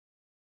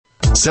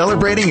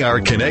celebrating our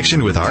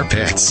connection with our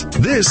pets.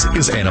 This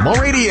is Animal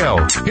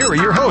Radio. Here are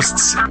your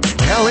hosts,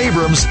 Hal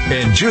Abrams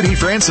and Judy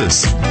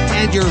Francis.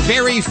 And your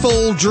very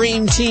full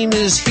dream team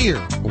is here.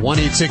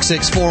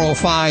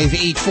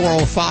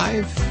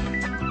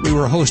 1-866-405-8405. We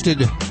were hosted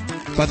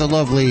by the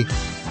lovely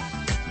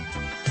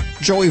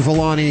Joey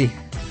Villani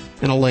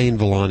and Elaine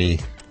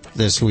Villani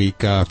this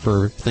week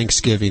for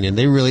Thanksgiving, and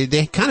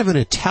they kind of an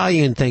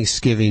Italian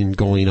Thanksgiving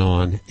going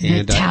on.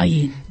 And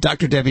Italian.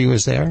 Dr. Debbie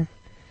was there,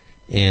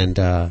 and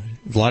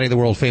Vladi, the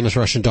world famous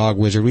Russian dog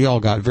wizard. We all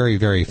got very,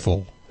 very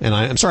full. And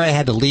I'm sorry I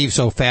had to leave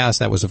so fast.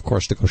 That was, of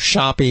course, to go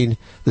shopping.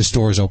 The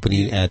store's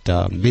opening at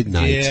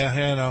midnight. Yeah,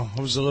 I know.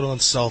 I was a little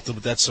insulted,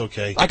 but that's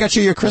okay. I got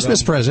you your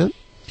Christmas present.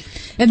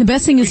 And the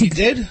best thing is he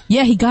did?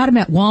 Yeah, he got him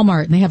at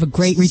Walmart, and they have a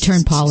great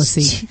return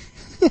policy.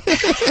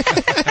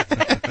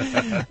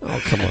 Oh,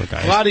 come on,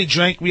 guys. Lottie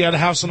drank me out of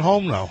house and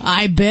home, though.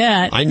 I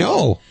bet. I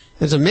know.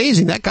 It's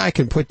amazing. That guy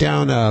can put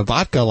down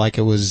vodka like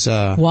it was...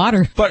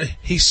 water. But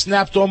he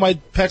snapped all my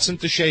pets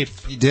into shape.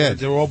 He did.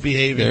 They're all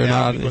behaving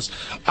now. Because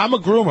I'm a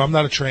groomer. I'm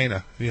not a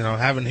trainer. You know,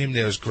 having him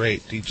there is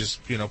great. He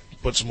just,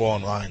 puts them all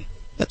in line.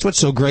 That's what's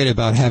so great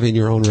about having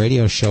your own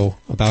radio show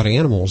about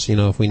animals. You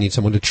know, if we need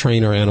someone to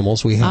train our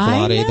animals, we have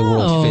Vlade, the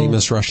world's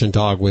famous Russian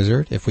dog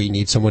wizard. If we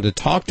need someone to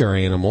talk to our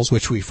animals,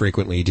 which we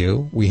frequently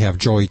do, we have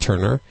Joey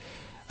Turner.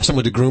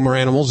 Someone to groom our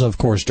animals, of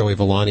course, Joey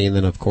Villani, and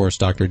then, of course,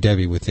 Dr.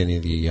 Debbie with any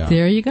of the...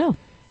 there you go.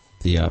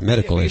 The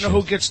medical issues. You know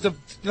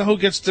who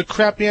gets the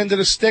crappy end of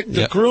the stick?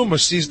 The groomer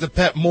sees the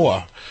pet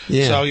more.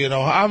 Yeah. So,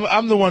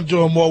 I'm the one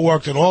doing more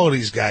work than all of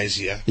these guys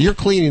here. You're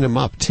cleaning them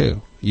up,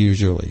 too,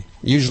 usually.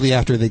 Usually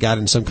after they got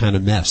in some kind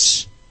of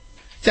mess.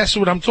 That's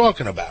what I'm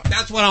talking about.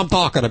 That's what I'm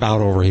talking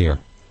about over here.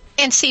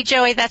 And see,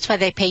 Joey, that's why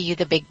they pay you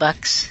the big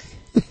bucks.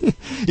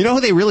 You know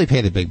who they really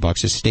pay the big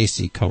bucks is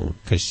Stacy Cohn,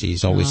 because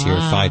she's always here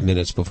 5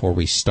 minutes before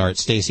we start.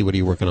 Stacy, what are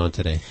you working on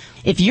today?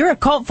 If you're a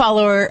cult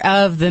follower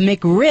of the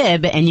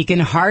McRib and you can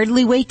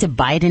hardly wait to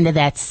bite into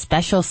that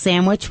special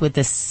sandwich with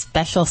the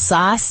special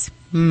sauce,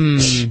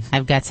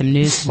 I've got some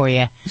news for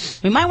you.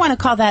 We might want to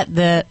call that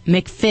the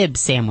McFib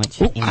sandwich.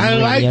 I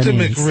like the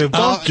McRib.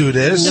 Don't do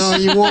this. No,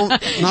 you won't.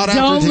 Not after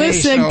Don't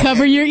listen. Show.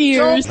 Cover your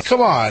ears. Come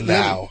on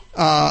now.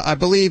 I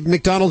believe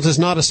McDonald's is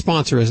not a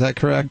sponsor. Is that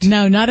correct?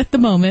 No, not at the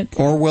moment.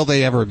 Or will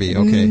they ever be?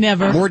 Okay.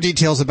 Never. More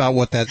details about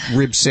what that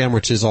rib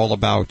sandwich is all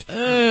about.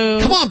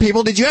 Come on,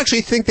 people. Did you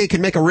actually think they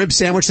could make a rib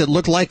sandwich that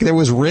looked like there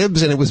was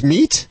ribs and it was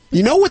meat?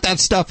 You know what that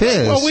stuff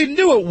is. Well, we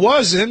knew it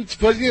wasn't,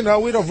 but, we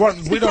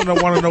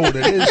don't want to know what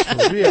it is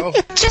for real.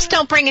 Just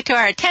don't bring it to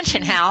our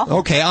attention, Hal.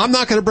 Okay, I'm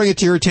not going to bring it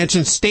to your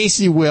attention.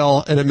 Stacy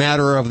will in a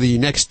matter of the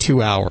next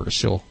 2 hours.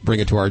 She'll bring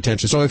it to our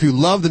attention. So if you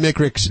love the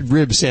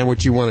McRib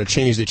sandwich, you want to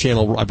change the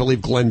channel. I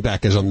believe Glenn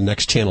Beck is on the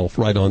next channel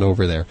right on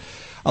over there.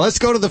 Let's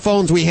go to the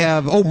phones. We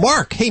have,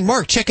 Mark. Hey,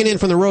 Mark, checking in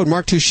from the road.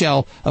 Mark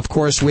Tuchel, of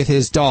course, with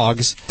his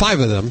dogs,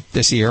 5 of them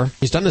this year.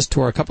 He's done this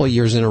tour a couple of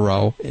years in a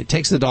row. He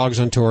takes the dogs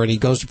on tour, and he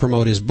goes to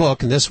promote his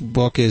book, and this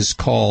book is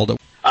called...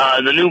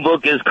 the new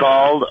book is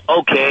called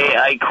Okay,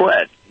 I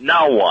Quit.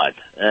 Now what?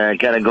 It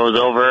kind of goes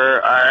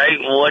over, all right,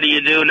 what do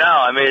you do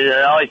now? I mean,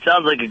 it always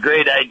sounds like a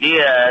great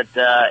idea at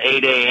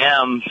 8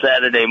 a.m.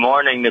 Saturday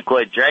morning to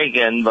quit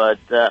drinking, but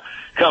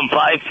come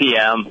 5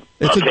 p.m.,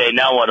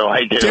 now what do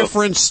I do?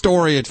 Different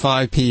story at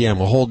 5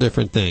 p.m., a whole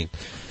different thing.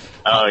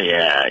 Oh,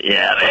 yeah.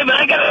 Hey, but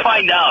I got to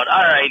find out.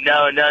 All right,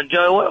 now,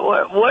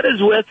 Joey, what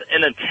is with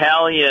an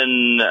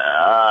Italian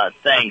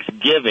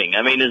Thanksgiving?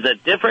 I mean, is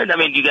that different? I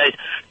mean, do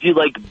you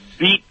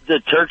beat the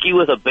turkey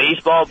with a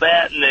baseball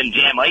bat and then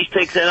jam ice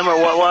picks in them, or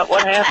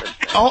what happens?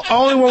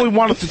 Only when we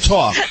want it to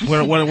talk,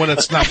 when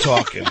it's not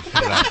talking.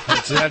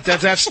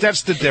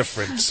 That's the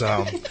difference.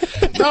 No,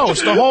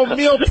 it's the whole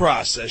meal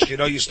process.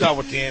 You start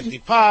with the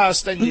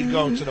antipasto, then you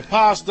go to the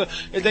pasta,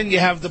 and then you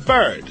have the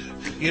bird.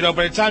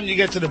 By the time you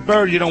get to the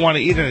bird, you don't want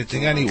to eat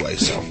anything anyway,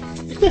 so.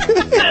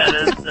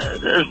 That's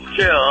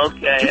true,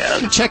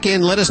 okay. Check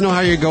in, let us know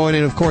how you're going,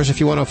 and of course, if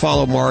you want to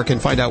follow Mark and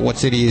find out what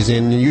city he's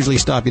in, you're usually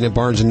stopping at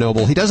Barnes &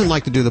 Noble. He doesn't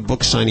like to do the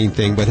book signing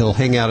thing, but he'll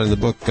hang out in the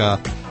book, the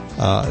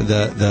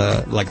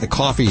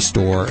coffee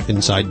store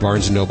inside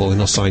Barnes & Noble, and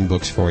he'll sign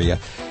books for you.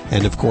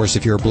 And, of course,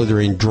 if you're a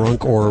blithering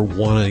drunk or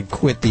want to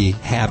quit the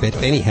habit,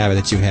 any habit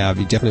that you have,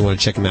 you definitely want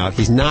to check him out.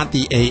 He's not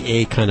the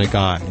AA kind of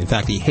guy. In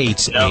fact, he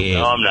hates AA.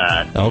 No, I'm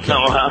not. Okay.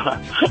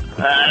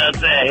 I don't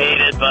say I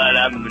hate it, but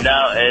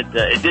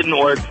it didn't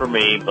work for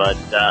me. But,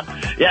 the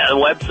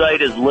website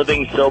is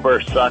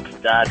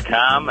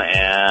livingsobersucks.com,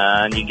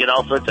 and you get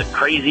all sorts of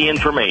crazy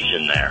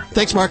information there.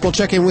 Thanks, Mark. We'll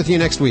check in with you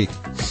next week.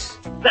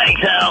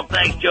 Thanks, Hal.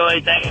 Thanks,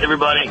 Joey. Thanks,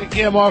 everybody. Take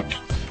care, Mark.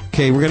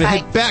 Okay, we're going to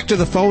head back to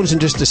the phones in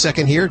just a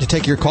second here to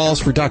take your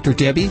calls for Dr.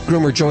 Debbie,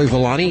 groomer Joey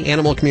Villani,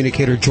 animal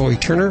communicator Joey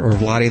Turner, or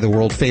Vlade, the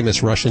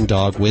world-famous Russian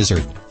dog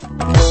wizard.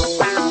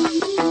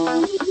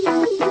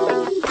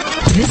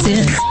 This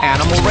is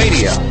Animal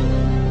Radio.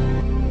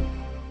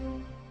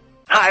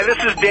 Hi, this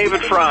is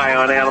David Fry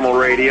on Animal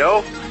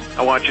Radio.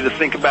 I want you to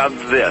think about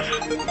this.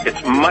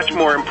 It's much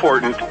more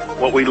important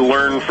what we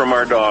learn from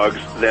our dogs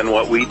than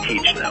what we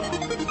teach them.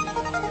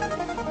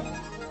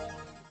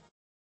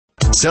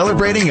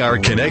 celebrating our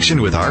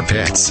connection with our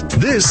pets.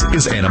 This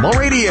is Animal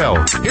Radio.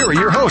 Here are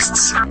your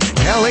hosts,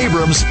 Hal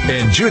Abrams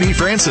and Judy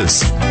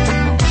Francis.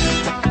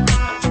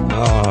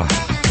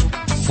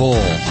 Full.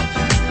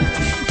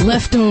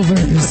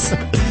 Leftovers.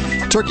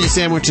 Turkey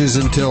sandwiches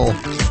until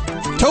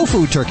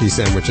tofu turkey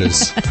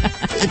sandwiches.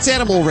 It's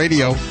Animal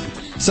Radio,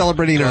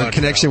 celebrating our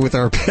connection with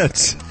our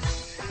pets.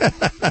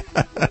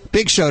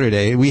 Big show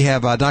today. We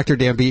have Dr.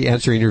 Danby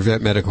answering your vet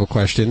medical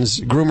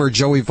questions, groomer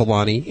Joey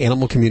Villani,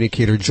 animal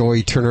communicator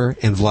Joy Turner,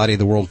 and Vladi,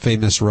 the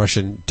world-famous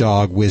Russian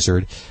dog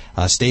wizard.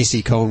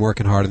 Stacy Cohen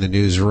working hard in the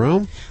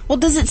newsroom. Well,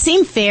 does it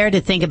seem fair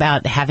to think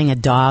about having a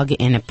dog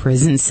in a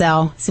prison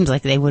cell? Seems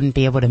like they wouldn't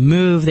be able to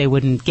move, they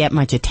wouldn't get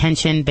much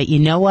attention, but you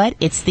know what?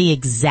 It's the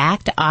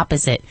exact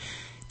opposite.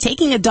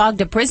 Taking a dog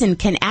to prison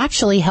can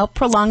actually help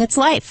prolong its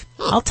life.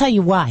 I'll tell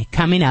you why,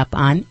 coming up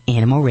on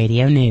Animal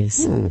Radio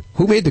News.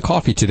 Who made the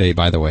coffee today,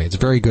 by the way? It's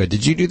very good.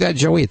 Did you do that,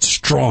 Joey? It's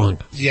strong.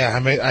 Yeah,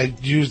 I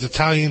used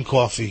Italian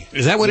coffee.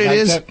 Is that what it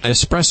is?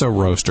 Espresso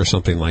roast or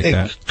something like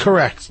that?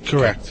 Correct.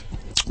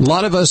 A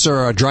lot of us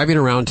are driving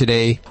around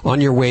today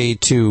on your way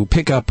to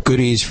pick up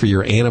goodies for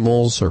your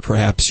animals or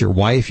perhaps your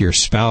wife, your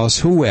spouse,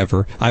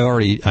 whoever.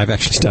 I've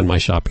actually done my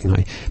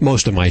shopping,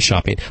 most of my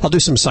shopping. I'll do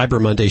some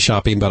Cyber Monday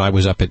shopping, but I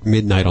was up at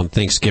midnight on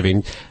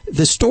Thanksgiving.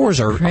 The stores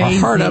are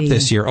hard up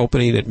this year,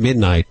 opening at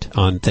midnight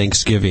on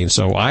Thanksgiving.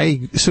 So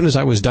as soon as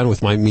I was done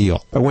with my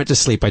meal, I went to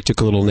sleep, I took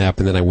a little nap,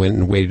 and then I went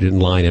and waited in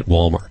line at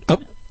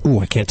Walmart.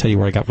 I can't tell you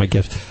where I got my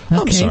gift. Okay.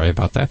 I'm sorry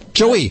about that.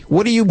 Joey,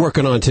 what are you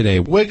working on today?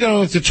 We're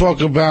going to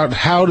talk about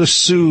how to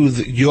soothe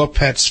your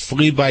pet's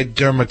flea bite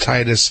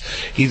dermatitis,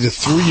 either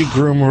through your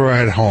groomer or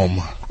at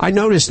home. I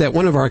noticed that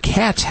one of our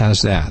cats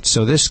has that,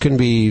 so this can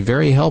be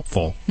very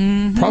helpful.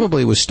 Mm-hmm.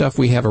 Probably with stuff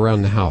we have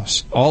around the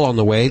house. All on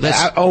the way.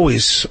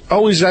 Always,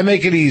 I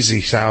make it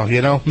easy, Sal,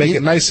 make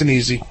it nice and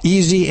easy.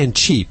 Easy and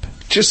cheap.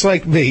 Just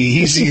like me,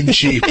 easy and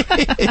cheap.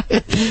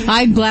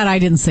 I'm glad I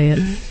didn't say it.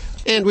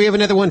 And we have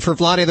another one for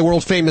Vladi, the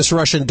world-famous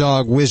Russian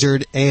dog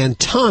wizard, and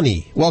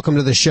Tani. Welcome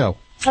to the show.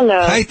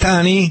 Hello. Hi,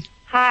 Tani.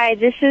 Hi,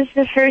 this is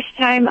the first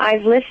time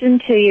I've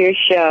listened to your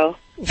show.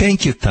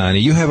 Thank you, Tani.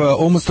 You have an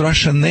almost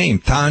Russian name,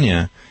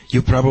 Tanya.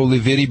 You're probably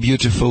a very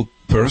beautiful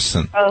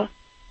person. Oh,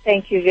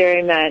 thank you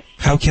very much.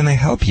 How can I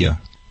help you?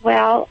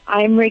 Well,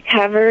 I'm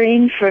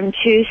recovering from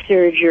 2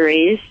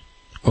 surgeries.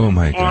 Oh,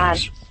 my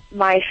gosh.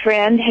 My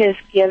friend has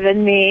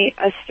given me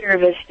a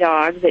service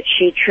dog that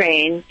she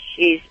trained.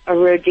 She's a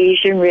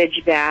Rhodesian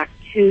Ridgeback,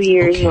 2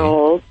 years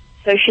old.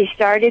 So she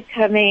started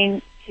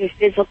coming to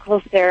physical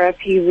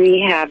therapy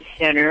rehab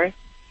center.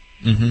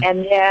 Mm-hmm.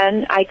 And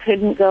then I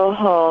couldn't go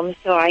home,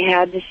 so I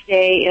had to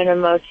stay in a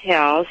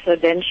motel. So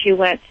then she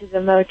went to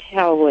the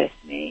motel with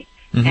me.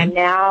 Mm-hmm. And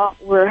now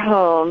we're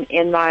home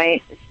in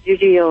my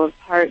studio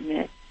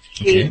apartment.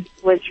 She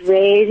was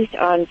raised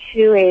on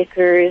 2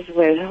 acres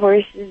with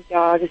horses,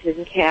 dogs,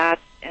 and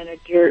cats and a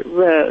dirt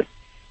road.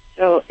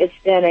 So it's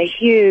been a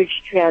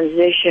huge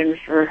transition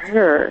for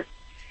her.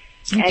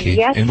 Okay. And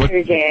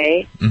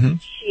yesterday,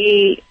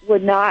 she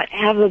would not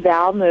have a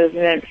bowel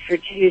movement for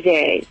 2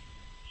 days.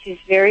 She's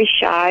very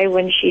shy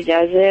when she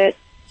does it,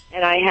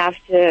 and I have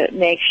to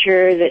make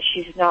sure that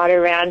she's not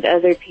around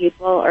other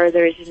people or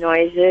there's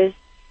noises,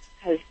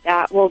 because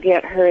that will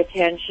get her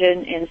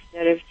attention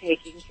instead of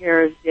taking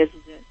care of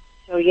business.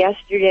 So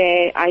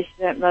yesterday, I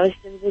spent most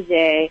of the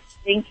day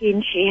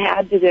thinking she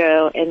had to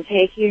go and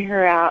taking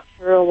her out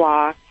for a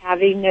walk,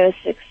 having no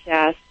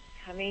success,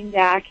 coming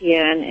back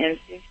in, and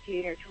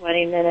 15 or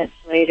 20 minutes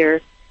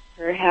later,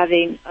 her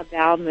having a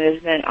bowel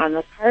movement on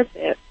the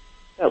carpet.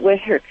 But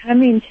with her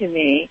coming to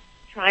me,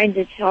 trying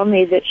to tell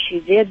me that she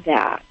did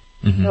that.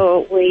 Mm-hmm.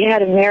 So we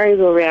had a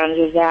merry-go-round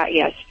of that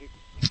yesterday.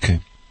 Okay.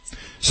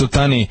 So,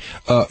 Tani,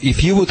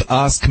 if you would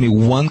ask me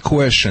one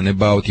question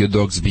about your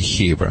dog's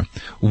behavior,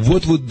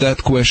 what would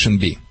that question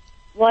be?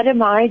 What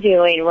am I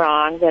doing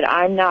wrong that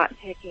I'm not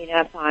picking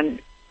up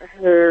on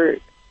her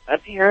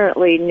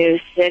apparently new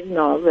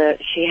signal that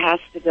she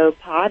has to go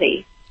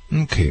potty?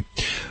 Okay.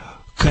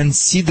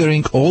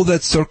 Considering all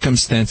that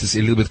circumstances a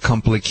little bit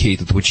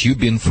complicated, which you've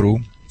been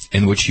through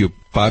and which your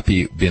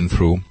puppy been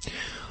through,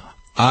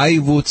 I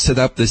would set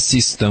up the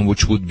system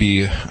which would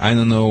be, I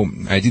don't know,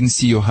 I didn't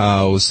see your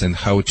house and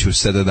how to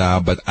set it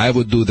up, but I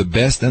would do the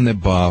best and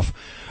above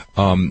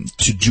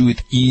to do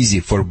it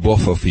easy for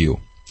both of you.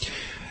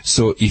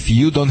 So if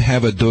you don't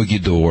have a doggy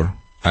door,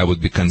 I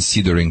would be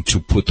considering to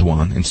put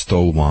one,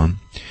 install one.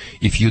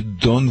 If you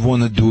don't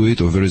want to do it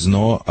or there is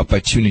no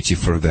opportunity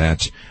for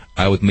that,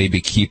 I would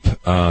maybe keep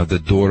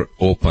the door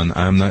open.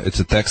 It's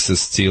a Texas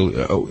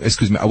still.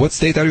 Excuse me, what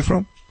state are you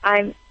from?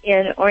 I'm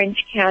in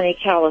Orange County,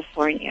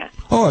 California.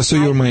 Oh, so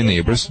you're my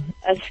neighbors.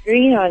 A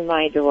screen on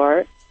my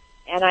door,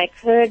 and I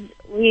could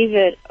leave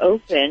it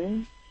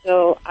open,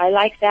 so I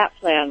like that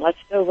plan.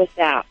 Let's go with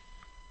that.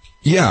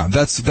 Yeah,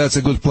 that's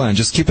a good plan.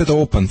 Just keep it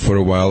open for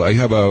a while. I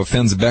have a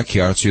fenced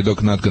backyard, so your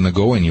dog not gonna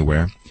go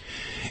anywhere.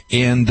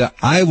 And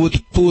I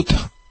would put,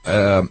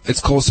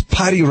 it's called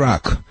Potty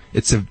Rock.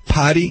 It's a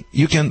potty.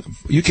 You can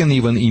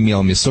even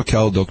email me,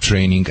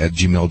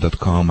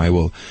 socaldogtraining@gmail.com. I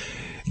will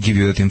give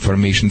you that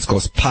information. It's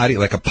called potty,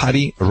 like a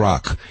potty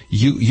rock.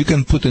 You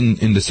can put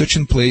in the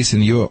certain place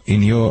in your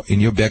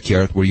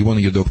backyard where you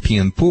want your dog pee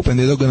and poop, and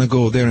they're not gonna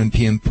go there and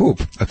pee and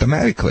poop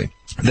automatically.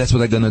 That's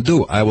what I'm gonna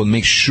do. I will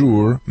make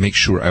sure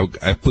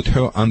I put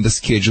her on the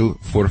schedule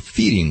for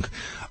feeding.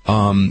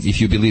 If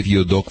you believe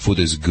your dog food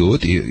is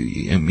good,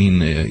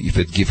 if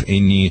it give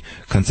any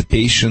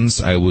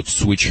constipations, I would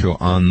switch her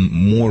on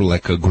more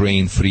like a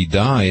grain-free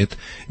diet.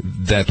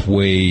 That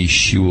way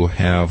she will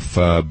have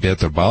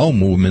better bowel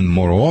movement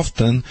more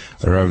often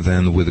rather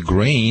than with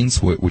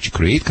grains, which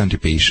create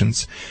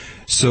constipations.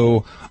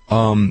 So,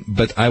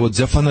 but I would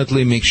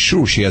definitely make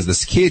sure she has the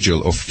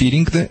schedule of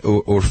feeding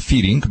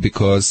feeding,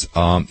 because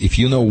if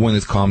you know when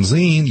it comes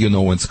in, you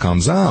know when it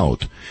comes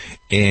out.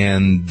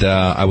 And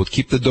I would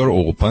keep the door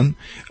open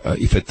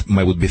if it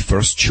would be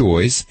first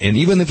choice. And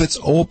even if it's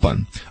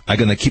open, I'm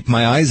going to keep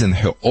my eyes on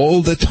her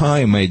all the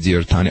time, my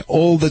dear Tanya,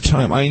 all the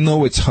time. I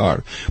know it's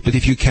hard. But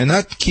if you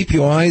cannot keep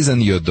your eyes on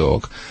your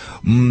dog,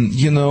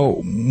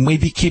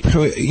 maybe keep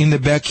her in the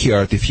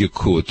backyard if you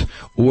could,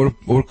 or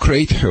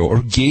crate her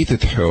or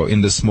gated her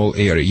in the small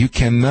area. You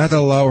cannot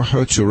allow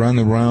her to run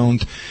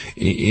around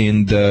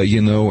and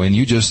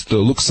you just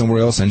look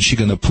somewhere else and she's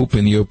going to poop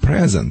in your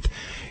present.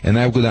 And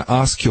I'm going to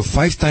ask you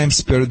 5 times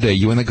per day,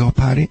 you want to go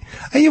potty?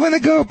 You want to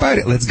go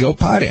potty? Let's go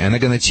potty. And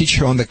I'm going to teach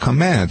her on the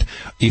command.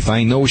 If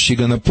I know she's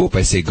going to poop,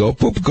 I say, go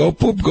poop, go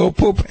poop, go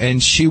poop.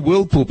 And she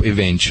will poop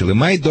eventually.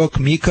 My dog,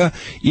 Mika,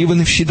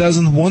 even if she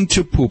doesn't want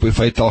to poop,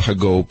 if I tell her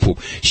go poop,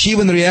 she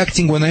even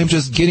reacting when I'm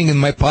just getting in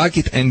my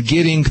pocket and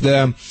getting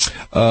the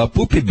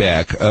poopy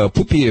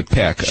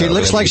pack. She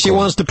looks like she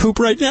wants to poop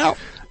right now.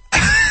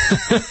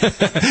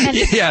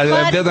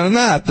 Yeah, better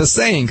not the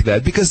saying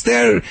that, because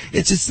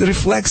it's just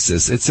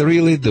reflexes. It's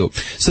really do.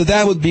 So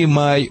that would be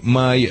my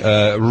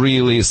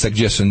really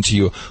suggestion to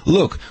you.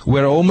 Look,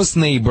 we're almost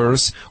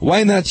neighbors.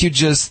 Why not you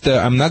just?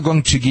 I'm not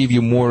going to give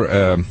you more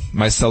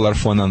my cellular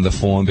phone on the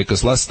phone,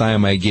 because last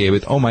time I gave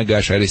it. Oh my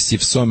gosh, I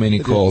received so many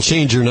calls.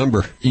 Change your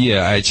number.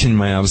 Yeah, I changed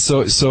my number.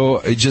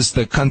 So just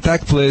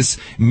contact please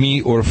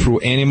me or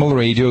through Animal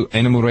Radio,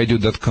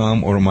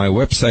 animalradio.com, or my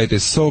website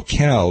is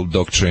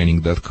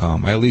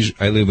SoCalDogTraining.com. I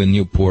live in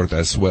Newport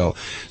as well.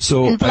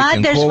 So and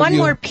Vlad, there's one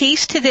more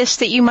piece to this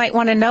that you might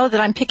want to know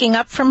that I'm picking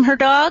up from her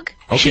dog.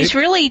 Okay. She's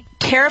really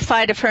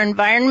terrified of her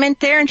environment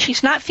there, and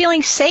she's not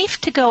feeling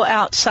safe to go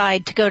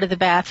outside to go to the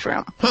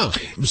bathroom. Huh.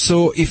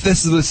 So if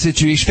this is the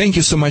situation, thank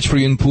you so much for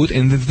your input.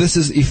 And if this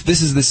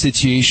is the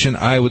situation,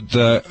 I would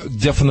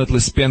definitely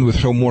spend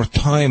with her more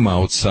time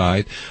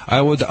outside.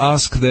 I would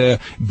ask the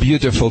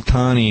beautiful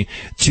Tani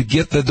to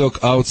get the dog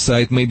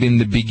outside, maybe in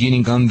the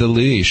beginning on the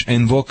leash,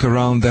 and walk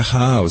around the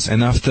house.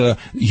 And after,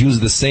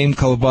 use the same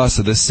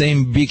kalbasa, the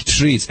same big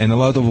treats, and a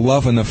lot of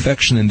love and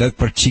affection in that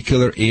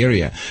particular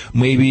area.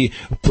 Maybe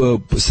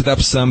set up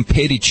some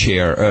petty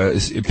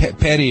chairs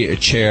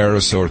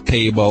or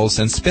tables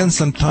and spend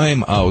some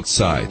time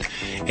outside.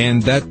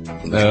 And that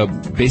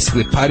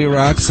basically potty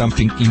rock,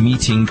 something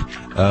emitting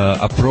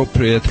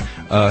appropriate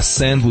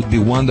scent would be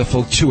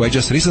wonderful too. I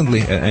just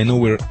recently, I know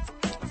we're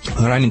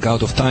running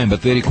out of time, but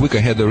very quick, I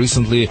had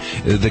recently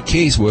the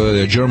case where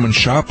a German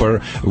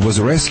Shepherd was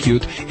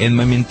rescued, and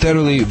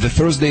momentarily the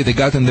first day they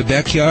got in the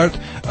backyard,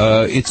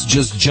 it's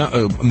just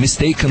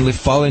mistakenly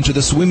fall into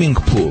the swimming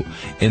pool,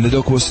 and the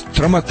dog was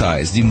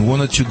traumatized, didn't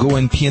want to go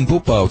and pee and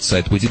poop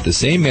outside. We did the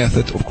same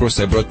method. Of course,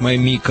 I brought my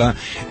Mika,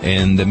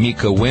 and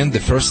Mika went the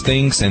first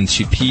things, and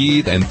she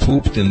peed and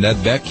pooped in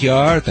that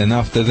backyard, and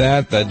after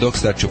that, the dog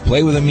started to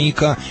play with the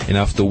Mika, and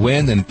after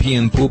went and pee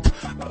and poop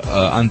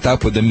on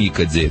top of the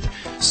Mika did.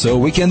 So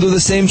we can do the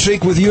same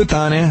trick with you,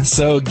 Tanya.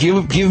 So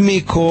give me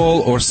a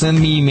call or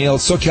send me email,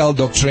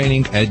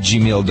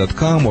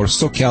 SoCalDogTraining@gmail.com or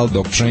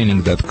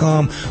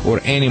SoCalDogTraining.com or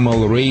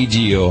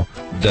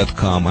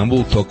AnimalRadio.com, and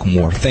we'll talk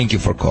more. Thank you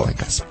for calling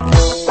us.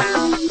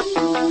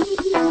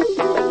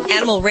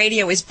 Animal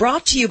Radio is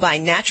brought to you by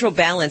Natural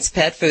Balance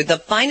Pet Food, the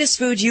finest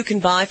food you can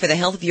buy for the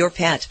health of your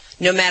pet.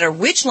 No matter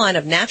which line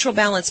of Natural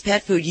Balance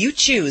Pet Food you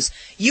choose,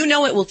 you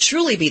know it will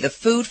truly be the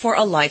food for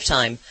a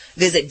lifetime.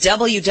 Visit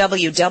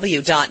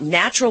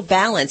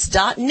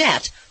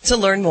www.naturalbalance.net to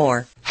learn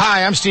more.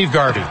 Hi, I'm Steve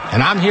Garvey,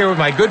 and I'm here with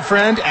my good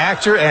friend,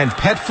 actor, and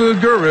pet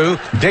food guru,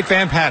 Dick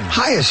Van Patten.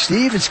 Hiya,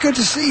 Steve. It's good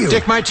to see you.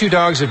 Dick, my 2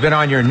 dogs have been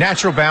on your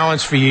Natural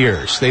Balance for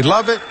years. They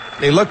love it.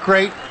 They look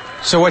great.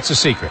 So what's the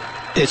secret?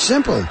 It's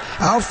simple.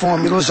 Our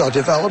formulas are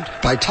developed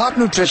by top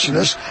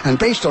nutritionists and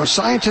based on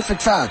scientific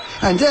fact.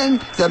 And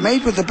then they're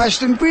made with the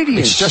best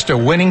ingredients. It's just a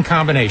winning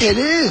combination. It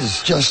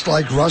is, just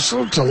like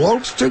Russell to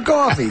Lopes to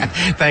Garvey.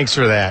 Thanks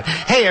for that.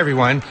 Hey,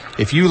 everyone,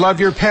 if you love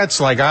your pets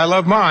like I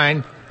love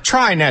mine,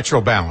 try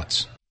Natural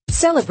Balance.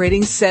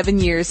 Celebrating 7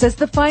 years as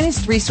the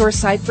finest resource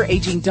site for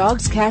aging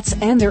dogs, cats,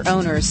 and their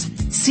owners,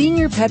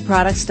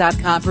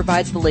 SeniorPetProducts.com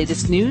provides the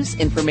latest news,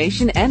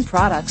 information, and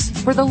products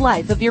for the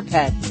life of your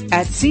pet.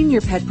 At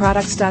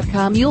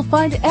SeniorPetProducts.com, you'll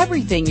find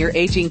everything your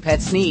aging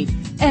pets need,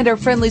 and our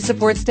friendly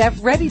support staff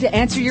ready to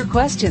answer your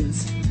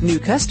questions. New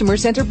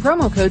customers enter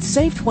promo code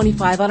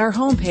SAVE25 on our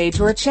homepage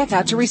or at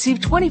checkout to receive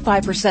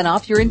 25%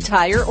 off your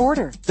entire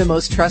order. The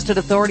most trusted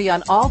authority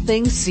on all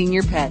things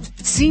senior pet.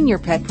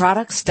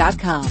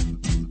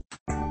 SeniorPetProducts.com.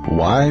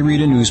 Why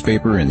read a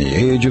newspaper in the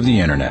age of the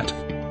internet?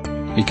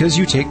 Because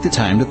you take the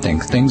time to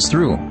think things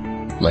through,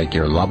 like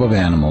your love of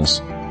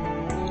animals.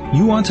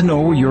 You want to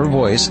know where your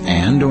voice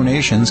and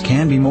donations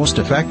can be most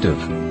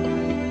effective.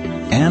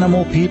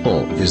 Animal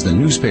People is the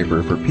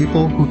newspaper for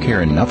people who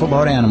care enough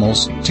about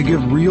animals to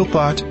give real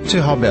thought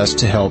to how best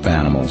to help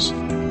animals.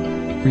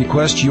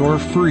 Request your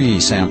free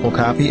sample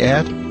copy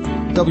at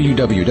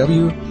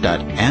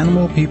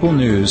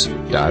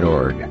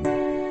www.animalpeoplenews.org.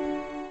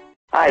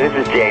 Hi, this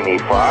is Jamie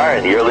Farr,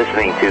 and you're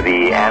listening to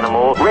the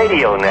Animal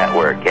Radio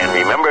Network. And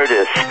remember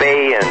to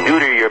spay and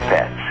neuter your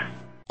pets.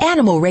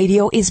 Animal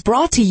Radio is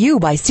brought to you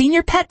by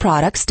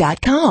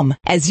SeniorPetProducts.com.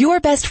 As your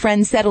best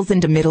friend settles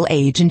into middle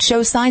age and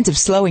shows signs of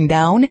slowing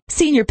down,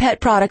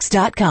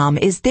 SeniorPetProducts.com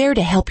is there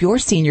to help your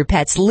senior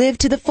pets live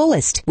to the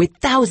fullest with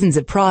thousands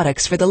of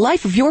products for the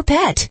life of your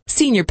pet.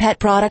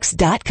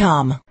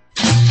 SeniorPetProducts.com.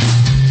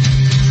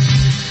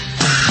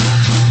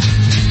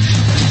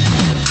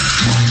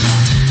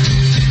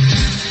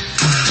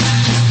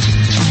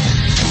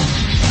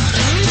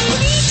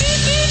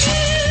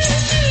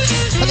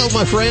 Hello,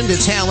 my friend.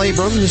 It's Hal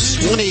Abrams.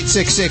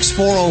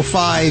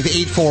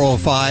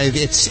 1-866-405-8405.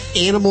 It's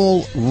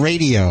Animal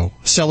Radio,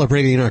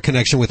 celebrating our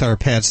connection with our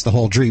pets, the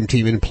whole dream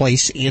team in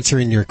place,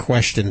 answering your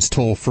questions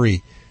toll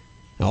free.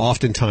 Now,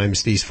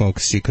 oftentimes, these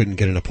folks, you couldn't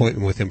get an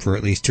appointment with them for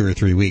at least 2 or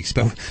 3 weeks,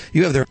 but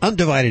you have their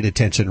undivided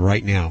attention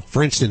right now.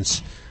 For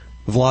instance,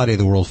 Vlade,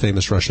 the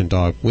world-famous Russian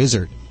dog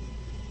wizard.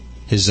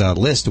 His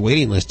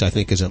waiting list, I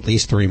think, is at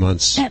least 3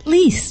 months. At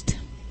least.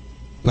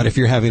 But if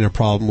you're having a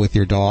problem with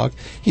your dog,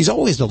 he's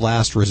always the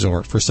last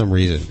resort for some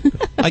reason.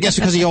 I guess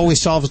because he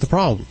always solves the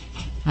problem.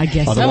 I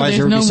guess Otherwise, so.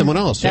 there would be someone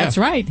else. That's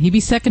right. He'd be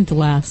second to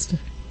last.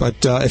 But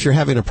if you're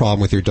having a problem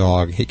with your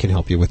dog, he can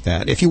help you with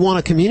that. If you want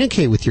to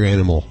communicate with your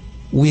animal,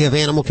 we have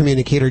animal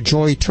communicator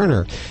Joy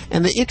Turner.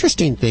 And the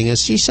interesting thing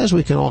is she says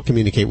we can all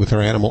communicate with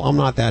our animal. I'm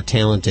not that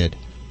talented.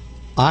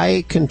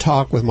 I can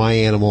talk with my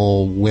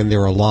animal when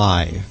they're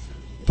alive.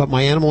 But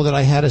my animal that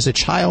I had as a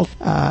child,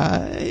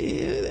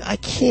 I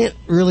can't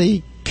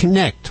really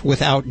connect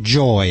without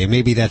Joy, and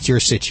maybe that's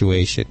your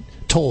situation.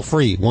 Toll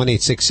free,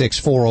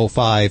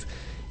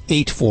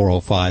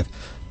 1-866-405-8405.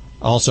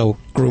 Also,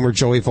 groomer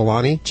Joey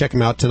Villani, check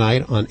him out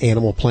tonight on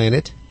Animal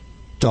Planet.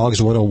 Dogs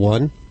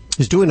 101.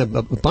 He's doing a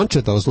bunch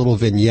of those little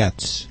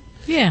vignettes.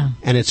 Yeah.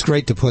 And it's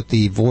great to put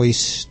the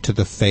voice to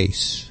the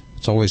face.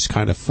 It's always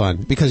kind of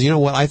fun. Because you know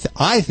what?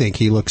 I think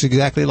he looks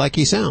exactly like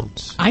he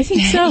sounds. I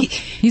think so.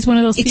 He's one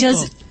of those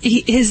people.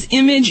 His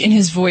image and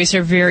his voice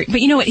are very... But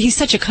you know what? He's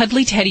such a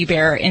cuddly teddy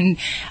bear and,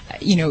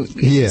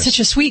 such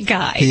a sweet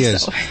guy. He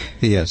is.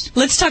 He is.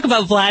 Let's talk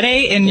about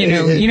Vlade and,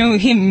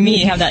 him and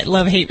me have that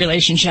love-hate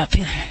relationship.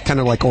 Kind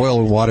of like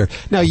oil and water.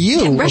 Now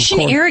you... Russian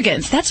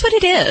arrogance. That's what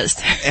it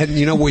is. And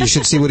you know what? You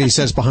should see what he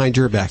says behind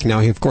your back. Now,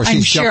 of course,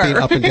 he's jumping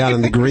up and down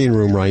in the green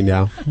room right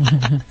now.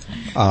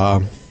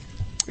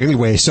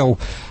 Anyway, so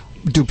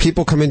do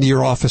people come into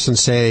your office and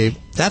say,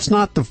 that's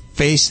not the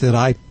face that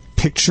I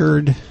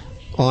pictured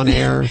on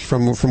air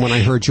from when I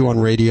heard you on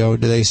radio?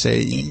 Do they say,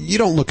 you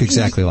don't look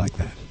exactly like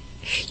that?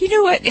 You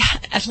know what?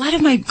 A lot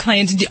of my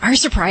clients are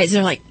surprised.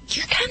 They're like,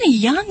 you're kind of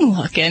young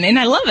looking, and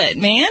I love it,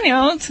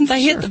 man. Since I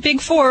hit the big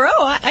 4-0,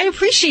 I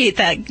appreciate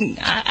that.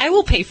 I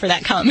will pay for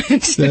that comment.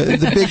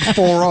 The big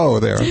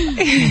 4-0 there.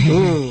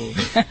 Ooh,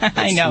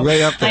 I know.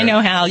 Way up there. I know,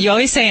 Hal. You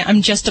always say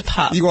I'm just a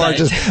pup. You are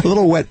just a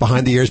little wet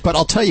behind the ears, but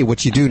I'll tell you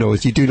what you do know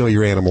is you do know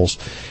your animals,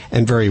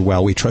 and very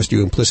well. We trust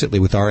you implicitly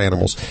with our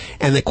animals.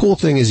 And the cool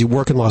thing is you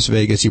work in Las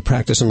Vegas, you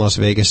practice in Las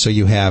Vegas, so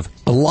you have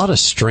a lot of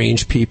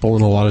strange people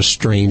and a lot of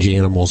strange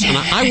animals. And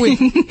I would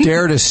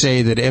dare to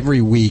say that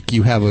every week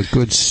you have a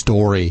good story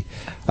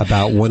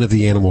about one of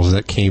the animals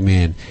that came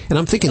in. And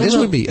I'm thinking this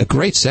would be a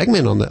great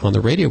segment on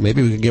the radio.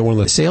 Maybe we could get one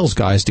of the sales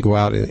guys to go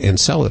out and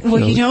sell it. Well,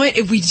 you know what?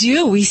 If we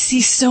do, we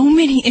see so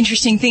many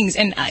interesting things.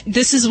 And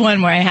this is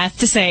one where I have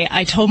to say,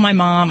 I told my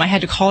mom, I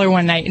had to call her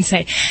one night and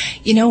say,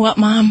 you know what,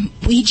 Mom?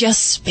 We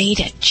just spayed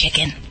a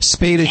chicken.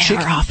 Spayed a chicken?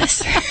 In our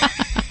office.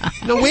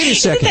 No, wait a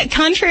second. Isn't that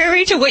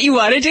contrary to what you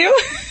want to do?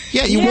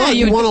 Yeah, you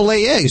want to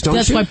lay eggs, don't you?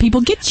 That's why people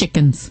get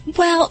chickens.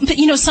 Well, but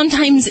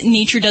sometimes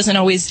nature doesn't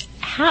always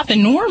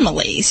happen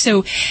normally.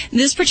 So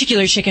this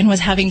particular chicken was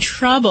having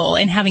trouble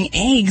and having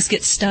eggs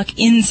get stuck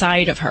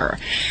inside of her,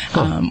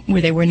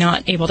 where they were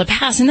not able to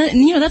pass. And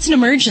that's an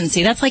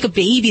emergency. That's like a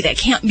baby that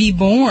can't be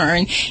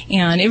born.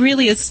 And it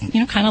really is,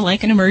 kind of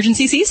like an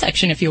emergency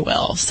C-section, if you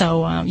will.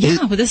 So,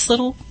 with this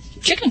little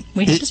chicken.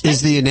 We had to spay.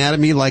 Is the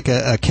anatomy like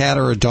a cat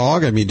or a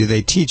dog? I mean, do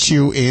they teach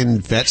you in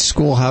vet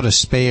school how to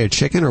spay a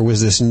chicken, or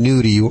was this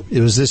new to you?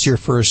 Was this your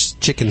first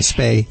chicken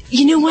spay?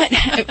 You know what?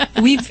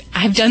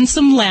 I've done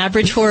some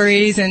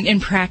laboratories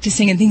and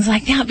practicing and things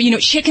like that, but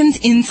chickens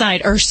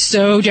inside are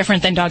so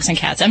different than dogs and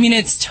cats. I mean,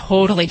 it's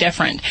totally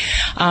different.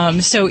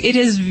 So it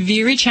is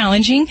very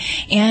challenging,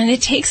 and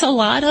it takes a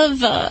lot of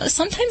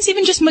sometimes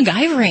even just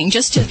MacGyvering,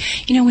 just to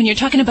when you're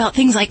talking about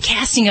things like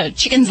casting a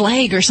chicken's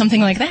leg or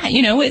something like that.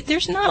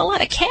 There's not a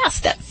lot of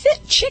casts that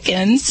fit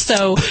chickens,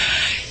 so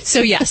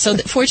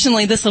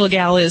fortunately this little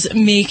gal is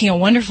making a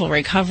wonderful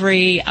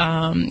recovery,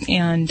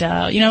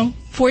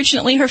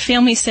 fortunately her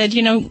family said,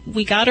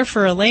 we got her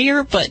for a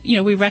layer, but,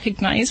 we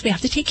recognize we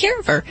have to take care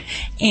of her.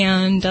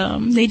 And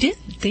they did,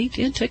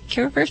 took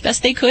care of her as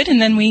best they could,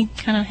 and then we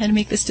kind of had to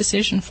make this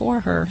decision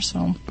for her,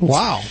 so.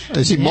 Wow.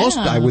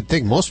 I would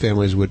think most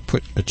families would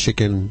put a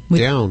chicken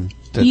down.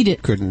 That eat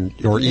it.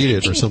 Couldn't, or eat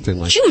it or something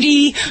like that.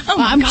 Judy! Oh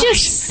my I'm gosh.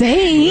 just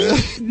saying.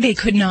 They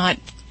could not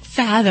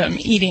fathom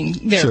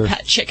eating their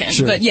pet chicken.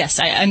 Sure. But yes,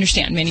 I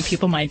understand. Many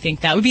people might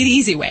think that would be the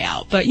easy way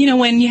out. But,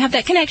 when you have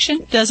that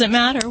connection, doesn't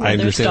matter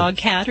whether it's dog,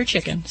 cat, or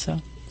chicken. So.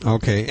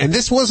 Okay. And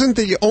this wasn't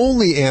the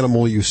only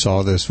animal you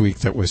saw this week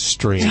that was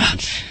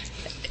strange.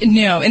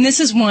 No, and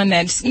this is one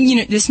that's,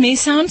 this may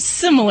sound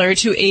similar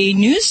to a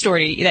news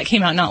story that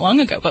came out not long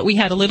ago, but we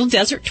had a little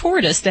desert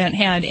tortoise that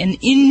had an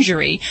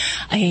injury,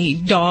 a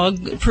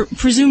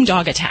presumed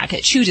dog attack.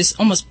 It chewed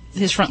almost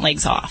his front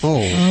legs off.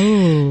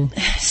 Oh.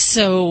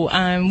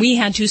 So we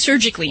had to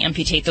surgically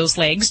amputate those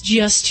legs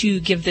just to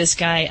give this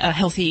guy a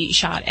healthy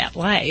shot at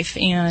life.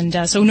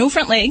 And so no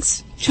front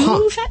legs,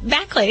 two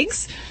back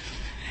legs.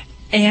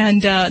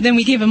 And then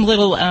we gave him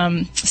little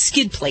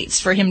skid plates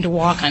for him to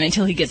walk on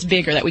until he gets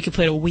bigger, that we could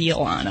put a wheel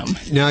on him.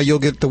 Now you'll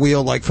get the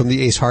wheel like from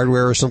the Ace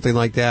Hardware or something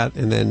like that,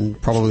 and then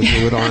probably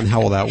glue it on.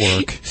 How will that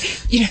work?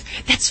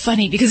 That's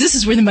funny, because this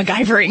is where the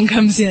MacGyvering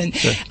comes in.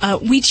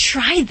 We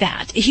tried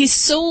that. He's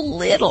so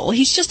little.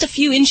 He's just a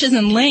few inches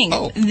in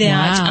length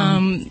that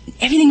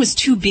everything was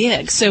too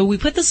big. So we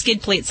put the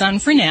skid plates on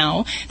for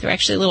now. They're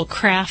actually little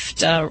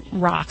craft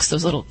rocks,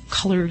 those little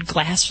colored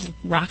glass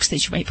rocks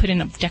that you might put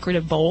in a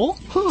decorative bowl.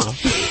 Huh.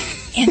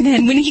 And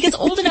then when he gets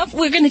old enough,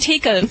 we're going to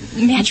take a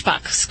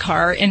Matchbox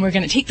car, and we're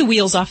going to take the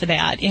wheels off of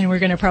that, and we're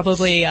going to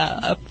probably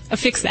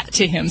affix that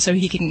to him so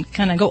he can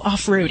kind of go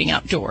off-roading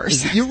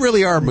outdoors. You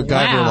really are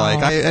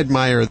MacGyver-like. Wow. I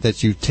admire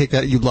that you take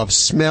that. You love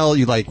smell.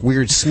 You like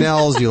weird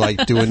smells. You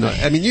like doing.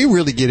 You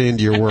really get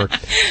into your work.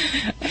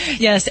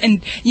 Yes,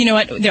 and you know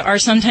what? There are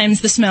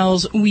sometimes the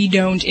smells we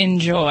don't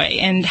enjoy,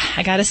 and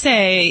I got to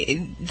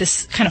say,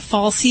 this kind of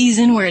fall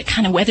season where it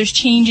kind of weather's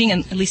changing,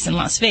 and at least in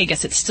Las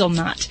Vegas, it's still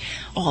not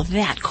all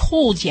that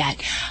cold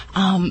yet.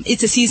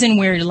 It's a season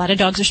where a lot of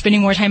dogs are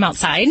spending more time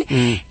outside,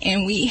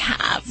 and we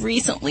have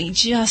recently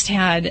just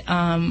had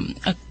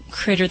a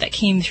critter that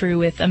came through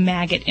with a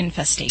maggot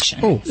infestation.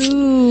 Oh.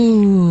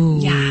 Ooh.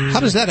 Yeah. How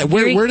does that?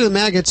 Where do the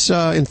maggots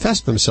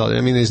infest themselves?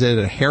 I mean, is it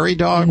a hairy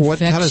dog?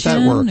 How does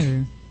that work?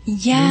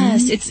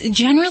 Yes, it's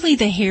generally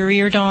the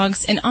hairier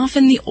dogs, and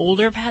often the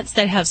older pets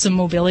that have some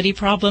mobility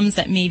problems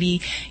that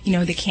maybe,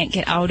 they can't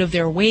get out of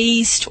their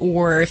waste,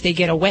 or if they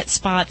get a wet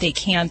spot, they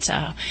can't,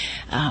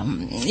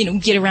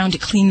 get around to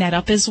clean that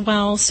up as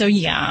well. So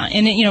yeah,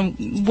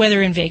 and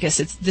weather in Vegas,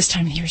 it's this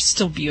time of year is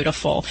still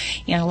beautiful,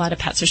 and a lot of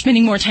pets are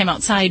spending more time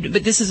outside,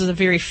 but this is a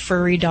very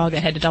furry dog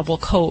that had a double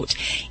coat,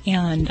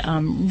 and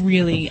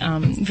really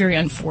very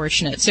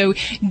unfortunate. So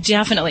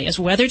definitely, as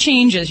weather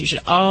changes, you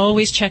should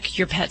always check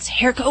your pet's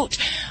hair coat,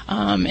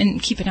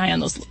 and keep an eye on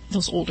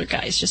those older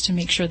guys just to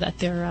make sure that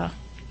they're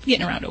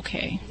getting around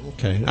okay.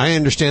 Okay. I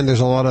understand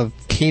there's a lot of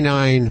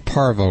canine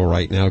parvo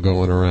right now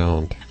going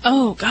around.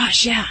 Oh,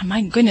 gosh, yeah.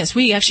 My goodness.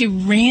 We actually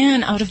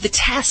ran out of the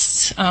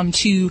tests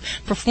to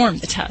perform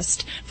the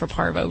test for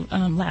parvo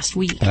last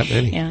week. That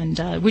many. And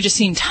we're just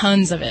seeing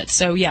tons of it.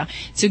 So, yeah,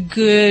 it's a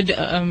good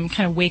kind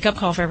of wake-up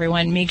call for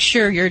everyone. Make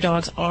sure your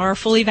dogs are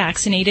fully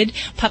vaccinated.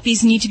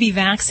 Puppies need to be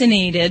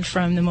vaccinated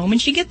from the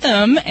moment you get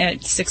them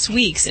at 6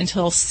 weeks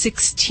until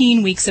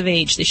 16 weeks of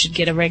age. They should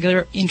get a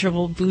regular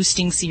interval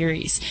boosting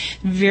series.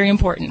 Very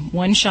important.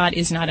 One shot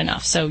is not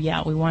enough. So,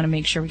 yeah, we want to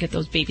make sure we get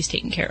those babies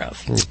taken care of.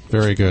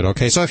 Very good.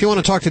 Okay, so if you want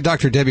to talk to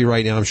Dr. Debbie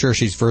right now, I'm sure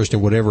she's versed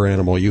in whatever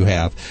animal you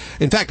have.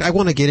 In fact, I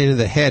want to get into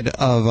the head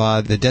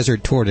of the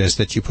desert tortoise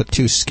that you put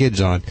 2 skids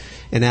on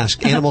and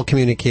ask animal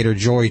communicator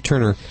Joy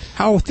Turner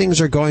how things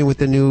are going with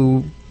the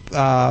new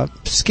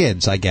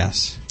skids, I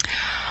guess.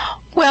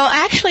 Well,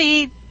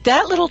 actually,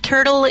 that little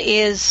turtle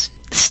is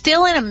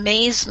still in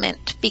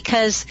amazement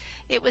because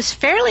it was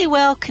fairly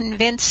well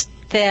convinced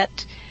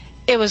that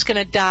it was going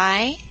to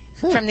die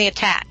from the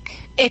attack.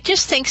 It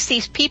just thinks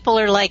these people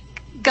are like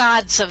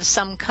gods of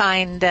some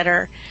kind that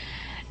are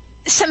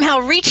somehow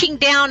reaching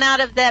down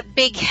out of that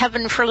big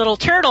heaven for little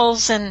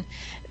turtles and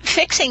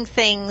fixing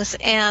things,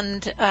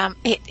 and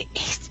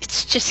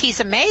it's just he's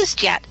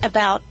amazed yet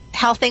about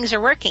how things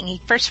are working.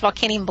 He first of all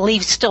can't even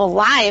believe he's still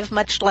alive,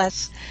 much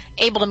less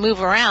able to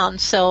move around.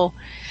 So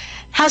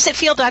how's it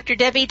feel, Dr.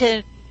 Debbie,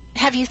 to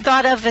have you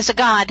thought of as a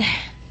god?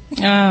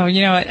 Oh,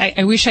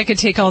 I wish I could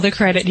take all the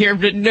credit here,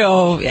 but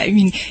no. I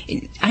mean,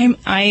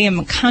 I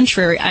am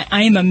contrary.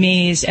 I am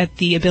amazed at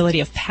the ability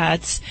of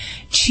pets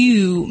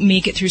to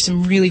make it through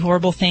some really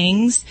horrible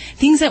things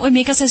that would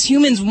make us as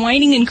humans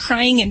whining and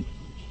crying and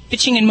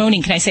bitching and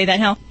moaning. Can I say that,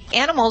 Hal?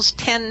 Animals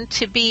tend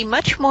to be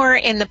much more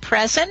in the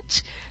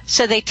present,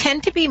 so they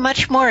tend to be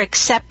much more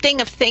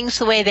accepting of things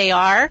the way they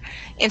are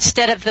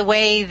instead of the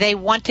way they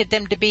wanted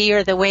them to be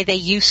or the way they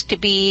used to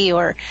be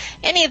or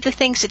any of the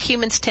things that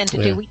humans tend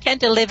to do. We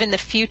tend to live in the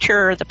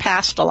future or the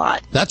past a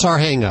lot. That's our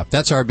hang-up.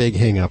 That's our big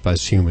hang-up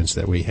as humans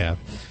that we have.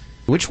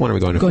 Which one are we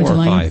going to, 4 or 5?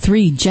 Going to line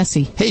 3,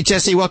 Jesse. Hey,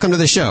 Jesse, welcome to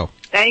the show.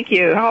 Thank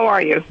you. How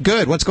are you?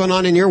 Good. What's going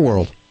on in your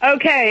world?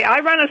 Okay,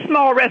 I run a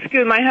small rescue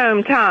in my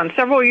hometown.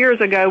 Several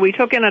years ago, we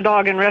took in a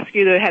dog and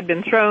rescue that had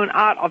been thrown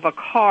out of a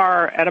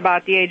car at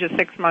about the age of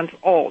 6 months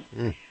old.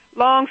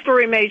 Long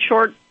story made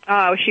short,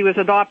 she was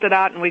adopted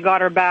out, and we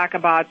got her back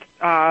about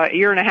a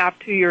year and a half,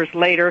 2 years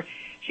later.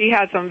 She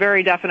had some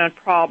very definite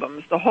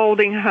problems. The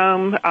holding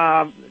home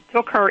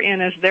took her in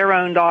as their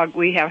own dog.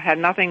 We have had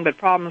nothing but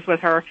problems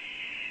with her.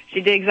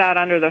 She digs out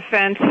under the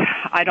fence.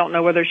 I don't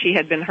know whether she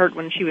had been hurt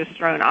when she was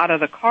thrown out of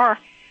the car.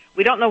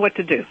 We don't know what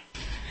to do.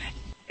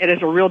 It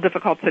is a real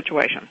difficult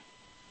situation.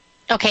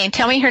 Okay, and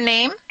tell me her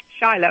name.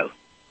 Shiloh.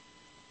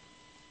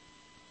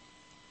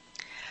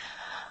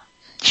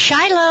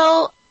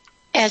 Shiloh,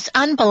 as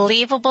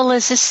unbelievable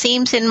as this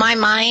seems in my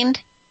mind,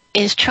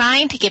 is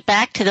trying to get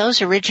back to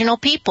those original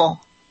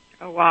people.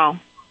 Oh, wow.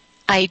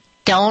 I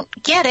don't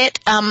get it.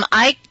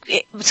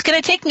 It's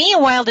going to take me a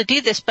while to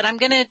do this, but I'm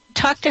going to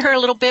talk to her a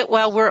little bit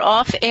while we're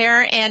off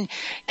air and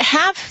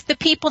have the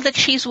people that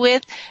she's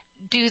with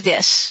do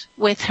this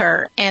with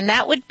her. And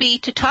that would be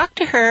to talk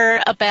to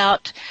her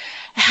about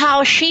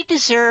how she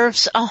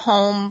deserves a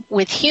home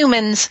with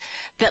humans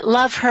that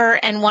love her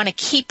and want to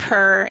keep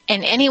her,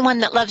 and anyone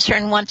that loves her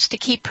and wants to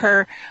keep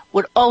her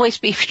would always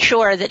be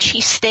sure that she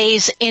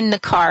stays in the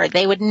car.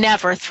 They would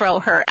never throw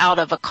her out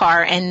of a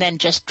car and then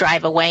just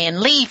drive away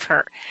and leave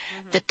her.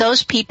 That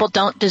those people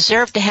don't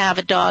deserve to have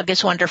a dog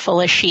as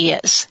wonderful as she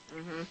is.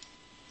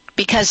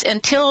 Because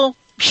until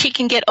she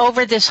can get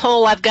over this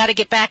whole I've got to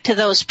get back to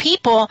those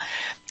people,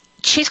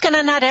 she's going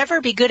to not ever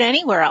be good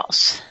anywhere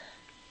else.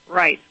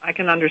 Right. I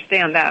can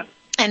understand that.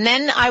 And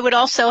then I would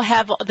also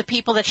have the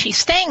people that she's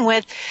staying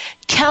with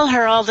tell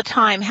her all the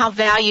time how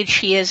valued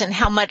she is and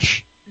how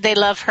much they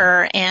love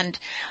her, and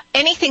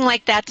anything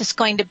like that that's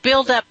going to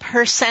build up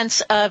her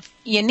sense of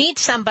you need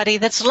somebody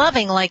that's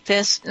loving like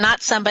this,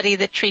 not somebody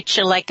that treats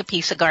you like a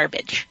piece of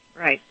garbage.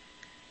 Right.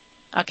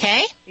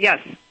 Okay? Yes.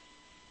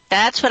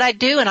 That's what I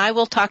do, and I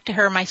will talk to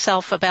her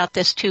myself about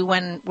this too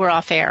when we're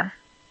off air.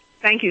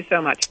 Thank you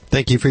so much.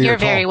 Thank you for your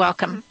call. You're very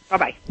welcome.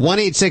 Bye-bye.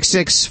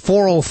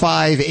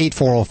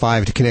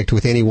 1-866-405-8405 to connect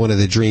with any one of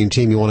the Dream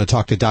Team. You want to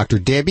talk to Dr.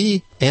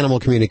 Debbie, animal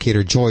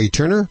communicator Joy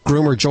Turner,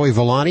 groomer Joy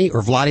Villani,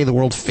 or Vladi, the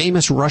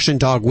world-famous Russian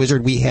dog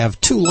wizard. We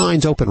have 2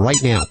 lines open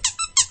right now.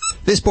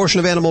 This portion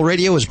of Animal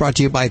Radio is brought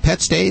to you by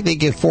Pets Day. They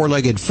give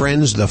four-legged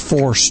friends the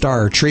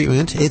 4-star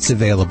treatment. It's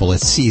available at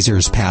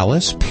Caesars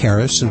Palace,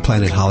 Paris, and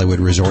Planet Hollywood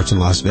Resorts in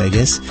Las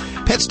Vegas.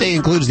 Pets Day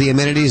includes the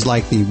amenities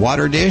like the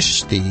water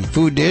dish, the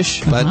food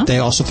dish, but they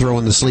also throw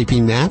in the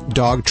sleeping mat,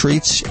 dog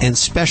treats, and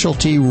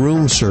specialty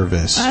room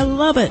service. I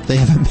love it. They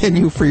have a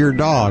menu for your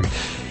dog.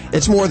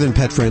 It's more than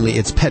pet-friendly.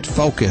 It's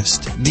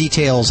pet-focused.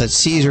 Details at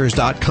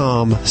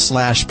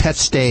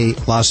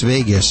Caesars.com/PetsDay Las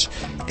Vegas.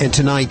 And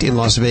tonight in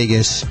Las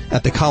Vegas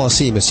at the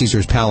Coliseum at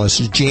Caesars Palace,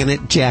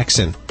 Janet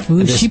Jackson.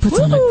 Ooh, she puts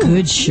on a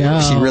good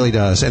show. She really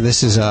does. And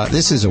this is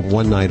a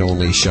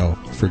one-night-only show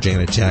for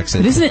Janet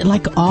Jackson. But isn't it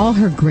like all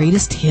her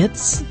greatest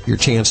hits? Your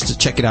chance to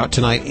check it out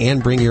tonight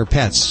and bring your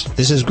pets.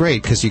 This is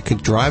great because you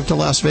could drive to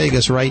Las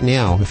Vegas right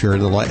now if you're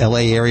in the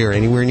L.A. area or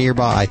anywhere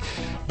nearby.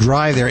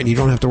 Drive there and you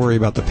don't have to worry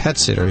about the pet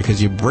sitter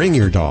because you bring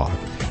your dog.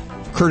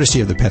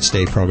 Courtesy of the Pets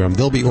Day program,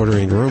 they'll be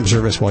ordering room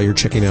service while you're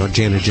checking out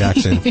Janet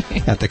Jackson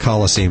at the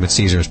Coliseum at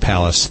Caesars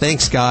Palace.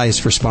 Thanks, guys,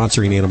 for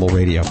sponsoring Animal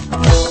Radio.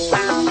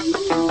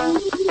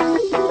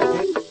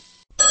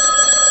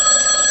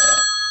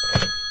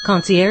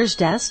 Concierge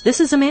Desk, this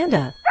is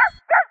Amanda.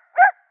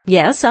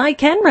 Yes, I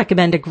can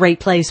recommend a great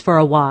place for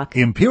a walk.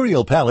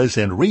 Imperial Palace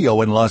and Rio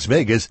in Las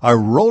Vegas are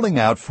rolling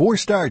out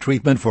 4-star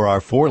treatment for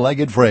our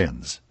four-legged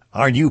friends.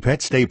 Our new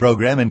Pets Day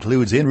program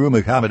includes in-room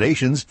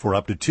accommodations for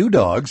up to 2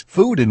 dogs,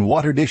 food and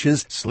water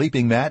dishes,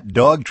 sleeping mat,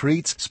 dog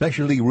treats,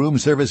 specialty room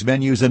service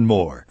menus, and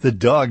more. The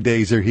dog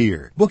days are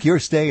here. Book your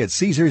stay at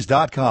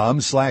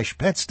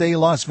Caesars.com/PetsDay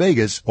Las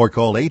Vegas or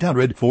call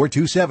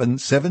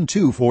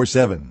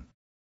 800-427-7247.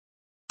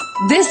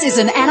 This is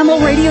an Animal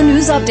Radio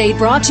News Update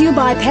brought to you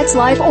by Pets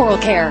Life Oral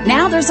Care.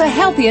 Now there's a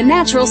healthy and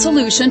natural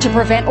solution to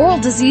prevent oral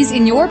disease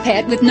in your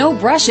pet with no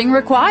brushing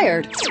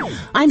required.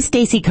 I'm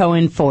Stacy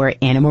Cohen for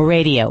Animal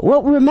Radio.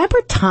 Well, remember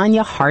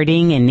Tanya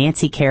Harding and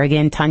Nancy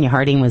Kerrigan? Tanya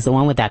Harding was the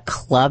one with that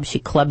club. She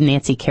clubbed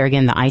Nancy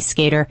Kerrigan, the ice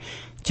skater,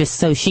 just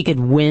so she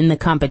could win the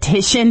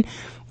competition.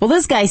 Well,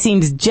 this guy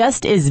seems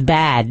just as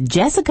bad.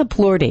 Jessica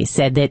Plorde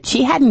said that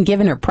she hadn't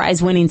given her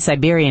prize-winning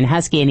Siberian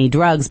Husky any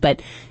drugs,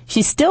 but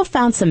she still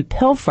found some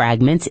pill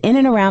fragments in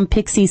and around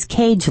Pixie's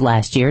cage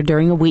last year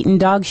during a Wheaton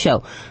dog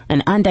show.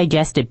 An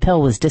undigested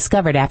pill was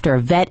discovered after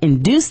a vet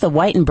induced the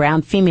white and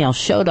brown female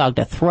show dog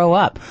to throw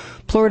up.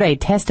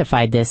 Plorde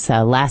testified this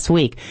last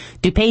week.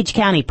 DuPage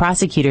County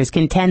prosecutors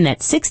contend that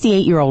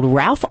 68-year-old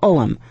Ralph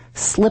Ullum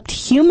slipped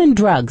human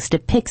drugs to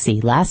Pixie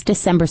last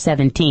December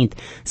 17th,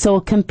 so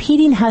a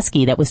competing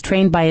husky that was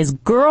trained by his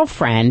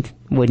girlfriend,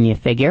 wouldn't you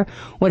figure,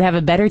 would have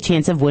a better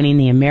chance of winning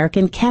the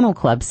American Kennel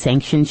Club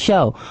sanctioned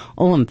show.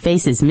 Ullum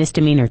faces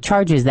misdemeanor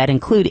charges that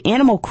include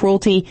animal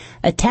cruelty,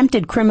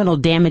 attempted criminal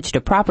damage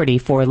to property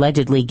for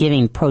allegedly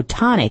giving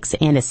Protonics,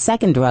 and a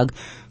second drug,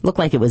 looked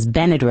like it was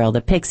Benadryl,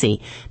 to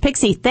Pixie.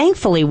 Pixie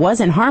thankfully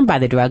wasn't harmed by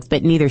the drugs,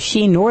 but neither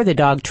she nor the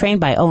dog trained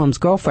by Ullum's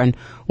girlfriend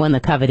won the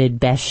coveted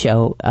Best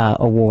Show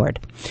award.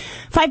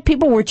 5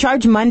 people were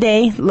charged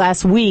Monday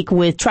last week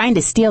with trying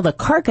to steal the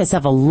carcass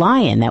of a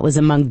lion that was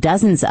among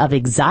dozens of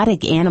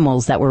exotic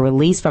animals that were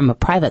released from a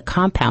private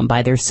compound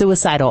by their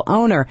suicidal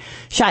owner,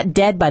 shot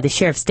dead by the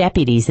sheriff's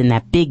deputies in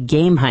that big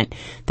game hunt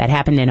that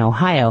happened in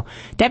Ohio.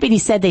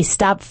 Deputies said they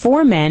stopped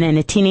 4 men and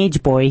a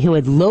teenage boy who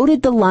had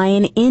loaded the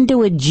lion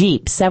into a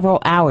Jeep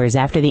several hours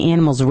after the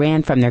animals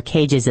ran from their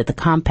cages at the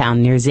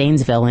compound near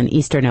Zanesville in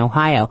eastern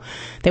Ohio.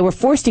 They were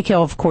forced to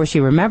kill, of course,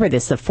 you remember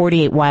this, the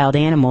 48 wild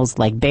animals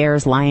like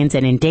bears, lions,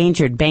 and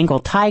endangered Bengal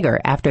tiger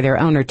after their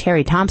owner,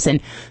 Terry Thompson,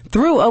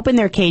 threw open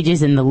their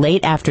cages in the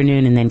late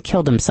afternoon and then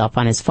killed himself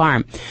on his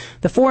farm.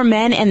 The 4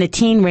 men and the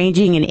teen,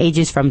 ranging in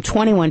ages from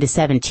 21 to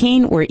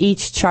 17, were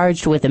each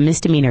charged with a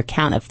misdemeanor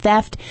count of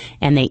theft,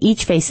 and they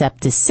each face up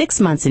to 6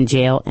 months in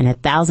jail and a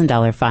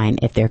 $1,000 fine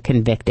if they're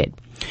convicted.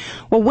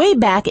 Well, way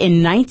back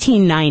in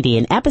 1990,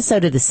 an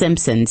episode of The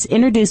Simpsons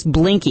introduced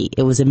Blinky.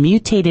 It was a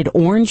mutated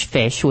orange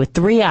fish with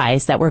 3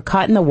 eyes that were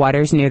caught in the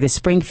waters near the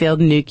Springfield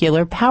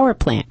nuclear power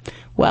plant.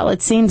 Well,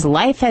 it seems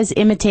life has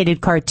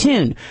imitated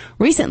cartoon.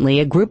 Recently,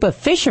 a group of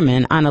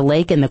fishermen on a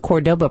lake in the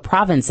Cordoba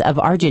province of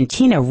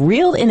Argentina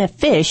reeled in a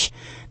fish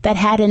that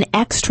had an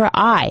extra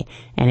eye.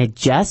 And it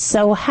just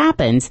so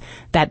happens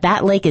that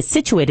that lake is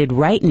situated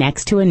right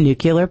next to a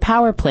nuclear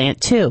power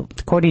plant, too.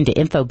 According to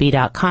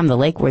Infobee.com, the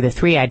lake where the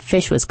 3-eyed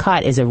fish was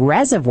caught is a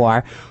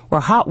reservoir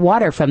where hot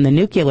water from the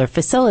nuclear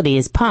facility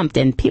is pumped,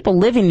 and people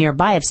living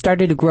nearby have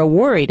started to grow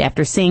worried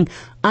after seeing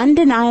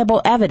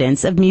undeniable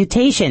evidence of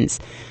mutations.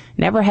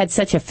 Never had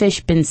such a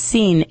fish been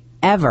seen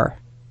ever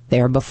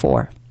there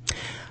before.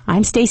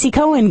 I'm Stacey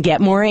Cohen.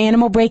 Get more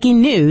animal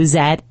breaking news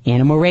at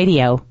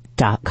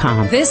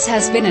animalradio.com. This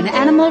has been an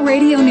Animal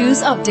Radio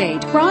News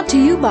Update brought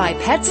to you by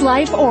Pets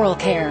Life Oral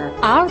Care.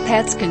 Our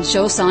pets can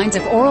show signs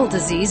of oral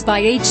disease by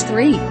age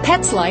 3.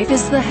 Pets Life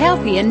is the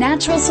healthy and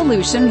natural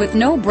solution with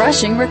no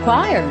brushing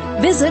required.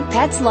 Visit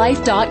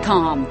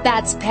PetsLife.com.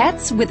 That's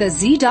pets with a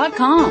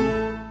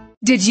Z.com.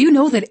 Did you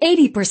know that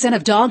 80%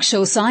 of dogs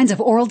show signs of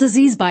oral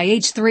disease by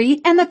age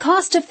 3, and the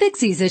cost to fix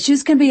these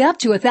issues can be up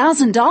to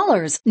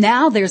 $1,000?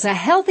 Now there's a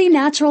healthy,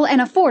 natural, and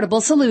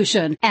affordable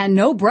solution, and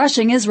no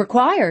brushing is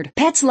required.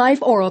 Pets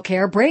Life Oral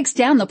Care breaks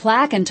down the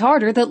plaque and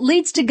tartar that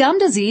leads to gum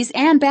disease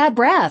and bad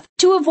breath.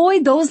 To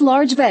avoid those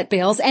large vet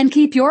bills and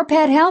keep your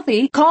pet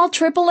healthy, call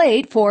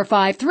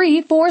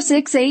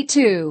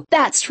 888-453-4682.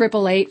 That's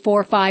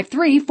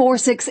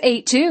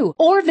 888-453-4682.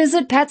 Or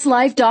visit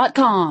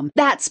PetsLife.com.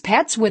 That's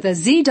pets with a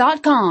Z.com.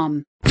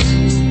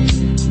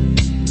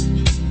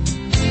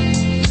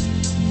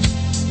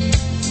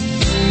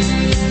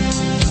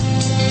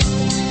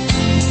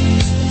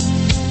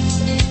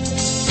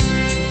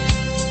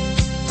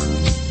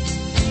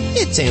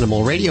 It's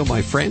Animal Radio,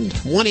 my friend.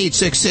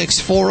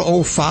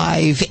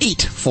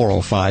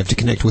 1-866-405-8405 to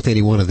connect with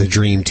any one of the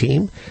Dream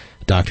Team.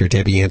 Dr.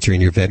 Debbie answering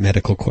your vet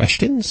medical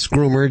questions.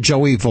 Groomer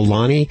Joey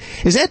Villani.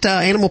 Is that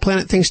Animal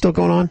Planet thing still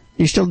going on?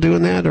 You still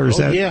doing that, or is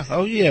that? Yeah.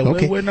 Oh yeah.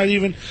 Okay. We're not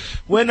even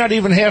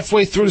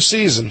halfway through the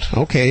season.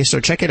 Okay,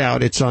 so check it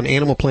out. It's on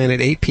Animal Planet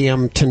 8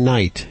 p.m.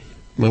 tonight.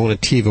 You might want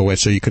to TiVo it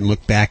so you can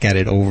look back at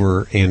it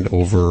over and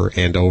over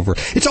and over.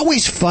 It's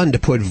always fun to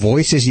put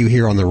voices you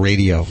hear on the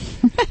radio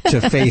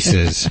to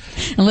faces.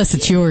 Unless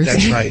it's yours.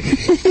 That's right.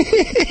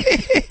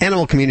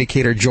 Animal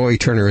communicator Joy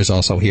Turner is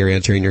also here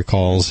answering your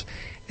calls.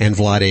 And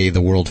Vlade,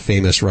 the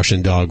world-famous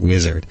Russian dog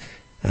wizard.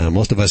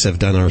 Most of us have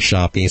done our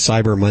shopping.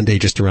 Cyber Monday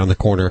just around the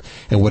corner.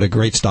 And what a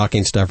great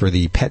stocking stuffer,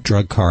 the pet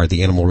drug card,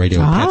 the Animal Radio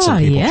Pets and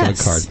People drug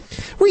card.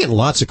 We're getting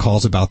lots of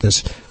calls about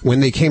this.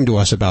 When they came to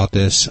us about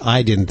this,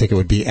 I didn't think it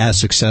would be as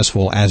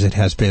successful as it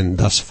has been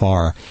thus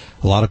far.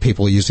 A lot of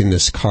people using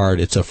this card.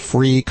 It's a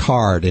free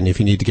card, and if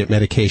you need to get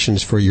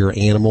medications for your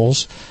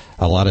animals,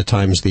 a lot of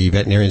times the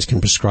veterinarians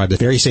can prescribe the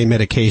very same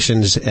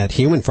medications at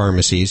human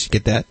pharmacies.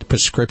 Get that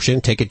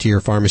prescription, take it to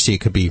your pharmacy. It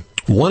could be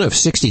one of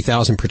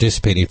 60,000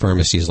 participating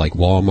pharmacies like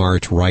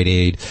Walmart, Rite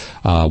Aid,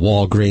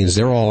 Walgreens.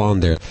 They're all on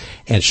there.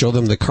 And show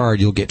them the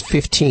card. You'll get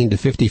 15 to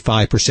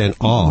 55%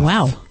 off.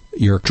 Wow.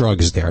 your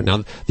drugs there.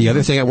 Now, the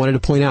other thing I wanted to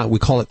point out, we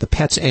call it the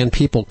Pets and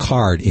People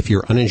card. If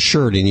you're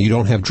uninsured and you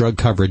don't have drug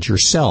coverage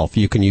yourself,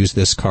 you can use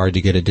this card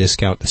to get a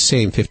discount, the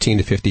same 15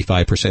 to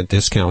 55%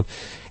 discount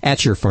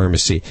at your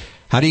pharmacy.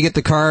 How do you get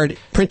the card?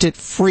 Print it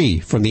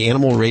free from the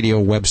Animal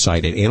Radio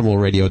website at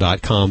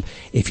animalradio.com.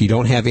 If you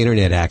don't have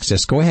internet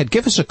access, go ahead,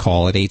 give us a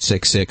call at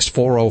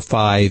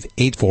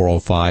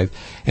 866-405-8405,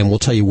 and we'll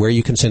tell you where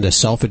you can send a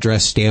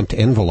self-addressed stamped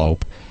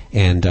envelope.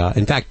 And,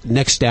 in fact,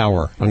 next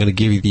hour, I'm going to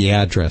give you the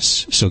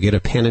address. So get a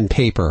pen and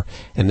paper,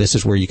 and this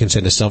is where you can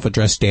send a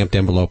self-addressed stamped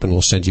envelope, and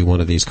we'll send you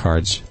one of these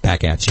cards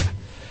back at you.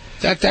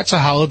 That's a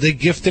holiday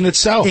gift in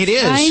itself. It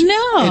is. I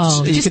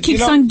know. It just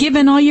keeps on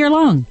giving all year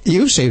long.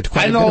 You saved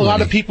quite a bit. I know a of lot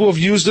money. of people have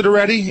used it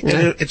already,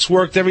 and it's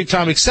worked every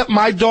time. Except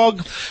my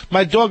dog.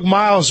 My dog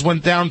Miles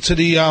went down to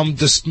the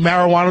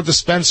marijuana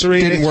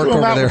dispensary. Didn't and they work threw him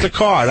over out there. with the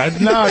card.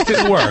 No, it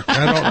didn't work.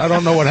 I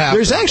don't know what happened.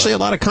 There's actually a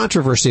lot of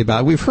controversy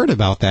about it. We've heard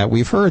about that.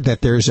 We've heard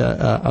that there's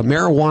a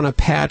marijuana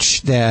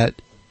patch that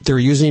they're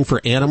using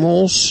for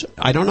animals.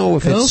 I don't know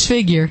if Go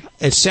figure.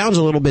 It sounds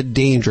a little bit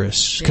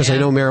dangerous because I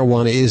know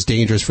marijuana is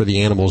dangerous for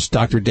the animals.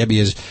 Dr. Debbie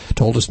has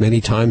told us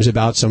many times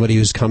about somebody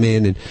who's come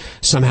in and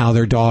somehow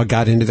their dog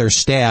got into their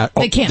stash.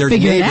 They can't their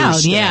figure it out.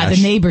 neighbor's Yeah, stash.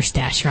 the neighbor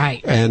stash,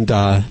 right. And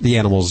the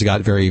animals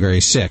got very,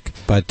 very sick.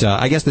 But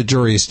I guess the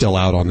jury is still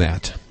out on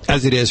that,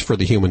 as it is for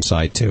the human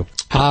side, too.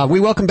 We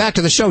welcome back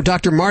to the show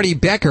Dr. Marty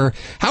Becker.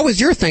 How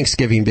was your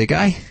Thanksgiving, big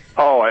guy?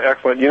 Oh,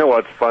 excellent. You know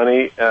what's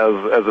funny? As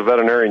a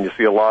veterinarian, you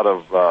see a lot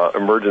of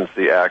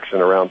emergency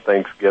action around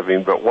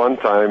Thanksgiving. But one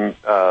time,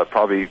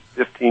 probably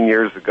 15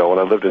 years ago, when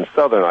I lived in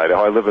southern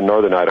Idaho, I live in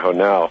northern Idaho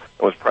now,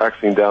 I was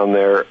practicing down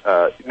there.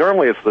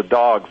 Normally it's the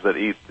dogs that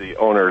eat the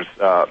owner's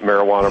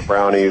marijuana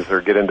brownies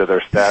or get into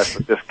their stash,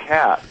 but this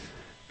cat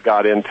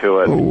got into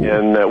it,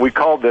 and we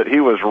called it, he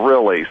was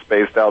really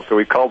spaced out, so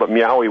we called it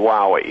Meowie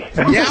Wowie.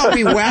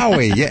 Meowie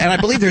Wowie. Yeah, and I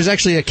believe there's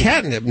actually a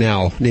catnip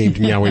now named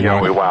Meowie Wowie.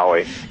 Meowie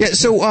Wowie. Yeah,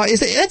 so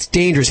that's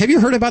dangerous. Have you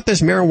heard about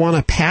this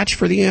marijuana patch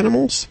for the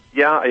animals?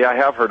 Yeah, I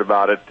have heard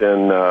about it,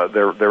 and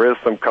there is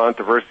some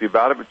controversy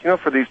about it, but,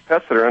 for these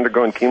pets that are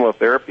undergoing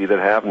chemotherapy that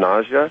have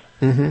nausea,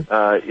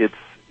 it's,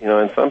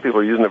 and some people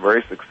are using it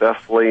very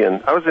successfully,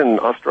 and I was in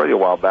Australia a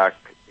while back,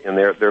 and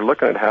they're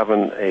looking at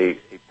having a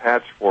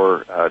patch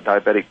for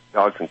diabetic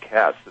dogs and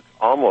cats that's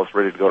almost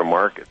ready to go to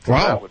market. So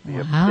that would be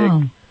a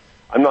big.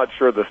 I'm not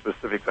sure the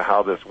specifics of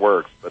how this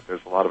works, but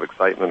there's a lot of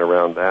excitement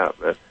around that.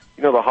 But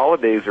the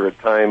holidays are a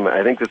time.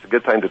 I think it's a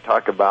good time to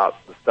talk about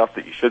the stuff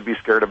that you should be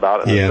scared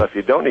about and the stuff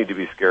you don't need to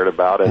be scared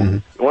about.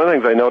 And one of the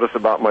things I notice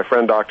about my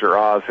friend Dr.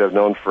 Oz, who I've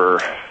known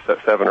for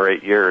 7 or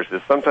 8 years,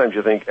 is sometimes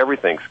you think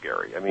everything's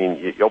scary. I mean,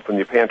 you open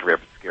your pantry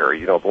up, it's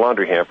scary. The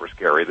laundry hamper's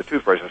scary. The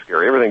toothbrush is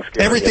scary. Everything's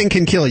scary. Everything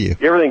can kill you.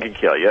 Everything can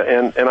kill you.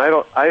 And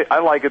I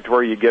like it to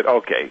where you get,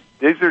 okay,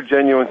 these are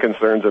genuine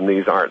concerns and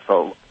these aren't.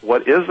 So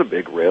what is a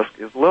big risk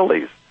is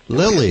lilies.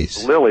 Lilies.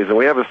 And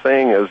we have a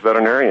saying as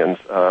veterinarians,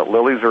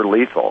 lilies are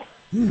lethal.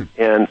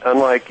 And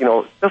unlike,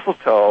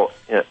 mistletoe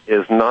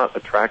is not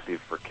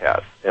attractive for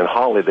cats. And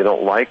holly, they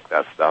don't like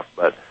that stuff.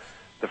 But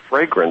the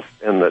fragrance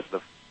and the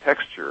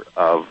texture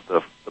of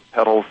the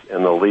petals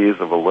and the leaves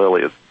of a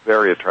lily is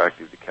very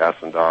attractive to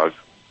cats and dogs.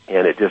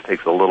 And it just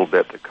takes a little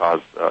bit to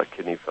cause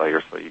kidney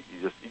failure. So you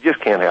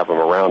just can't have them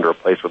around or a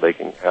place where they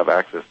can have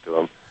access to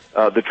them.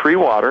 The tree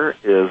water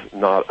is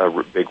not a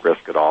big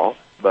risk at all.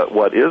 But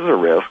what is a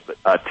risk,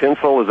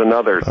 tinsel is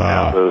another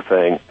taboo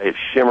thing. It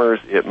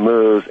shimmers, it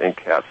moves, and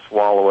cats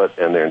swallow it,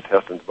 and their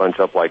intestines bunch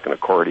up like an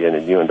accordion,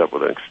 and you end up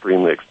with an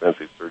extremely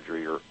expensive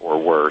surgery or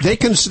worse.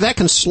 That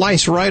can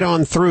slice right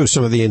on through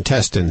some of the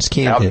intestines,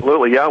 can't it?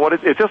 Absolutely, yeah.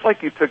 It's just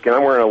like you took, and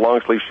I'm wearing a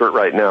long-sleeve shirt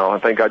right now,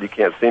 and thank God you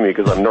can't see me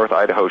because I'm North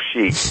Idaho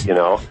chic,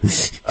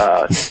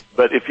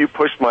 But if you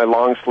push my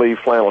long-sleeve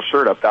flannel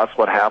shirt up, that's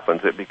what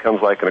happens. It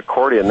becomes like an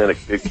accordion, then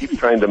it keeps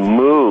trying to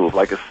move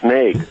like a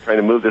snake, trying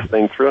to move this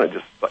thing through,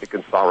 and it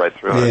can saw right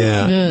through it.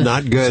 Yeah,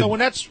 not good. So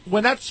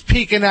when that's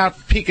peeking out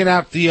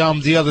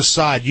the other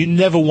side, you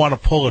never want to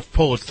pull it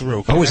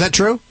through. Oh, is that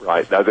true?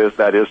 Right,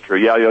 that is true.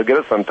 Yeah, you'll get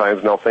it sometimes,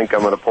 and they'll think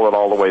I'm going to pull it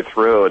all the way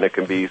through, and it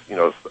can be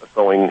a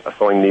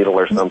sewing needle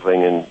or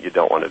something, and you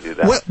don't want to do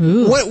that.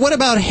 What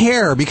about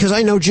hair? Because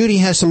I know Judy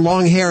has some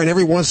long hair, and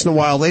every once in a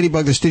while,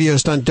 Ladybug, the studio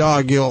stunt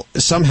dog, you'll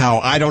somehow,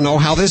 I don't know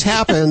how this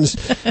happens,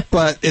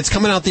 but it's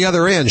coming out the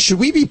other end. Should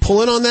we be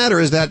pulling on that, or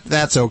is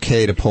that's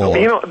okay to pull?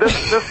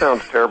 This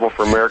sounds terrible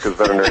for America's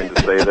veterinarian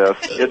to say this.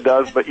 It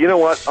does, but you know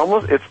what?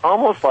 It's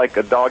almost like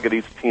a dog that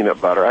eats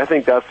peanut butter. I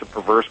think that's a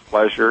perverse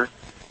pleasure,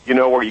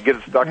 where you get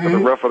it stuck to the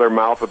roof of their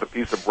mouth with a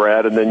piece of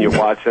bread, and then you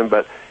watch them.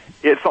 But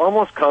it's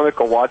almost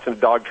comical watching a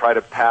dog try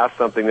to pass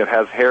something that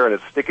has hair, and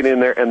it's sticking in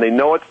there, and they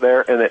know it's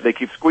there, and they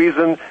keep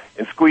squeezing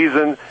and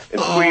squeezing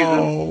and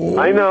squeezing.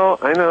 I know.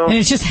 And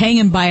it's just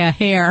hanging by a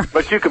hair.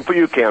 But you can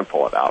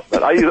pull it out.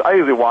 But I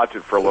usually watch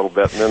it for a little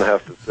bit, and then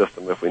have to assist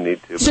them if we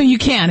need to. So you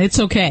can. It's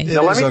okay.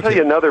 Now, let me tell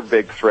you another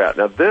big threat.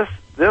 Now, this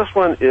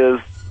one is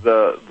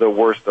the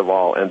worst of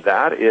all, and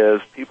that is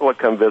people that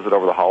come visit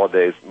over the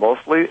holidays,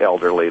 mostly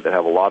elderly, that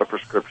have a lot of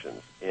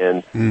prescriptions.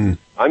 And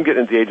I'm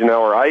getting to the age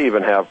now where I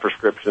even have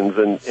prescriptions,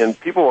 and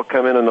people will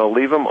come in and they'll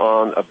leave them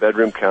on a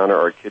bedroom counter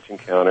or a kitchen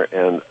counter,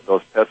 and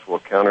those pets will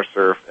counter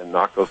surf and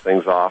knock those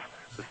things off.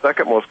 The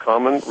second most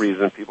common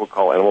reason people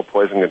call animal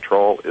poison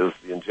control is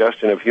the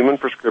ingestion of human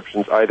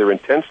prescriptions, either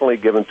intentionally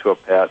given to a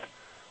pet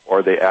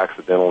or they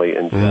accidentally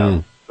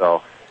ingest.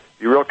 So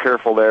be real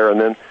careful there. And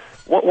then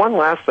one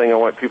last thing I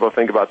want people to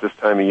think about this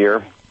time of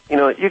year. You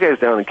know, you guys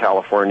down in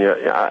California,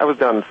 I was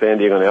down in San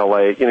Diego and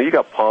L.A., you know, you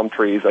got palm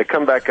trees. I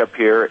come back up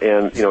here,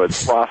 and, you know,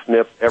 it's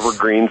frost-nipped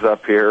evergreens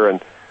up here,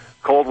 and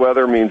cold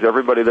weather means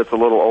everybody that's a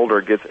little older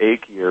gets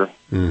achier.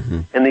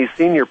 And these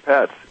senior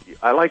pets,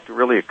 I like to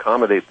really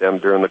accommodate them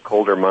during the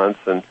colder months,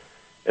 and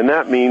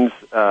that means,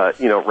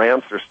 you know,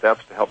 ramps or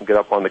steps to help them get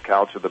up on the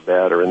couch or the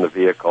bed or in the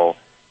vehicle.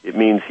 It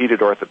means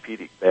heated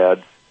orthopedic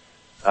beds.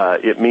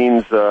 It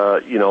means,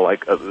 you know,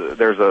 like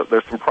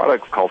there's some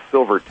products called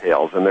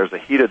Silvertails, and there's a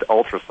heated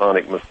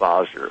ultrasonic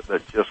massager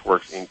that just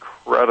works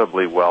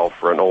incredibly well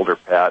for an older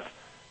pet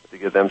to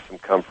give them some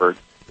comfort.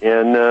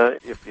 And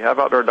if you have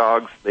outdoor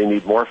dogs, they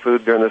need more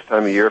food during this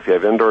time of year. If you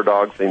have indoor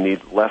dogs, they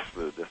need less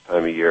food this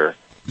time of year.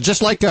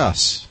 Just like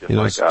us.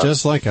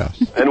 Just like us.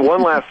 And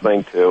one last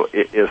thing, too,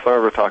 is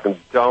some we're talking,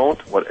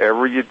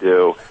 whatever you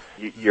do,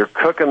 you're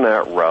cooking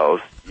that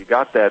roast, you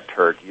got that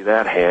turkey,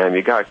 that ham,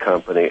 you got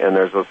company, and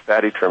there's those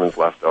fatty trimmings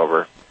left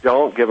over.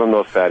 Don't give them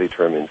those fatty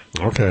trimmings.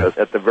 Okay. Because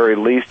at the very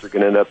least, you're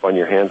going to end up on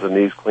your hands and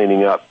knees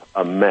cleaning up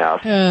a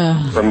mess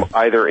from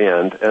either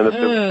end. And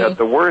at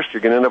the worst,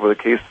 you're going to end up with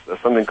a case of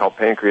something called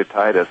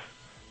pancreatitis.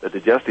 The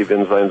digestive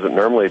enzymes that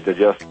normally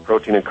digest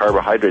protein and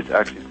carbohydrates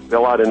actually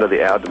spill out into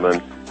the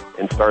abdomen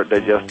and start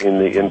digesting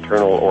the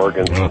internal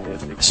organs.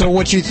 So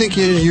what you think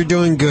you're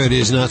doing good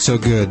is not so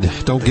good.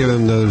 Don't give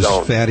them those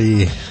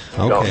fatty...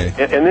 Okay.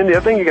 And then the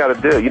other thing you got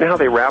to do, you know how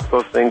they wrap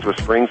those things with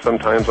strings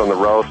sometimes on the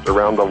roast,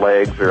 around the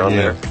legs or on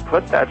there?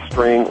 Put that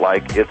string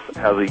like it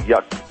has a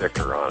yuck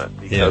sticker on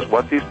it. Because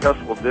what these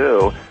pests will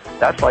do,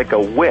 that's like a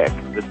wick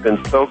that's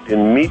been soaked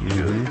in meat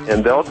juice,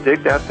 and they'll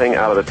dig that thing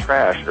out of the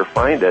trash or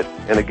find it,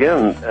 and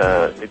again,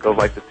 it goes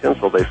like the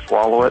tinsel. They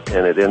swallow it,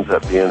 and it ends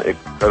up being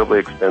incredibly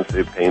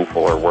expensive,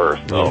 painful, or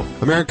worse. So,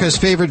 America's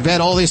favorite vet.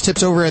 All these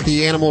tips over at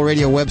the Animal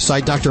Radio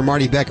website. Dr.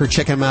 Marty Becker.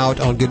 Check him out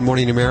on Good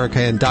Morning America,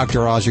 and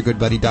Dr. Oz, your good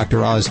buddy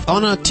Dr. Oz,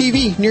 on a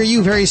TV near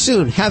you very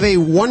soon. Have a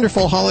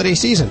wonderful holiday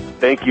season.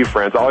 Thank you,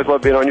 friends. Always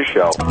love being on your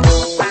show.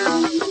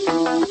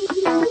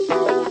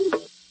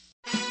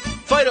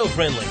 Fido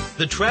Friendly,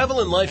 the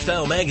travel and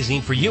lifestyle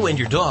magazine for you and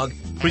your dog,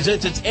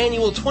 presents its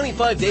annual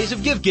 25 Days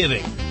of Gift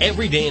Giving.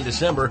 Every day in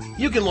December,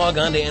 you can log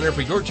on to enter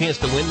for your chance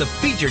to win the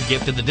featured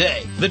gift of the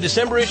day. The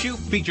December issue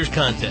features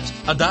contests,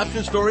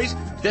 adoption stories,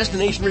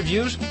 destination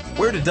reviews,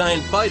 where to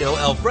dine Fido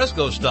al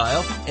fresco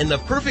style, and the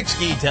perfect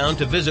ski town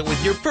to visit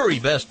with your furry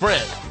best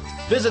friend.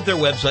 Visit their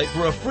website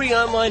for a free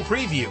online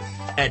preview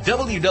at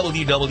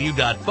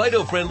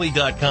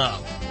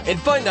www.fidofriendly.com and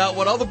find out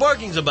what all the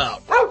barking's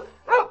about.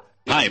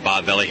 Hi,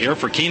 Bob Vella here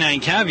for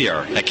Canine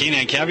Caviar. At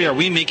Canine Caviar,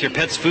 we make your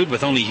pet's food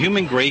with only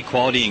human-grade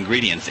quality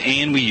ingredients,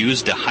 and we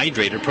use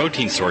dehydrated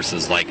protein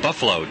sources like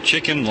buffalo,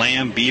 chicken,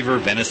 lamb, beaver,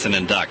 venison,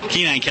 and duck.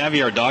 Canine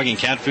Caviar dog and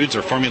cat foods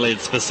are formulated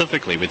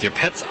specifically with your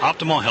pet's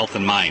optimal health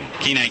in mind.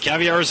 Canine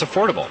Caviar is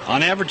affordable.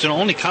 On average, it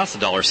only costs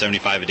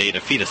 $1.75 a day to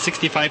feed a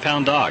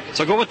 65-pound dog.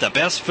 So go with the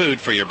best food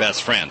for your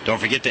best friend. Don't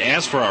forget to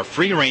ask for our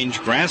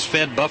free-range,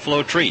 grass-fed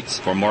buffalo treats.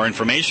 For more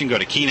information, go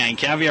to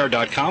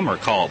caninecaviar.com or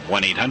call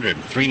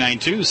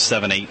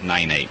 1-800-392-7898.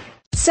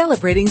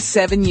 Celebrating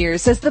 7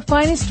 years as the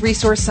finest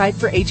resource site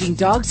for aging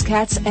dogs,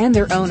 cats, and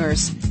their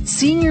owners,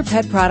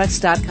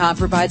 SeniorPetProducts.com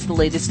provides the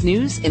latest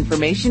news,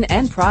 information,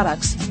 and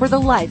products for the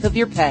life of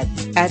your pet.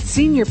 At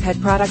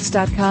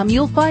SeniorPetProducts.com,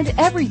 you'll find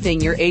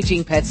everything your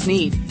aging pets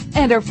need,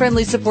 and our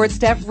friendly support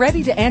staff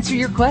ready to answer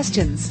your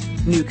questions.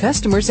 New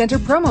customers enter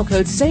promo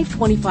code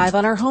SAVE25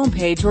 on our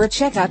homepage or at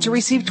checkout to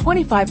receive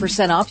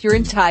 25% off your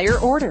entire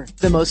order.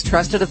 The most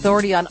trusted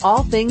authority on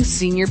all things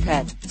senior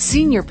pet.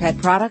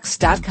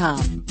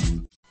 SeniorPetProducts.com.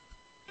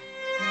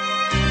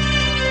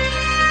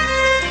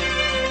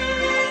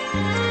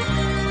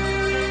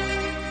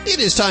 It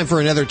is time for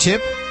another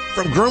tip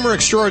from groomer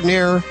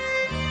extraordinaire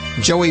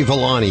Joey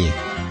Villani.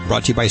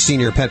 Brought to you by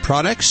Senior Pet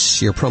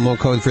Products. Your promo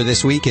code for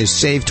this week is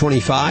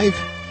SAVE25.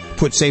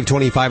 Put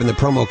SAVE25 in the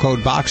promo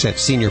code box at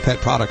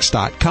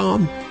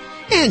SeniorPetProducts.com,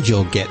 and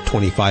you'll get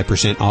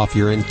 25% off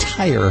your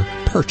entire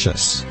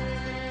purchase.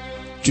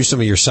 Do some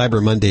of your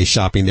Cyber Monday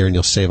shopping there, and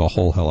you'll save a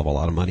whole hell of a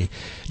lot of money.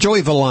 Joey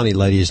Villani,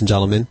 ladies and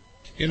gentlemen.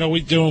 You know,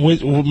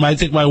 I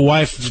think my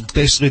wife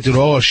basically did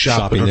all our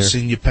shopping on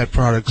Senior Pet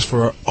Products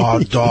for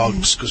our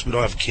dogs because we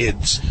don't have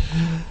kids.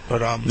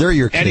 But they're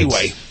your kids.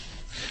 Anyway,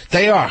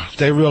 they are.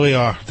 They really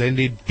are. They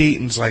need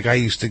beatings like I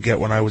used to get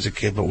when I was a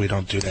kid, but we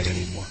don't do that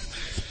anymore.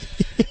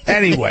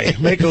 Anyway,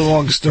 make a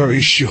long story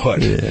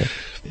short. Yeah.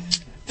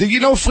 Did you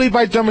know flea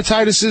bite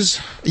dermatitis is?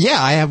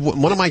 Yeah, I have.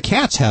 One of my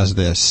cats has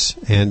this,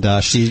 and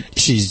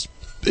she's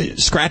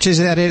scratches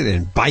at it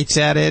and bites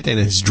at it, and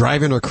it's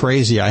driving her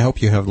crazy. I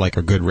hope you have like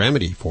a good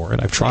remedy for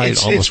it. I've tried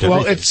almost everything.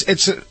 Well,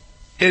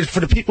 for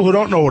the people who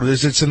don't know what it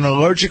is, it's an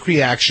allergic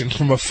reaction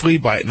from a flea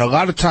bite. And a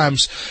lot of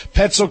times,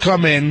 pets will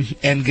come in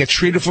and get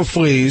treated for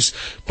fleas,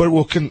 but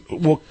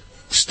will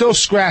still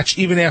scratch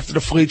even after the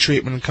flea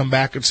treatment and come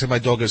back and say, my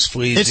dog has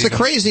fleas. It's the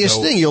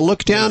craziest thing. You'll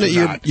look down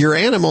at your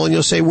animal and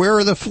you'll say, where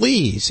are the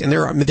fleas? And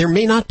there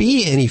may not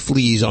be any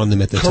fleas on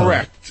them at the time.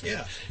 Correct.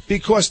 Yeah.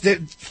 Because the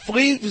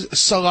flea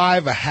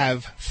saliva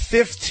have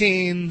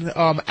 15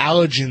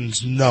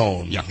 allergens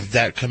known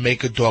that can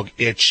make a dog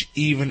itch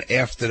even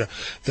after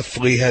the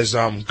flea has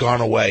gone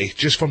away,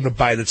 just from the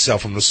bite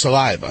itself, from the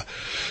saliva.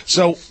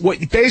 So what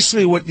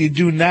you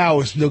do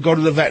now is they'll go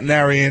to the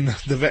veterinarian.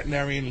 The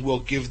veterinarian will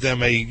give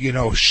them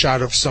a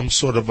shot of some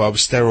sort of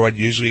steroid,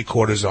 usually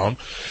cortisone,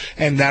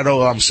 and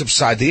that'll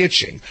subside the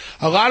itching.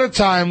 A lot of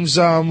times,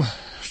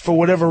 for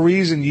whatever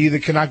reason, you either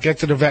cannot get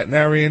to the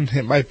veterinarian.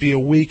 It might be a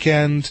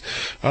weekend.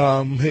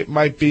 It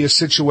might be a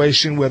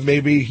situation where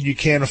maybe you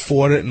can't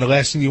afford it, and the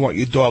last thing you want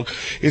your dog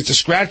is to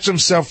scratch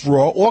himself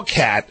raw, or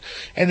cat,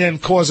 and then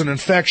cause an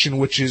infection,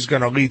 which is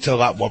going to lead to a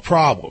lot more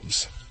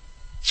problems.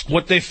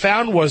 What they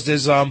found was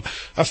there's a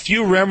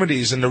few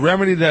remedies, and the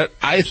remedy that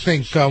I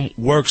think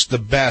works the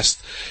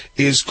best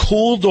is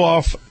cooled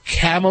off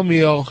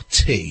chamomile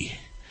tea.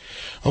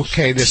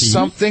 Okay, there's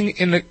something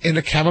in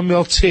the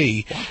chamomile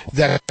tea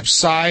that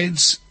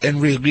subsides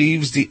and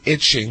relieves the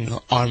itching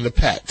on the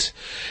pet.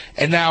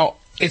 And now,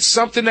 it's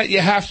something that you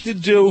have to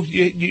do,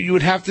 you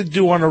would have to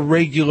do on a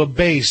regular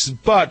basis.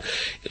 But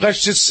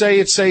let's just say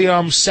it's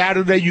a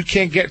Saturday, you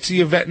can't get to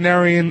your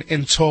veterinarian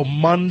until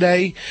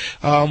Monday.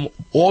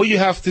 All you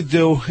have to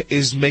do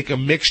is make a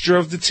mixture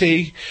of the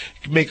tea,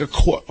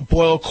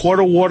 boil a quart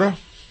of water,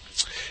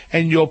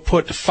 and you'll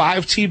put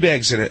 5 tea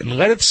bags in it and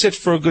let it sit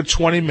for a good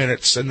 20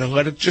 minutes, and then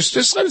let it just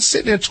let it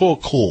sit there until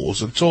it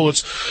cools, until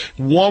it's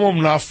warm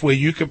enough where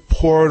you can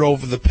pour it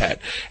over the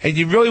pet. And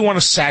you really want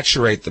to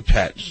saturate the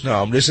pet.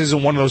 This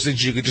isn't one of those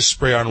things you can just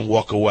spray on and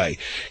walk away.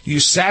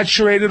 You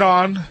saturate it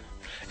on,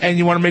 and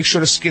you want to make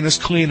sure the skin is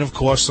clean, of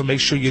course, so make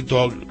sure your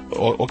dog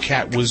or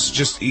cat was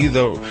just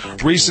either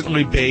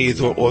recently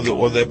bathed or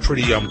they're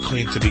pretty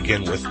clean to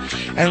begin with.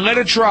 And let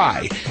it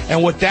dry.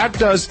 And what that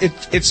does,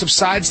 it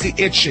subsides the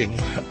itching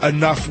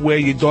enough where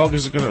your dog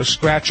isn't going to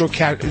scratch, or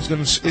cat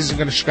isn't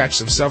going to scratch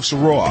themselves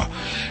raw.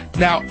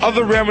 Now,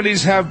 other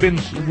remedies have been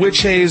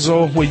witch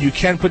hazel, where you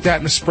can put that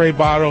in a spray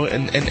bottle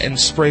and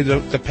spray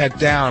the pet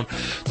down.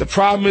 The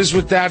problem is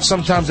with that,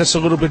 sometimes that's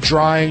a little bit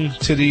drying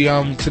to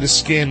the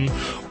skin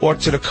or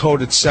to the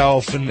coat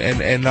itself,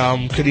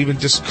 and could even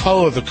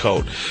discolor the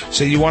coat.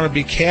 So you want to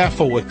be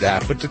careful with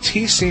that. But the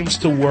tea seems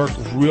to work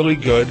really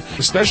good,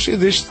 especially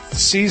this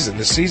season.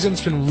 The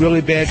season's been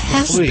really bad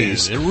for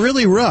fleas. It's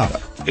really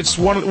rough. It's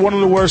one of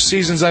the worst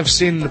seasons I've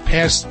seen in the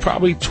past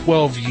probably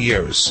 12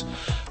 years.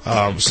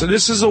 So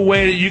this is a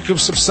way that you can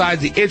subside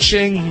the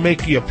itching,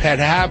 make your pet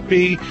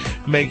happy,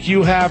 make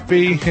you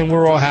happy, and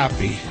we're all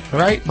happy,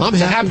 right?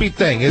 It's a happy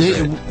thing,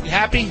 isn't it? You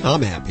happy?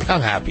 I'm happy.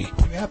 I'm happy.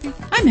 You happy?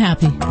 I'm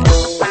happy.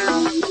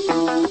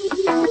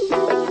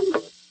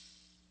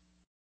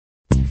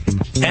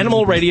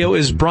 Animal Radio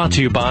is brought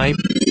to you by...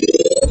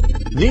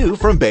 New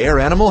from Bayer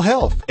Animal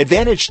Health.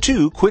 Advantage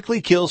 2 quickly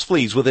kills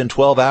fleas within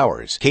 12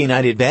 hours.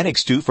 Canine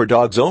Advantage 2 for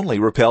dogs only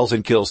repels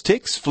and kills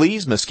ticks,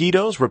 fleas,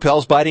 mosquitoes,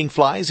 repels biting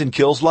flies, and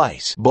kills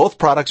lice. Both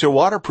products are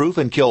waterproof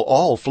and kill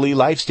all flea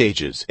life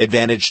stages.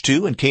 Advantage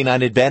 2 and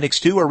Canine Advantage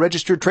 2 are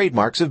registered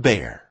trademarks of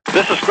Bayer.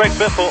 This is Greg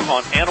Biffle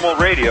on Animal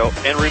Radio,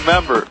 and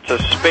remember to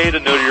spay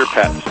and neuter your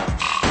pets.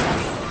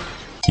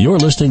 You're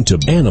listening to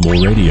Animal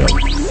Radio.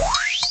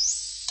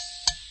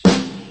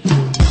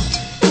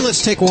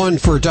 Let's take one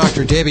for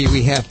Dr. Debbie.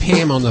 We have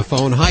Pam on the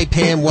phone. Hi,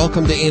 Pam.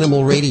 Welcome to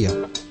Animal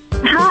Radio.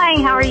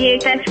 Hi, how are you?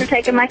 Thanks for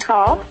taking my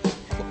call.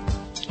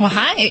 Well,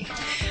 hi.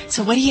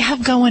 So what do you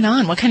have going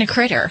on? What kind of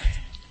critter?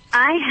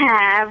 I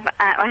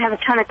have a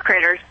ton of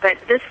critters, but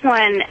this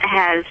one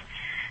has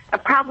a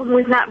problem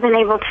we've not been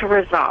able to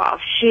resolve.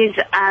 She's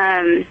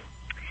a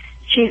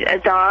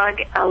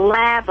dog, a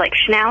lab, like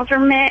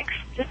Schnauzer mix,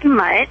 just a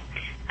mutt.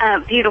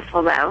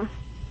 Beautiful, though.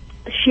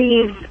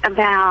 She's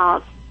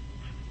about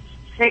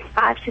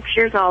 5, 6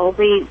 years old.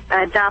 We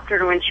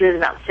adopted her when she was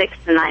about 6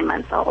 to 9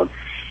 months old.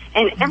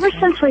 And ever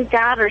since we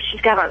got her, she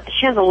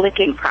has a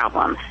licking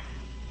problem.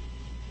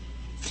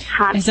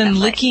 Constantly. As in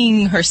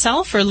licking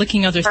herself or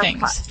licking other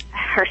things?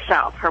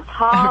 Herself. Her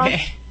paws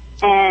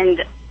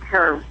and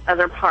her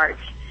other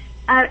parts.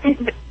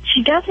 And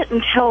she does it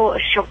until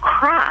she'll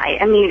cry.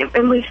 I mean,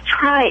 and we've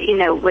tried,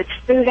 with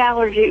food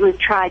allergy, we've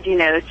tried,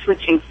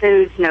 switching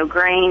foods, no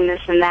grain,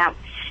 this and that.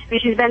 I mean,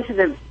 she's been to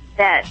the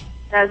vet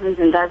dozens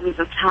and dozens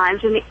of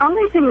times, and the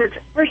only thing that's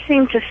ever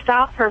seemed to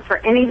stop her for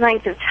any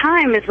length of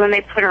time is when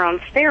they put her on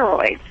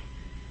steroids.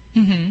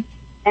 Mm-hmm.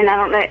 And I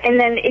don't know. And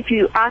then if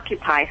you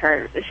occupy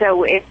her,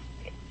 so if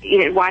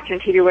watching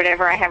TV or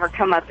whatever, I have her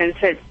come up and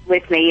sit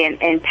with me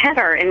and pet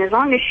her, and as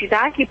long as she's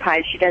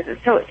occupied, she does it.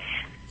 So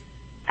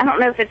I don't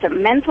know if it's a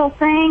mental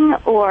thing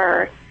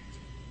or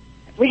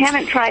we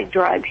haven't tried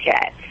drugs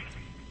yet.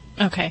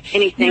 Okay.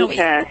 Anything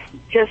to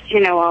just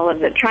all of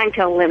the trying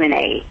to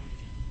eliminate.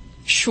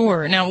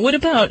 Sure. Now, what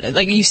about,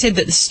 like you said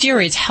that the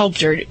steroids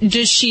helped her.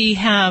 Does she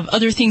have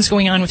other things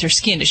going on with her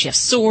skin? Does she have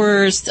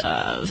sores,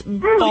 bald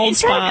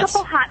She's got a spots?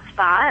 couple hot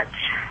spots,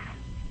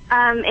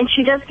 and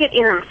she does get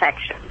ear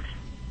infections.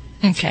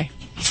 Okay.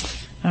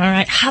 All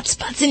right. Hot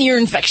spots and ear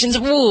infections.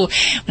 Ooh.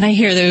 When I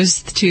hear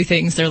those two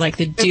things, they're like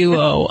the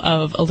duo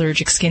of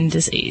allergic skin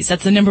disease.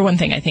 That's the number one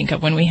thing I think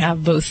of when we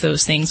have both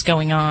those things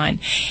going on.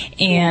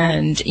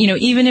 And,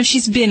 even if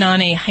she's been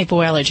on a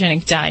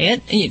hypoallergenic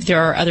diet,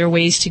 there are other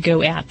ways to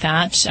go at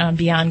that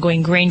beyond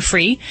going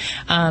grain-free,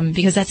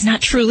 because that's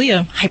not truly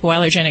a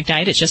hypoallergenic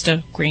diet. It's just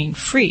a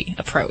grain-free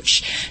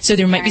approach. So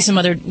there might be some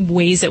other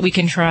ways that we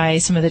can try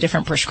some of the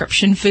different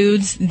prescription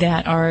foods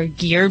that are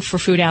geared for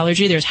food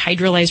allergy. There's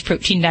hydrolyzed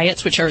protein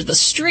diets, which are the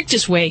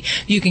strictest way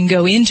you can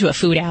go into a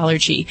food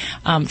allergy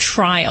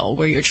trial,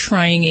 where you're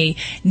trying a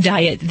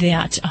diet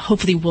that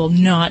hopefully will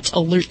not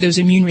alert those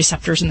immune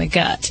receptors in the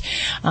gut.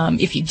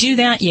 If you do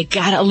that, you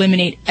got to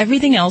eliminate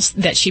everything else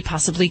that she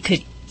possibly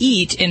could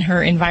eat in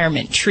her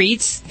environment.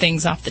 Treats,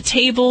 things off the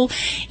table,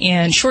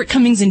 and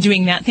shortcomings in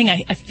doing that thing.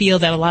 I feel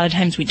that a lot of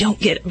times we don't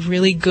get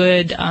really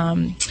good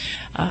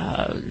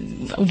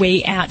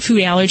way at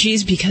food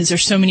allergies because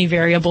there's so many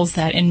variables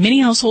that in many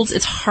households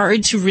it's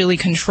hard to really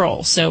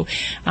control. So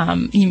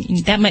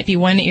that might be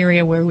one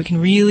area where we can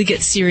really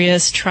get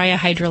serious, try a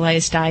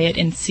hydrolyzed diet,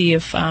 and see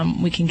if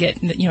we can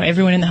get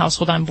everyone in the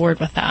household on board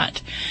with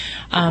that.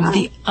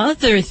 The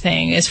other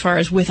thing, as far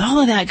as with all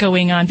of that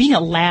going on, being a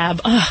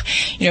lab,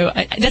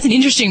 that's an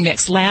interesting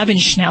mix, lab and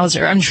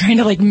schnauzer. I'm trying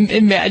to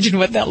imagine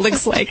what that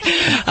looks like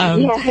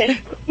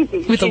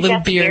with a little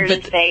beard.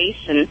 But face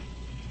and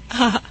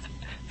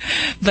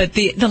but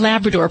the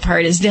Labrador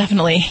part is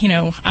definitely,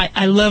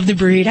 I love the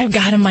breed. I've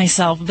got them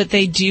myself, but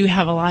they do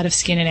have a lot of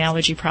skin and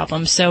allergy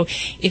problems. So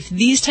if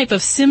these type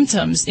of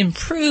symptoms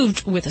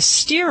improved with a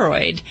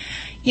steroid,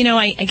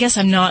 I guess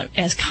I'm not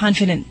as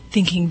confident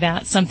thinking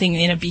that something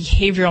in a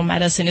behavioral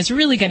medicine is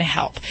really going to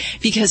help.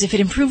 Because if it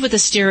improved with a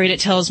steroid,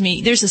 it tells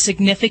me there's a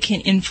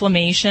significant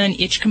inflammation,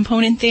 itch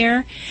component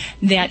there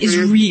that is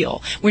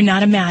real. We're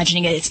not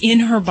imagining it. It's in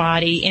her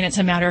body, and it's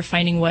a matter of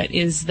finding what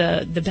is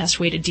the best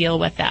way to deal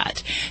with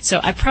that. So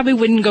I probably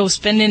wouldn't go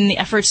spending the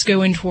efforts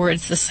going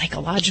towards the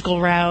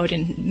psychological route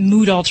and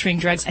mood-altering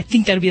drugs. I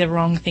think that would be the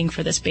wrong thing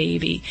for this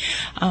baby.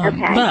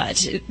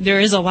 But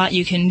there is a lot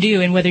you can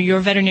do, and whether your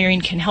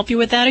veterinarian can help you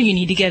with that, or you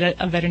need to get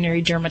a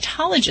veterinary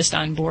dermatologist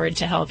on board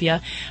to help you.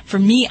 For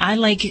me, I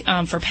like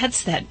for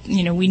pets that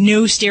we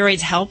know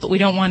steroids help, but we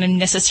don't want to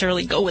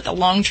necessarily go with the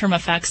long-term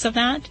effects of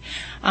that.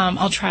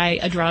 I'll try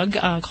a drug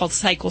called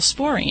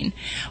cyclosporine,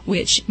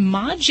 which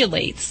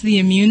modulates the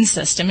immune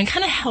system and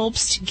kind of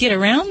helps to get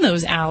around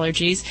those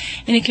allergies,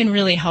 and it can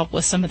really help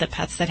with some of the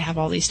pets that have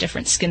all these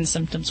different skin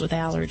symptoms with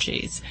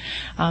allergies.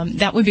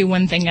 That would be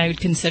one thing I would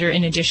consider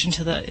in addition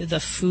to the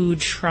food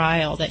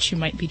trial that you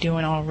might be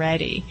doing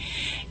already.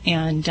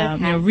 And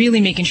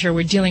really making sure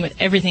we're dealing with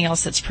everything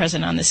else that's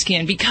present on the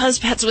skin, because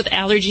pets with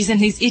allergies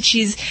and these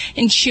itchies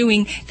and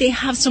chewing, they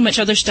have so much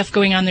other stuff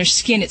going on their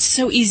skin. It's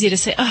so easy to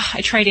say,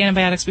 I tried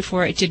antibiotics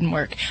before, it didn't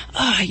work.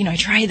 I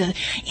tried the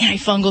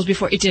antifungals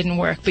before, it didn't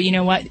work. But you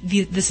know what?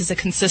 This is a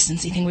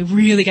consistency thing. We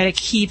really got to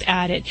keep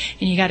at it,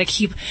 and you got to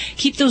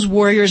keep those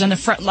warriors on the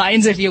front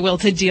lines, if you will,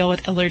 to deal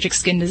with allergic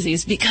skin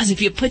disease. Because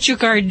if you put your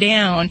guard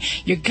down,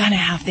 you're gonna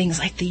have things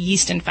like the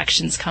yeast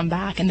infections come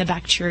back and the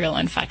bacterial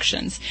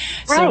infections.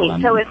 Right.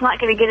 So it's not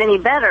going to get any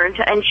better.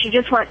 And she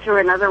just went through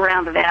another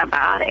round of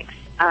antibiotics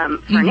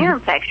for an ear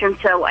infection.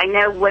 So I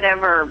know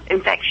whatever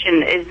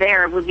infection is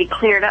there would be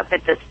cleared up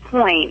at this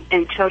point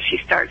until she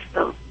starts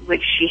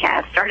which she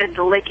has started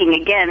the licking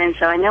again. And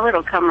so I know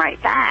it'll come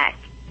right back.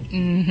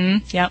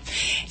 Yep.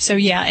 So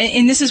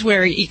and this is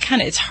where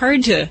it's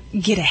hard to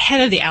get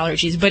ahead of the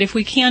allergies, but if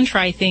we can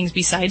try things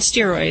besides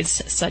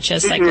steroids, such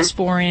as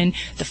cyclosporin,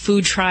 the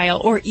food trial,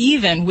 or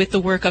even with the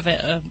work of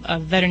a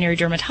veterinary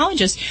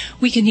dermatologist,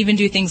 we can even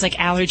do things like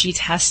allergy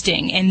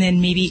testing, and then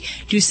maybe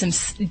do some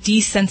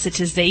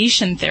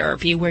desensitization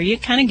therapy, where you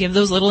kind of give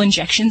those little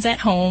injections at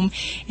home,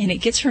 and it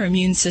gets her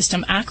immune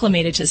system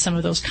acclimated to some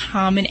of those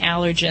common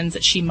allergens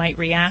that she might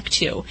react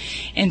to.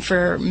 And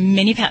for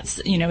many pets,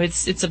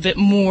 it's a bit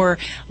more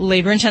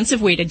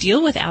labor-intensive way to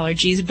deal with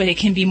allergies, but it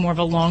can be more of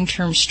a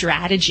long-term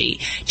strategy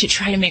to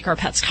try to make our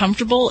pets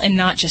comfortable and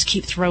not just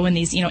keep throwing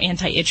these,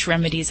 anti-itch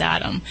remedies at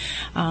them.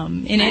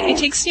 And it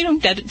takes,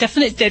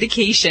 definite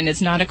dedication.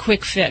 It's not a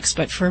quick fix,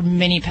 but for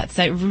many pets,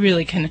 that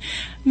really can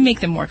make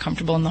them more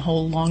comfortable in the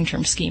whole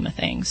long-term scheme of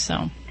things.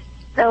 So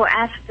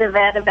ask the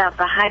vet about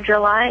the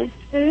hydrolyzed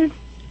food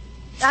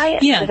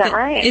diet. Yeah, is that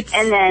right?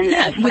 And then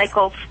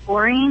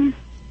cyclosporine.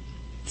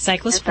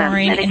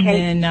 Cyclosporine, and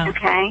then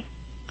okay.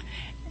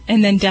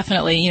 And then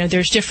definitely,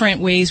 there's different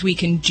ways we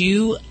can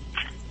do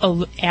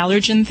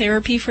allergen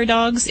therapy for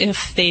dogs.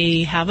 If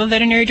they have a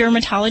veterinary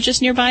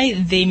dermatologist nearby,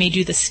 they may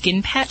do the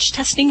skin patch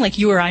testing like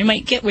you or I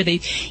might get, where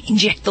they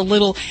inject the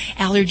little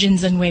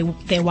allergens and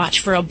they watch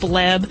for a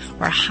bleb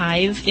or a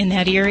hive in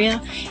that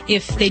area.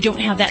 If they don't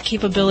have that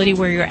capability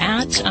where you're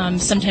at,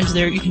 sometimes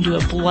you can do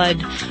a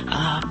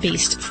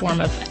blood-based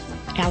form of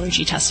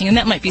allergy testing, and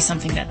that might be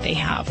something that they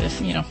have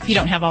if you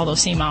don't have all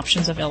those same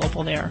options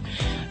available there.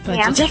 But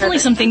Yeah, I'm definitely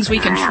sure some things we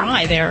can that's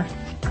try there.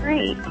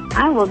 Great.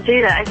 I will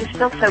do that. I just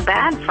feel so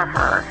bad for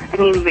her. I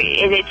mean,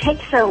 it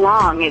takes so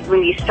long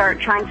when you start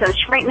trying something.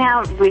 Right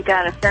now, we've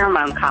got a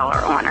pheromone collar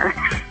on her.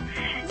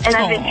 And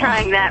I've been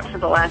trying that for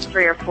the last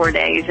 3 or 4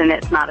 days, and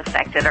it's not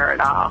affected her at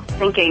all.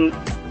 Thinking,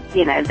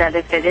 that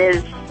if it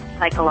is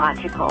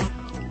psychological.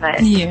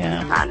 But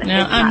yeah,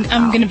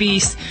 I'm going to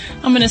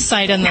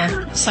side on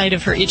the side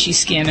of her itchy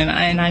skin,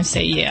 and I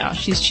say, yeah,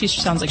 she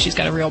sounds like she's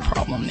got a real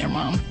problem there,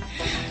 Mom.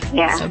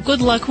 Yeah. So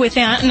good luck with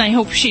that, and I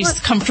hope she's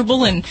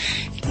comfortable and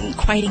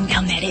quieting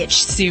down that itch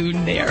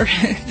soon there.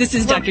 This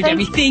is Dr.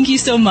 Debbie. Thank you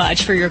so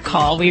much for your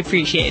call. We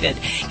appreciate it.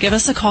 Give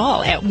us a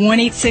call at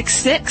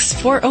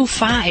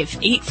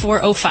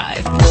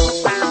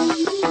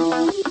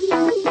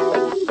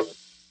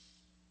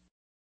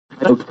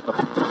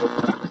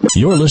 1-866-405-8405.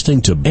 You're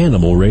listening to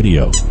Animal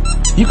Radio.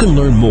 You can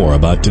learn more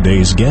about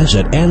today's guest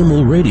at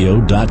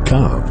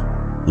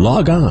animalradio.com.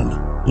 Log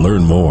on.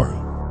 Learn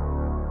more.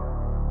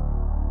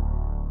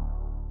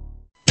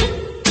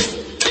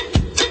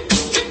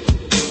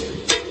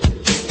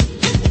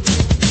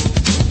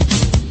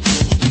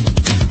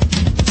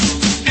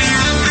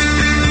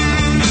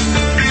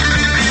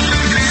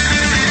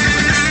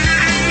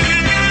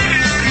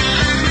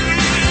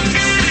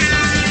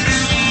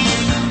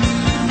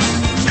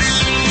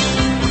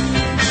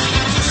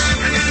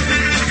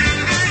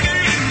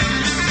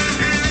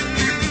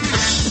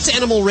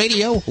 Animal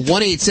Radio,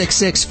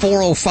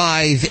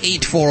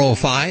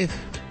 1-866-405-8405.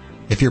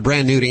 If you're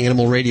brand new to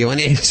Animal Radio, and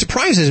it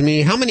surprises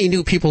me how many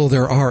new people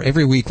there are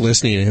every week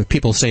listening, and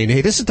people saying,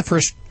 hey, this is the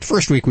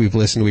first week we've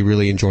listened, we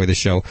really enjoy the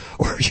show,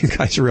 or you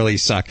guys really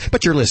suck,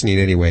 but you're listening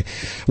anyway.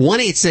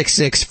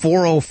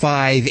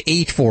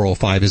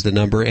 1-866-405-8405 is the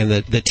number, and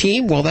the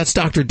team, well, that's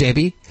Dr.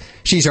 Debbie.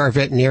 She's our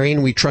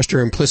veterinarian. We trust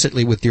her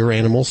implicitly with your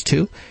animals,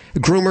 too.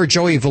 Groomer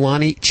Joey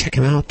Villani, check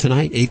him out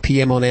tonight, 8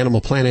 p.m. on Animal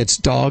Planet's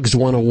Dogs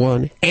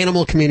 101.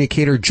 Animal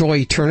communicator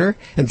Joy Turner,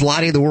 and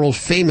Vladi, the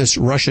world-famous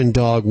Russian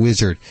dog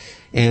wizard.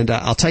 And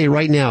I'll tell you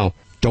right now,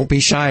 don't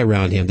be shy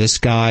around him. This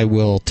guy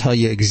will tell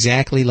you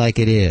exactly like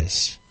it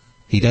is.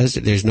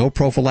 There's no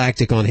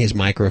prophylactic on his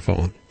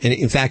microphone. And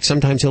in fact,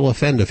 sometimes he'll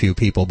offend a few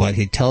people, but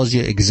he tells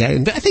you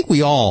exactly. I think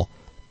we all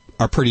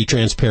are pretty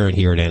transparent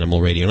here at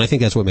Animal Radio, and I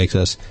think that's what makes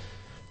us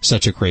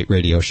such a great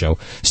radio show.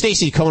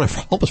 Stacey Cohen,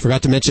 I almost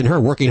forgot to mention her,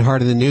 working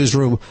hard in the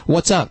newsroom.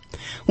 What's up?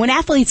 When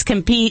athletes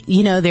compete,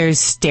 there's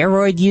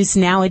steroid use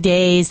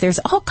nowadays. There's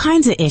all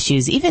kinds of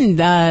issues. Even,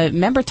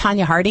 remember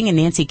Tanya Harding and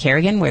Nancy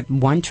Kerrigan, where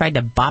one tried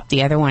to bop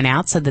the other one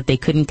out so that they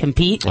couldn't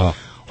compete? Oh.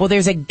 Well,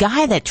 there's a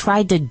guy that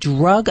tried to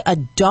drug a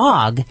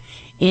dog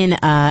in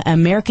an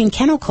American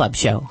Kennel Club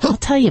show. I'll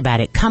tell you about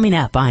it coming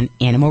up on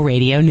Animal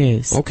Radio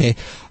News. Okay.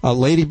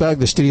 Ladybug,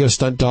 the studio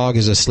stunt dog,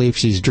 is asleep.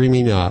 She's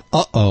dreaming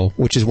Uh-Oh,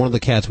 which is one of the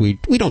cats we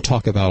don't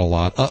talk about a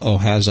lot. Uh-Oh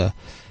has a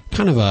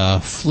kind of a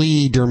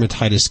flea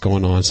dermatitis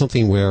going on,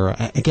 something where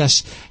I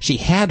guess she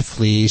had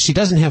fleas. She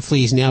doesn't have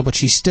fleas now, but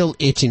she's still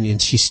itching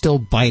and she's still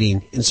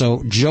biting. And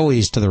so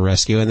Joey's to the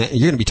rescue. And you're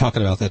going to be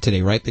talking about that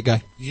today, right, big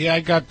guy? Yeah, I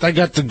got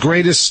the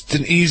greatest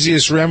and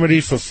easiest remedy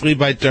for flea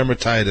bite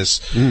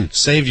dermatitis.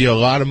 Save you a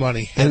lot of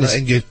money and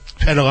you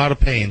had a lot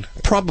of pain.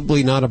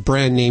 Probably not a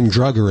brand name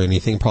drug or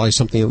anything. Probably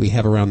something that we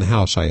have around the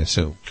house, I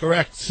assume.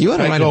 Correct. You ought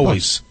to write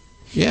always. A book.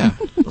 Yeah.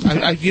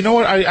 You know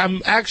what?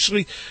 I'm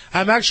actually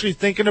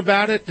thinking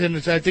about it, and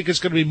I think it's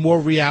going to be more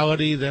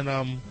reality than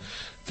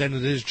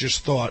it is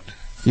just thought.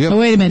 Oh,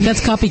 wait a minute.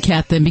 That's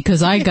copycat then,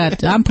 because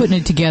I'm putting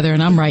it together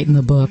and I'm writing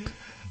the book.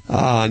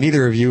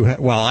 Neither of you.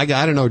 Well, I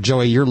don't know,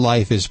 Joey. Your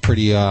life is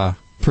pretty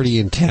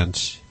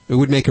intense. It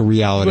would make a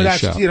reality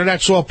show.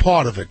 That's all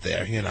part of it.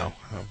 There,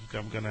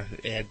 I'm going to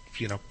add,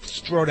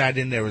 throw that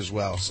in there as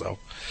well. So,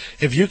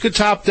 if you could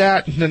top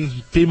that,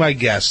 then be my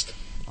guest.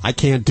 I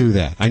can't do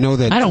that. I know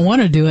that. I don't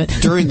want to do it.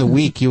 During the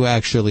week, you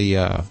actually,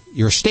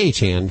 you're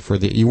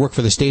stagehand you work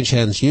for the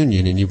Stagehands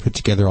Union, and you put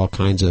together all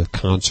kinds of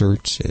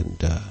concerts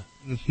and.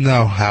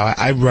 No,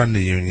 I run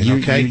the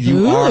union. Okay,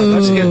 you are.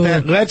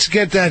 Let's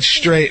get that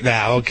straight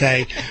now.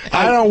 Okay,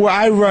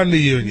 I run the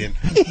union.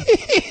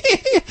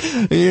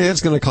 Yeah,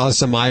 it's going to cause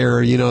some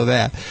ire. You know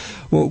that.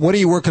 Well, what are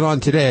you working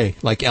on today?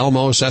 Like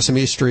Elmo,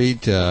 Sesame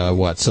Street,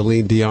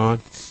 Celine Dion?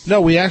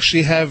 No, we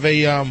actually have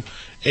a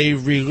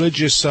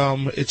religious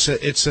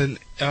it's an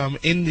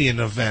Indian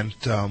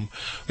event.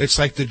 It's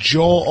like the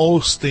Joel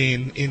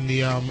Osteen in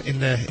the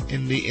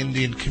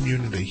Indian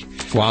community.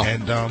 Wow.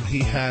 And he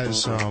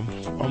has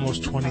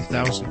almost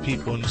 20,000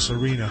 people in this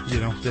arena.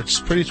 It's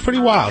pretty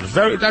wild.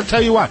 I'll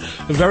tell you what,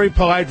 very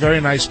polite,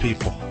 very nice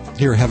people.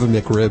 Here, have a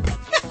McRib.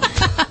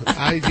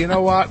 You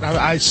know what?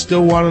 I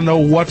still want to know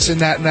what's in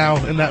that now,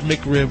 in that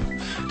McRib.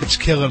 It's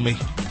killing me.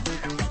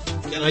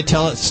 And I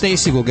tell it,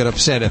 Stacy will get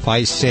upset if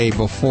I say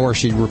before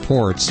she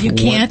reports. You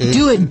can't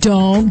do it.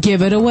 Don't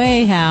give it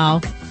away,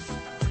 Hal.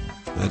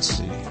 Let's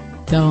see.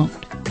 Don't.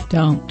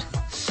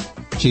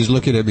 She's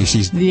looking at me.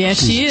 She's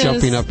she is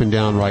jumping up and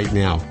down right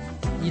now.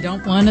 You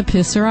don't want to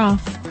piss her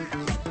off.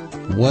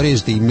 What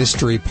is the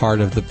mystery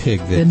part of the pig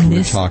that The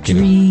we're talking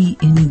about? mystery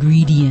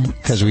ingredient.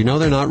 Because we know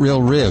they're not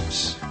real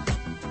ribs.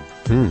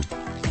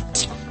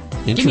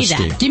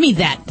 Interesting. Give me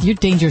that. You're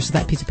dangerous with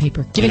that piece of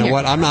paper. Give You it know here.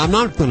 what? I'm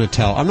not going to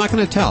tell. I'm not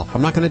going to tell.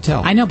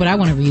 I know, but I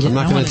want to read it. I'm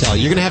not going to tell.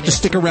 You're going to have to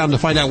stick around to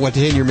find out what's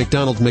in your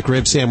McDonald's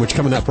McRib sandwich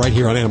coming up right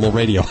here on Animal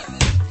Radio.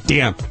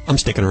 Damn, I'm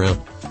sticking around.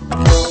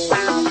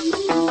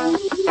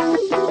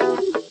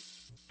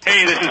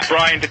 Hey, this is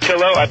Brian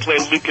DeTillo. I play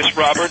Lucas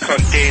Roberts on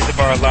Days of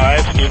Our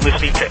Lives. You're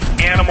listening to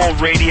Animal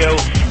Radio,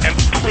 and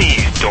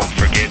please don't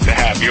forget to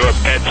have your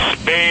pet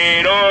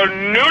spayed or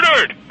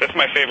neutered. That's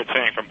my favorite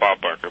saying from Bob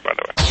Barker, by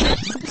the way.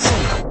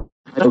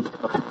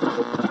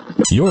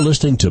 You're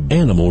listening to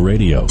Animal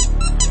Radio.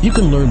 You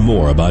can learn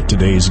more about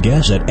today's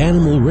guest at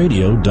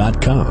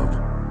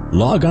animalradio.com.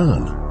 Log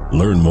on.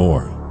 Learn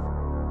more.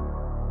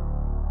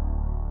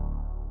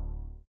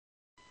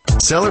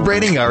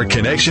 Celebrating our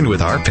connection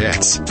with our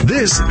pets.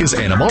 This is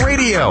Animal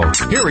Radio.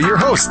 Here are your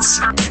hosts,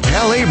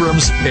 Hal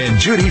Abrams and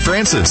Judy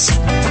Francis.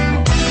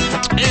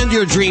 And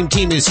your dream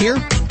team is here.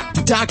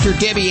 Dr.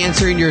 Debbie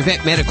answering your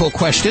vet medical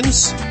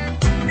questions.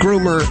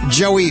 Groomer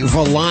Joey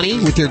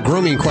Villani with your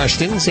grooming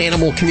questions.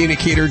 Animal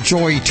communicator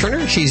Joy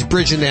Turner. She's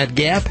bridging that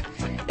gap.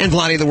 And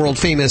Vladi, the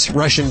world-famous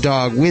Russian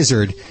dog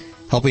wizard,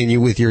 helping you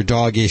with your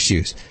dog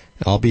issues.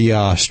 I'll be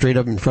straight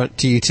up in front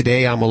to you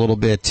today. I'm a little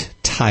bit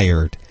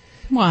tired.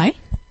 Why?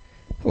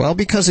 Well,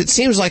 because it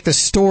seems like the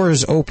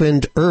stores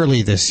opened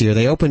early this year.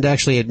 They opened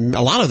actually,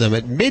 a lot of them,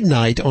 at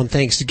midnight on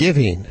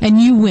Thanksgiving.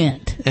 And you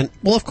went. And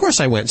well, of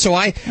course I went. So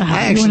I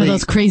actually, one of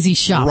those crazy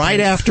shoppers. Right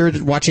after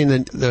watching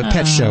the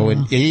pet show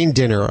and eating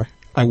dinner,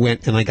 I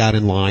went and I got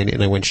in line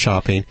and I went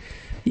shopping.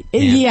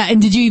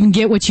 And did you even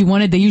get what you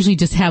wanted? They usually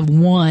just have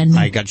one.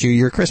 I got you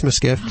your Christmas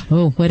gift.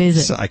 Oh, what is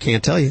it? So I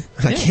can't tell you.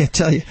 I can't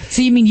tell you.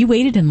 So you mean you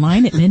waited in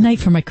line at midnight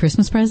for my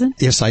Christmas present?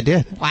 Yes, I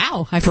did.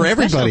 Wow. For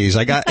everybody's.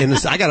 I got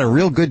a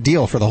real good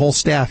deal for the whole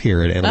staff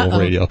here at Animal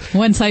Radio.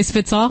 One size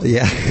fits all?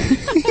 Yeah.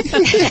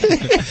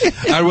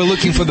 Are we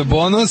looking for the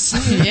bonus?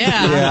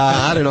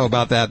 Yeah. I don't know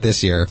about that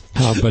this year.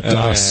 But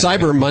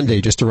Cyber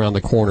Monday just around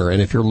the corner,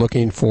 and if you're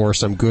looking for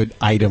some good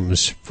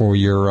items for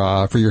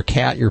your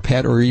cat, your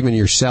pet, or even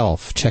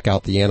yourself, check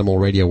out the Animal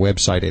Radio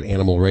website at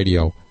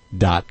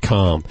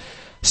animalradio.com.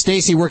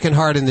 Stacy, working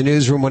hard in the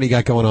newsroom. What do you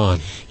got going on?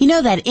 You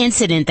know that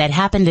incident that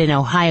happened in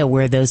Ohio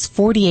where those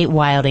 48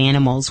 wild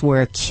animals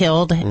were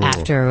killed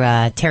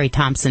after Terry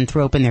Thompson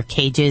threw open their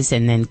cages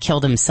and then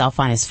killed himself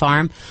on his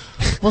farm?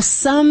 Well,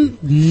 some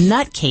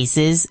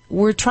nutcases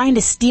were trying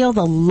to steal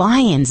the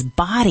lion's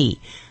body.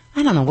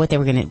 I don't know what they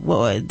were going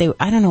to.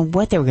 I don't know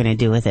what they were going to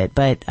do with it,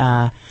 but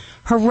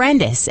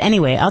horrendous.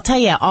 Anyway, I'll tell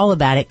you all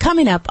about it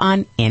coming up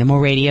on Animal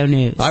Radio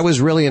News. I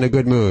was really in a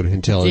good mood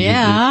until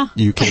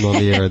you came on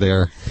the air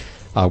there.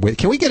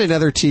 Can we get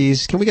another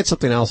tease? Can we get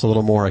something else a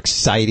little more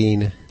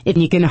exciting? And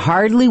you can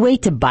hardly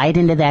wait to bite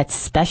into that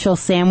special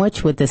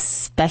sandwich with the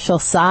special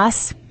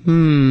sauce. We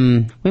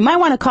might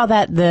want to call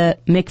that the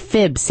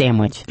McFib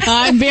sandwich.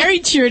 I'm very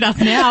cheered up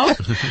now.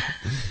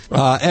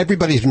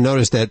 Everybody's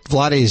noticed that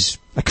Vlade's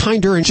a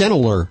kinder and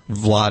gentler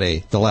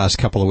Vlade the last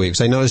couple of weeks.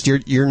 I noticed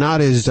you're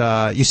not as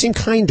you seem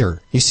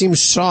kinder. You seem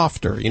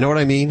softer. You know what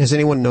I mean? Has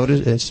anyone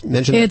mentioned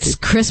that? It's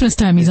Christmas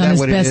time. He's on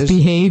his best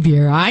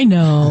behavior. I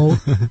know.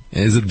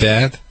 Is it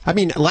bad? I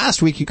mean,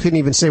 last week you couldn't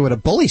even say what a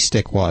bully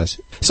stick was.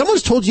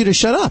 Someone's told you to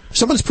shut up.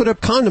 Someone's put a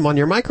condom on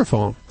your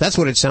microphone. That's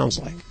what it sounds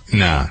like.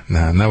 No,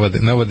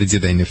 nobody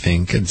did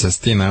anything. It's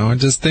just,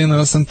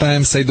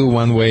 sometimes I do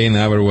one way,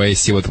 another way,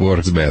 see what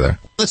works better.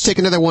 Let's take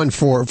another one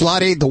for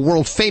Vlade, the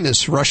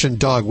world-famous Russian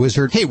dog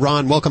wizard. Hey,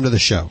 Ron, welcome to the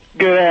show.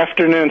 Good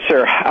afternoon,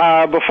 sir.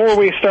 Before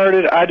we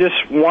started, I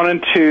just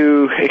wanted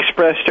to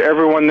express to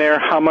everyone there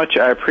how much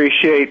I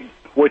appreciate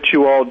what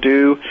you all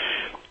do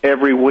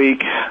every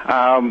week.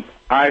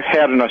 I've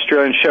had an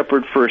Australian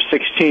Shepherd for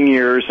 16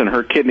 years, and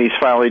her kidneys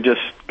finally just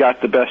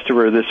got the best of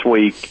her this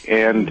week.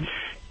 And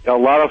a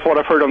lot of what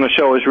I've heard on the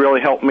show has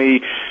really helped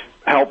me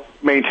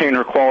maintain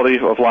her quality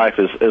of life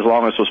as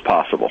long as was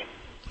possible.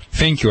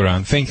 Thank you,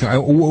 Ron. Thank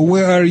you.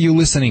 Where are you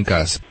listening to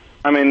us?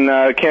 I'm in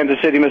Kansas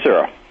City,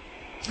 Missouri.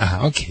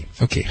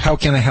 Okay. How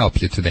can I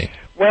help you today?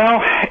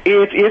 Well,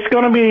 it's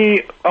going to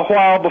be a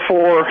while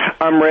before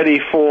I'm ready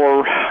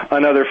for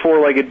another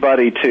four-legged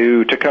buddy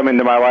to come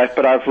into my life,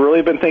 but I've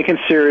really been thinking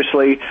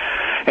seriously,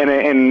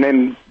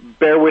 and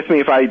bear with me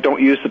if I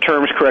don't use the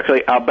terms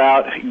correctly,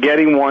 about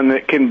getting one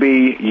that can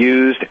be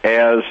used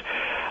as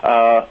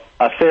a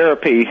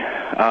therapy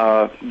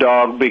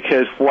dog,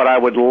 because what I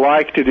would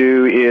like to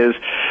do is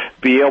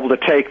be able to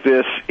take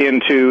this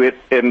into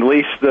at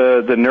least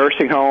the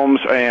nursing homes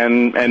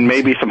and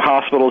maybe some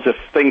hospitals if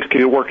things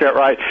could work out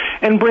right,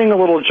 and bring a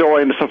little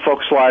joy into some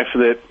folks' life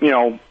that,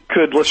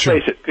 could, let's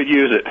face it, could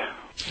use it.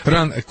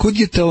 Ron, could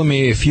you tell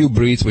me a few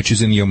breeds which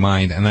is in your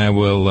mind, and I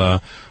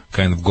will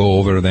kind of go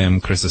over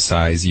them,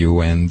 criticize you,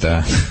 and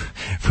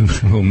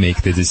we'll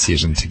make the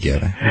decision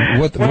together.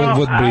 What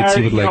breeds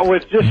you would like?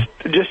 With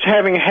just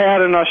having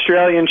had an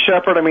Australian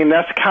Shepherd, I mean,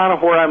 that's kind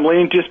of where I'm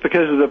leaning, just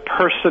because of the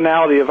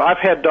personality of. I've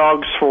had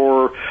dogs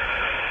for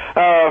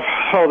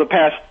the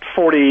past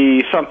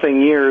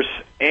 40-something years,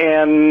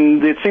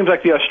 and it seems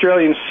like the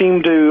Australians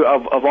seem to,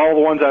 of all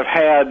the ones I've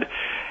had,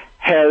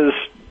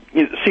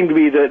 seem to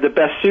be the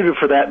best suited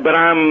for that. But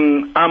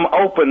I'm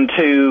open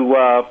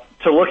to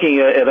looking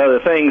at other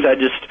things. I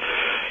just,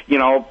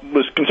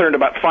 was concerned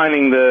about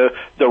finding the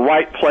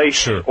right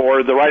place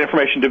or the right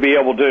information to be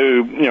able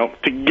to,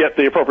 to get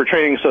the appropriate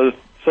training so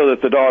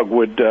that the dog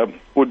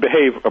would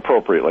behave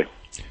appropriately.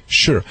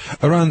 Sure.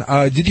 Aran,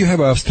 did you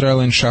have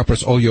Australian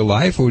Shepherds all your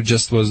life, or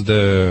just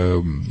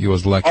you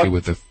was lucky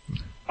with the?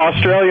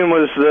 Australian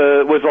was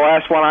the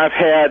last one. I've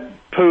had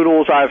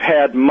poodles, I've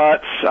had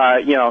mutts,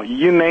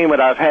 you name it,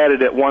 I've had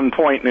it at one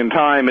point in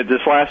time.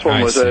 This last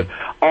one was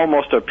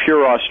almost a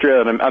pure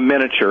Australian, a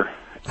miniature.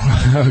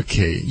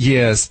 Okay,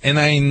 yes, and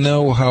I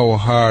know how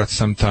hard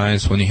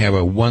sometimes when you have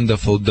a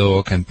wonderful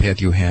dog and pet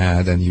you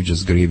had and you're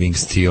just grieving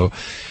still,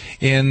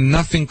 and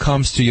nothing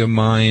comes to your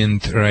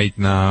mind right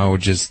now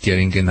just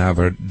getting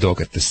another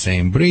dog at the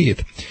same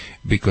breed,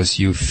 because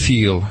you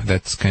feel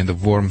that kind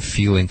of warm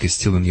feeling is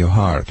still in your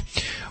heart.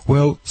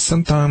 Well,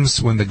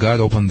 sometimes when the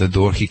God opened the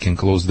door, he can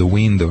close the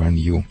window on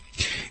you.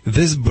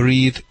 This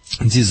breed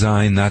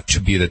designed not to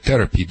be the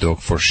therapy dog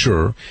for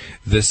sure.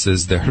 This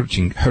is the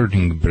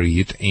herding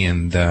breed,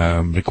 and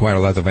require a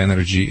lot of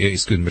energy,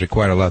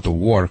 require a lot of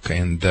work,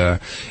 and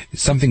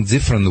something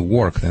different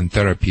work than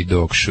therapy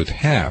dogs should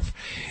have.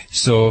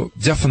 So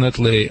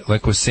definitely,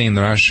 like we say in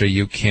Russia,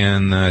 you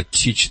can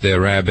teach the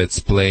rabbits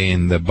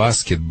playing the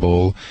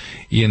basketball,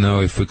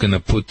 if we're going to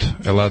put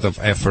a lot of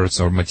efforts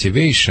or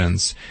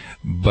motivations,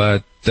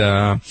 but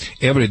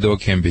every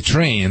dog can be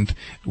trained.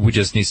 We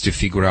just need to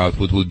figure out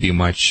what would be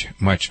much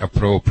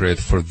appropriate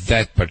for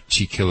that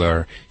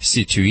particular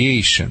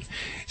situation.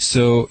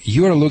 So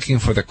you are looking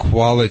for the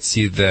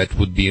quality that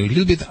would be a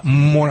little bit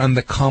more on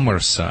the calmer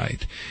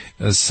side,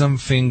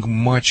 something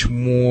much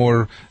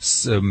more,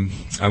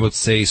 I would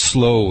say,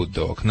 slow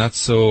dog. Not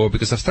so,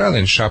 because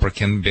Australian Shepherd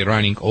can be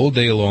running all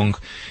day long,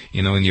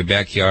 in your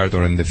backyard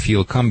or in the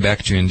field, come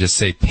back to you and just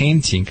say,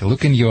 painting,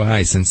 look in your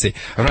eyes and say,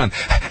 run.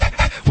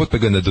 What we're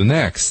going to do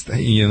next,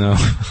 And,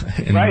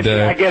 right.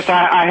 I guess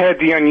I had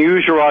the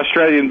unusual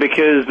Australian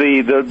because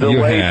the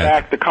laid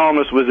back, the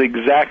calmness was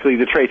exactly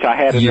the traits I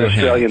had in the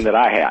Australian that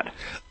I had.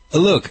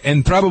 Look,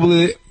 and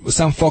probably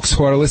some folks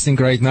who are listening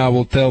right now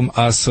will tell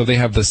us, so they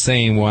have the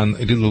same one,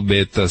 a little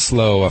bit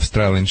slow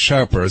Australian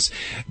Shepherds.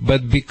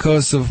 But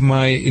because of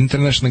my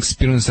international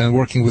experience and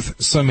working with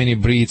so many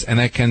breeds, and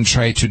I can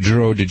try to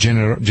draw the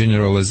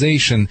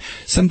generalization,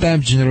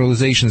 sometimes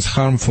generalization is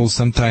harmful,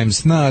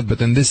 sometimes not, but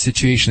in this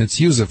situation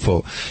it's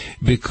useful.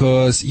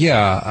 Because,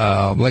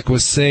 like we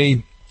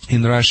say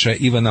in Russia,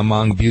 even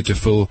among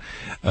beautiful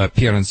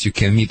parents, you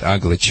can meet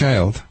ugly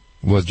child.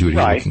 Was Judy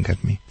looking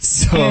at me?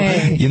 So,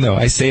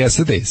 I say as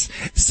it is.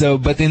 So,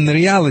 but in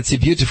reality,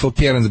 beautiful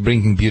parents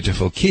bringing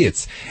beautiful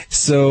kids.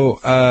 So,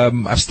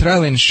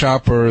 Australian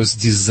Shepherds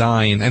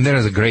design, and there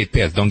is a great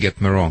pet, don't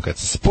get me wrong.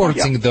 It's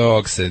sporting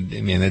dogs.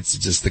 It's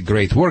just a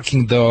great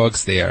working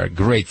dogs. They are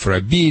great for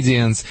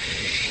obedience.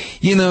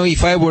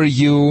 If I were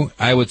you,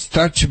 I would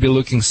start to be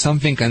looking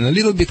something and a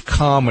little bit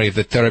calmer if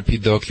the therapy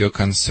dog you're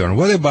concerned.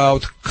 What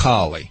about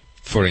Collie,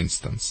 for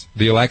instance?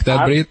 Do you like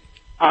that breed?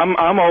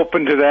 I'm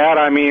open to that.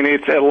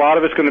 It's a lot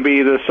of it's going to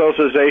be the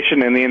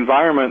socialization and the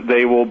environment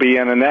they will be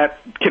in, and that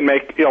can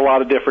make a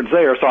lot of difference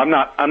there. So I'm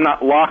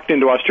not locked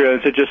into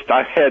Australians. It's just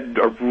I've had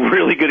a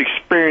really good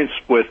experience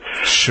with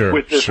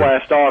this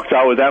last dog.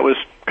 So that was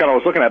kind of what I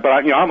was looking at. But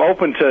I'm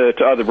open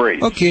to other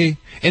breeds. Okay.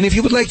 And if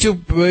you would like to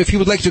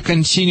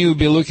continue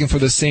be looking for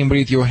the same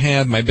breed you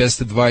had, my best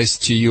advice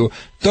to you,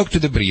 talk to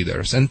the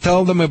breeders and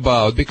tell them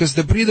about, because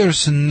the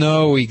breeders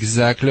know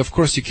exactly. Of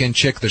course, you can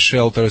check the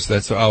shelters.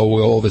 That's how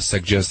we always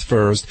suggest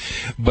first.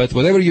 But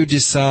whatever you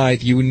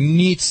decide, you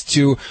need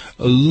to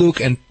look,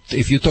 and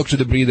if you talk to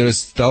the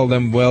breeders, tell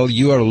them, well,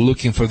 you are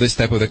looking for this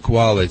type of the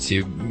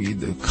quality,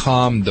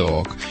 calm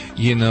dog,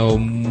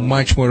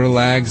 much more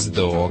relaxed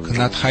dog,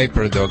 not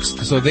hyper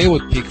dogs. So they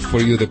would pick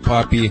for you the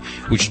puppy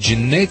which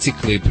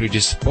genetically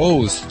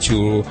predisposed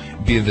to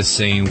be the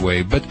same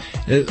way. But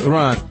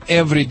Ron,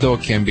 every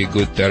dog can be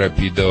good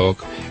therapy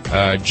dog.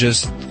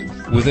 Just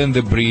within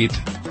the breed,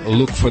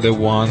 look for the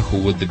one who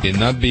would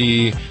not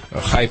be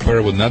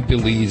hyper, would not be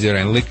leader,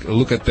 and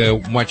look at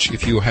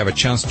if you have a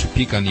chance to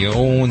pick on your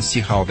own,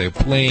 see how they're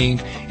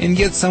playing, and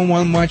get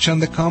someone much on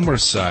the calmer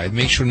side.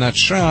 Make sure not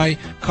shy,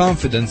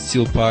 confident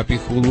still puppy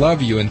who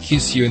love you and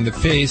kiss you in the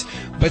face,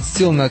 but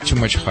still not too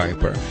much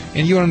hyper.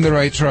 And you're on the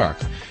right track.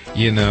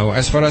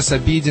 As far as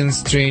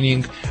obedience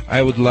training,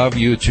 I would love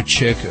you to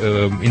check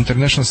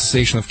International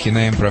Association of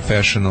Canine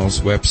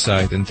Professionals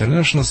website,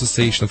 International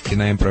Association of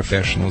Canine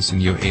Professionals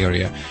in your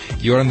area.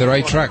 You're on the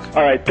right track.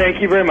 All right.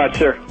 Thank you very much,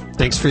 sir.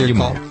 Thanks for your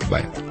call.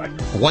 Bye.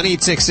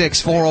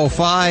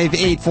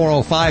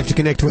 1-866-405-8405 to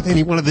connect with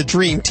any one of the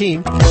Dream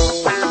Team.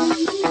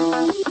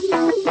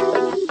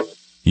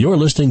 You're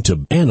listening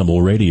to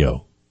Animal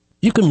Radio.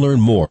 You can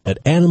learn more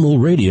at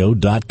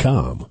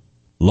animalradio.com.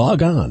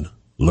 Log on.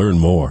 Learn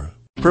more.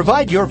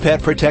 Provide your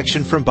pet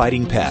protection from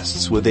biting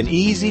pests with an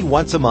easy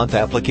once-a-month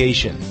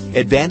application.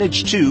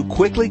 Advantage 2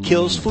 quickly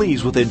kills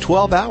fleas within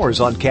 12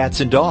 hours on cats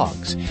and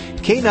dogs.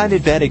 K9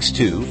 Advantage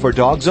 2 for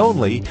dogs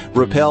only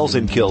repels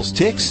and kills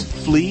ticks,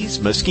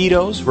 fleas,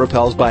 mosquitoes,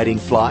 repels biting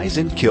flies,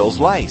 and kills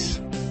lice.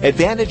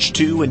 Advantage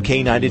 2 and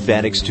K9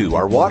 Advantage 2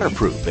 are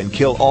waterproof and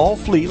kill all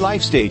flea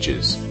life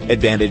stages.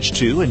 Advantage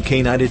 2 and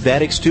K9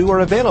 Advantage 2 are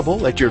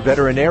available at your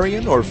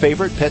veterinarian or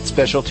favorite pet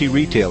specialty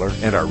retailer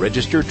and are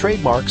registered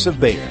trademarks of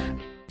Bayer.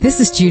 This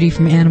is Judy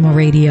from Animal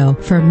Radio.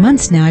 For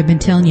months now, I've been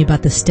telling you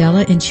about the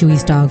Stella and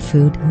Chewy's dog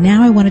food.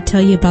 Now I want to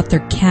tell you about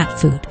their cat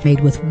food, made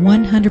with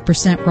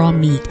 100% raw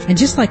meat. And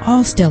just like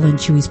all Stella and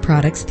Chewy's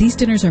products, these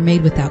dinners are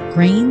made without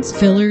grains,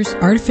 fillers,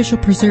 artificial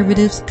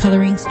preservatives,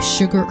 colorings,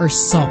 sugar, or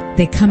salt.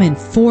 They come in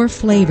 4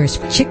 flavors: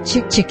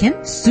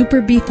 chicken,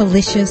 super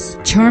beefalicious,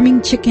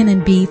 charming chicken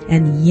and beef,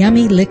 and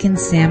yummy lickin'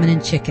 salmon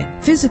and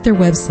chicken. Visit their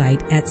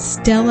website at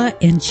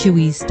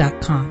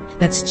stellaandchewys.com.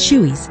 That's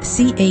Chewy's,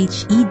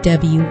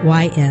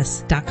 CHEWYS.com.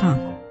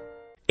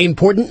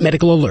 Important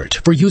medical alert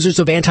for users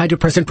of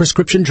antidepressant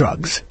prescription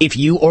drugs. If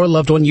you or a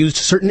loved one used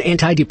certain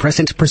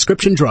antidepressant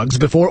prescription drugs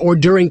before or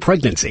during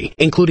pregnancy,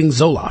 including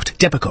Zoloft,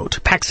 Depakote,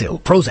 Paxil,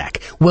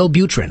 Prozac,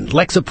 Wellbutrin,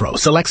 Lexapro,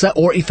 Celexa,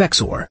 or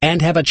Effexor,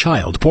 and have a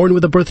child born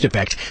with a birth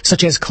defect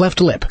such as cleft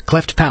lip,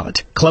 cleft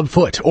palate, club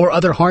foot, or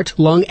other heart,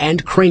 lung,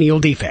 and cranial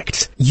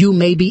defects, you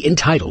may be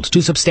entitled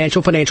to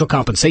substantial financial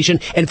compensation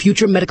and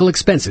future medical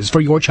expenses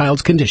for your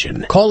child's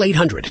condition. Call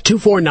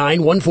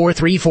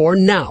 800-249-1434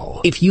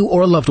 now. If you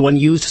or a loved one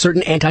used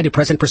certain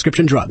antidepressant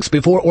prescription drugs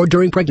before or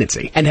during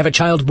pregnancy and have a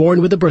child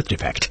born with a birth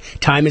defect,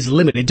 time is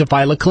limited to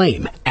file a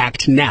claim.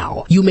 Act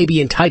now. You may be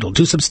entitled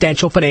to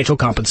substantial financial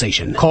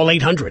compensation. Call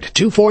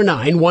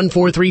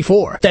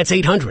 800-249-1434. That's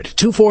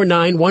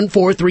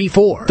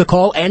 800-249-1434. The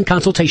call and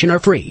consultation are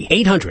free.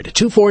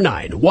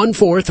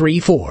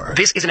 800-249-1434.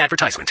 This is an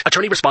advertisement.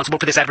 Attorney responsible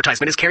for this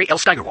advertisement is Carrie L.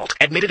 Steigerwald.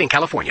 Admitted in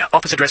California.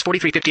 Office address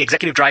 4350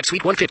 Executive Drive,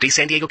 Suite 150,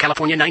 San Diego,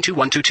 California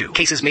 92122.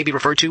 Cases may be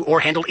referred to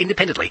or handled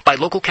independently by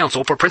local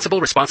counsel for principal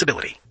responsibility.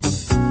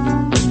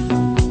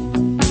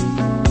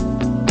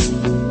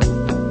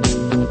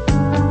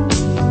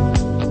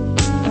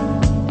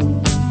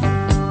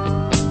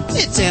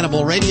 It's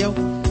Animal Radio.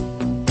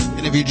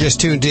 And if you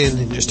just tuned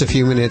in just a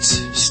few minutes,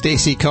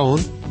 Stacy Cohn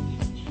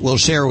will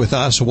share with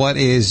us what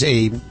is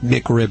a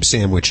McRib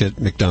sandwich at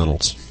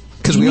McDonald's.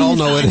 Because we all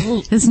know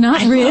it. It's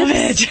not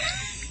ribs.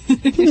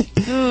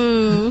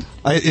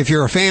 If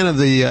you're a fan of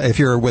if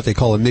you're what they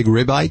call a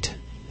McRibite,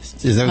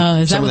 is that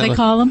what they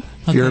call them?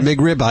 If you're a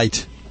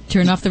McRibite,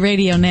 turn off the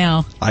radio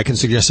now. I can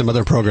suggest some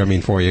other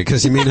programming for you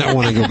because you may not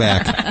want to go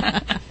back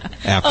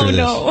after this.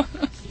 No.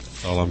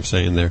 That's all I'm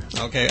saying there.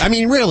 Okay. I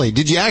mean, really,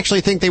 did you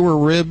actually think they were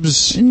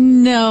ribs?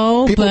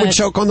 No. People would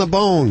choke on the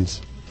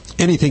bones.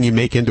 Anything you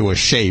make into a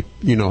shape,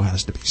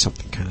 has to be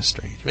something kind of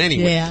strange.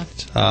 Anyway, yeah.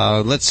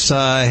 Let's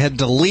head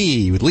to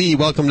Lee. Lee,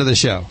 welcome to the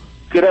show.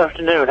 Good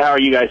afternoon. How are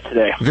you guys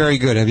today? Very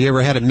good. Have you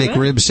ever had a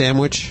McRib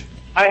sandwich?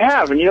 I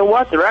have, and you know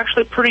what? They're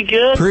actually pretty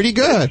good. Pretty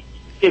good.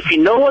 If you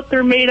know what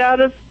they're made out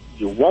of,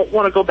 you won't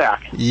want to go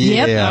back.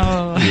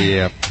 Yeah.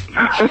 Yep.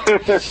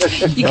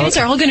 You guys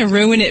are all going to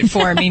ruin it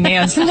for me,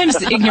 man. Sometimes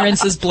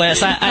ignorance is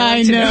bliss. I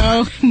like to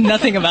know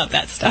nothing about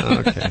that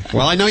stuff. Okay.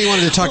 Well, I know you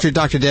wanted to talk to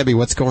Dr. Debbie.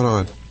 What's going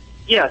on?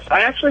 Yes,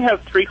 I actually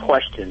have 3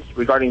 questions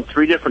regarding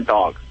 3 different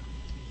dogs.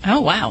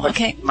 Oh, wow.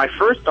 Okay. My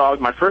first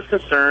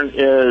concern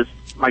is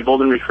my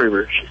golden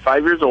retriever. She's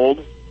 5 years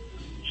old.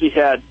 She's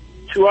had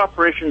 2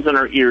 operations in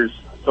her ears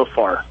so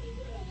far.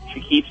 She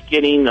keeps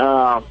getting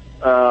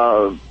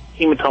hematomas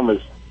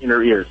in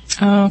her ears.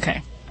 Oh,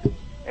 okay.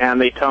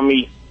 And they tell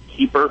me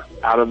keep her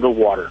out of the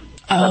water.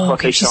 Oh,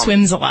 okay. She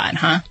swims a lot,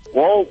 huh?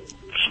 Well,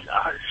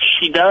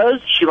 she does.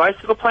 She likes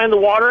to go play in the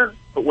water,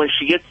 but when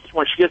she gets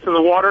in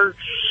the water,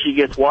 she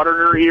gets water in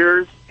her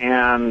ears,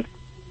 and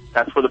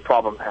that's where the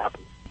problem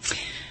happens.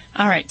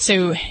 All right.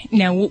 So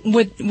now,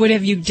 what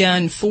have you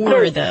done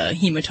for the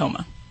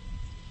hematoma?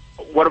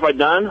 What have I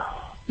done?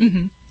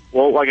 Mm-hmm.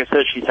 Well, like I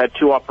said, she's had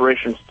 2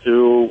 operations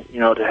to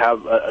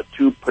have a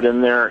tube put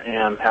in there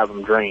and have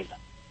them drained.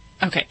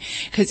 Okay,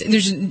 because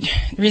the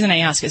reason I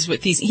ask is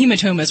with these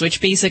hematomas,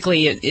 which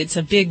basically it's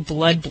a big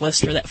blood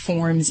blister that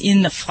forms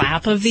in the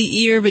flap of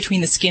the ear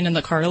between the skin and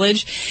the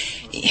cartilage.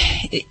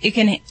 It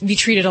can be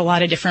treated a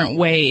lot of different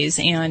ways,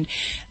 and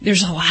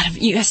there's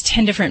you ask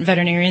 10 different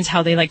veterinarians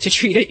how they like to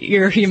treat an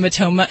ear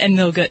hematoma, and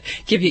they'll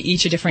give you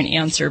each a different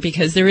answer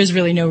because there is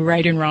really no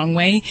right and wrong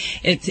way.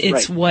 It's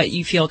right. What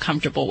you feel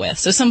comfortable with.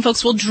 So some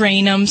folks will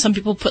drain them, some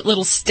people put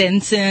little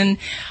stents in,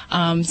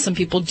 some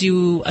people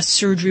do a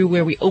surgery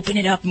where we open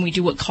it up and we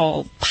do what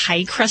call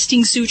pie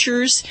crusting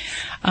sutures,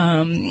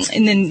 and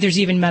then there's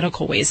even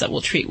medical ways that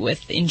we'll treat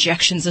with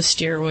injections of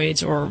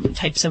steroids or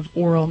types of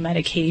oral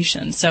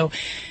medication. So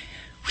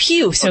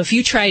if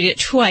you tried it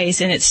twice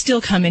and it's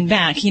still coming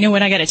back, you know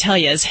what I got to tell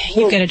you is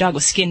you've got a dog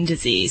with skin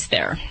disease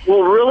there.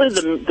 Well, really,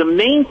 the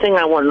main thing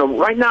I want to know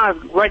right now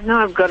I've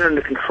got her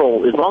under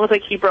control. As long as I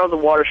keep her out of the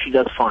water, she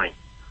does fine.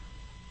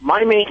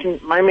 My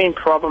main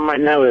problem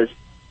right now is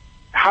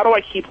how do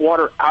I keep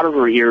water out of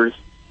her ears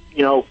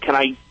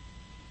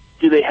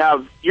do they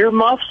have ear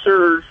muffs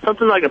or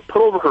something I can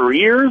put over her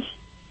ears?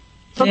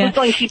 Something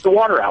so I can keep the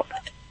water out.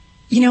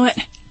 You know what?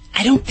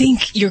 I don't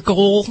think your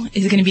goal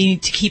is going to be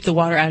to keep the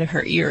water out of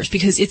her ears,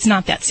 because it's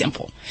not that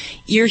simple.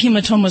 Ear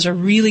hematomas are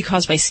really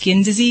caused by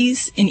skin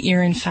disease and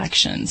ear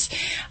infections.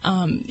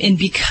 And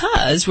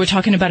because we're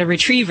talking about a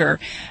retriever,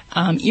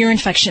 ear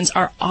infections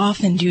are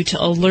often due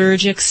to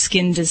allergic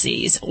skin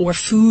disease or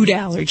food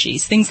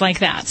allergies, things like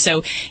that.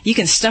 So you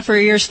can stuff her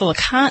ears full of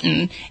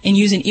cotton and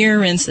use an ear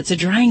rinse that's a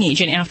drying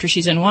agent after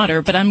she's in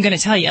water, but I'm going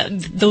to tell you,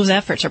 those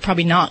efforts are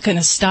probably not going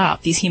to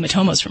stop these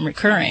hematomas from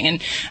recurring,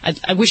 and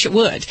I wish it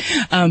would.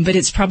 But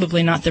it's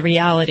probably not the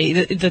reality.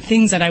 The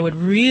things that I would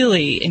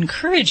really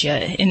encourage you,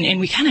 and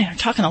we kind of are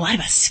talking a lot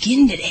about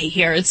skin today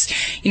here.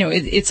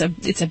 It's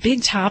a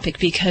big topic,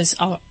 because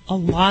a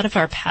lot of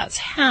our pets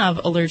have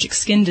allergic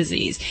skin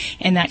disease,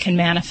 and that can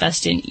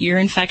manifest in ear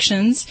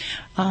infections,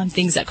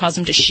 things that cause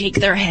them to shake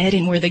their head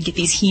and where they get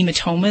these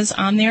hematomas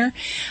on there,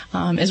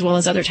 as well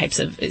as other types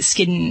of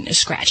skin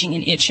scratching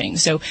and itching.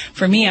 So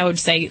for me, I would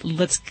say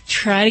let's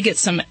try to get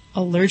some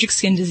allergic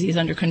skin disease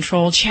under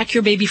control. Check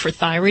your baby for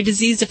thyroid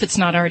disease if it's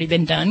not already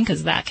been done,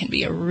 because that can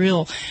be a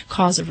real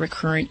cause of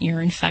recurrent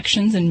ear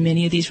infections in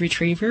many of these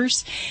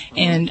retrievers.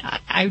 And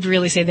I would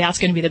really say that's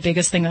going to be the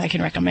biggest thing that I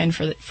can recommend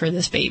for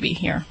this baby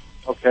here.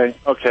 Okay.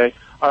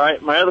 All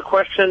right. My other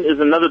question is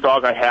another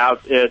dog I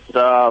have. It's,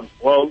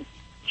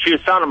 she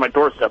was found on my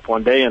doorstep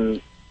one day,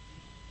 and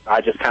I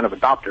just kind of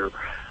adopted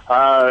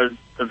her.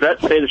 The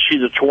vets say that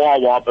she's a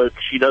Chihuahua, but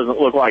she doesn't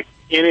look like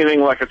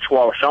anything like a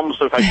Chihuahua. She almost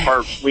looks like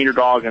part wiener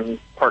dog and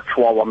part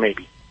Chihuahua,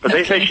 maybe. But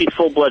they say she's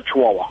full-blood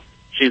Chihuahua.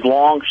 She's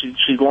long.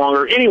 She's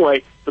longer.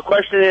 Anyway, the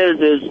question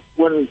is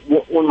when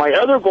my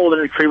other golden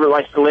retriever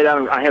likes to lay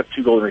down, I have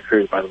 2 golden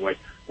retrievers, by the way.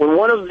 When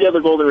one of the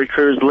other golden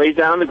retrievers lays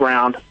down on the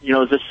ground,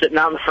 just sitting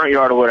out in the front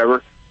yard or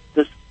whatever,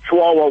 this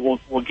Chihuahua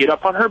will get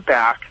up on her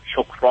back.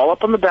 She'll crawl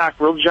up on the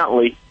back real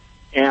gently,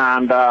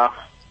 and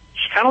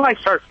she kind of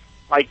starts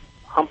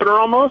humping her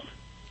almost.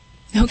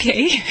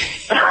 Okay.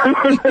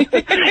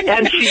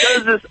 And she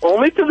does this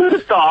only to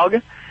this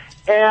dog,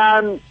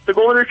 and the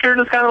golden retriever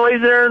just kind of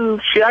lays there, and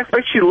she acts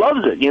like she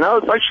loves it.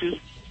 It's like she's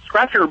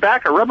scratching her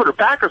back or rubbing her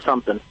back or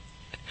something.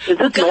 Is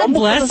this God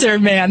normal? bless her,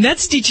 man.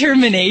 That's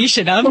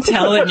determination, I'm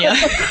telling you.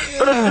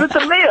 But it's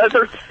a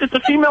male. It's a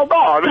female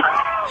dog.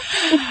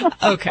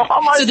 Okay.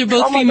 So they're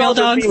both female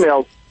dogs?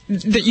 Females.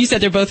 You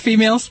said they're both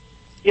females?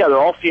 Yeah, they're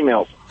all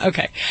females.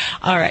 Okay.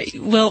 All right.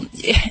 Well,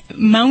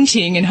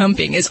 mounting and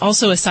humping is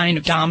also a sign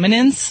of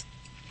dominance.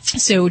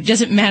 So it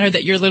doesn't matter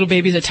that your little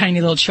baby's a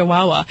tiny little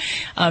Chihuahua.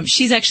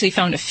 She's actually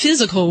found a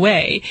physical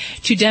way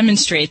to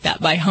demonstrate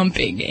that by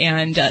humping.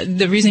 And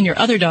the reason your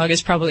other dog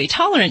is probably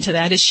tolerant to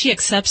that is she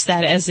accepts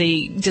that as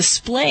a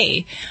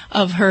display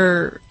of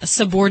her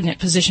subordinate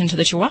position to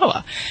the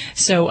Chihuahua.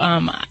 So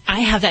I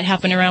have that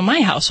happen around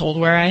my household,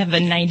 where I have a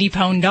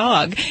 90-pound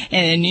dog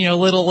and,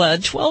 little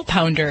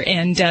 12-pounder.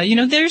 And,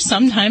 there's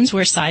some times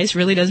where size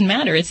really doesn't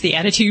matter. It's the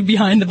attitude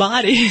behind the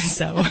body.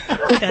 So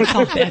that's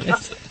all that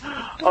is.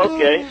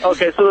 Okay, so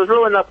there's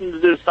really nothing to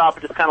do to stop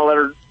it, just kind of let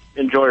her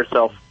enjoy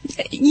herself.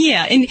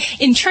 Yeah,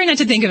 and try not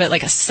to think of it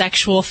like a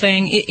sexual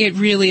thing. It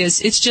really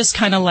is. It's just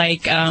kind of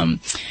like,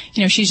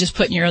 she's just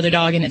putting your other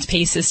dog in its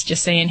paces,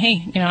 just saying,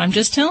 hey, I'm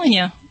just telling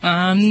you,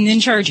 I'm in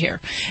charge here.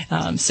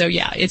 So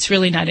yeah, it's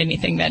really not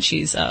anything that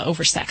she's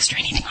oversexed or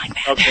anything like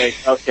that.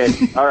 Okay.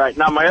 All right.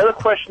 Now my other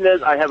question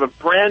is, I have a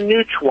brand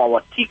new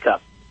Chihuahua,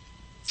 Teacup.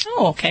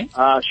 Oh, okay.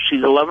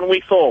 She's 11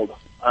 weeks old.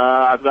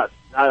 I've got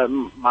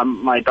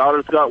my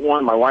daughter's got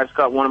one, my wife's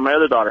got one, and my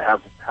other daughter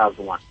has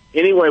one.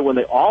 Anyway, when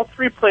they all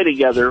 3 play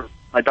together,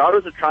 my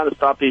daughters are trying to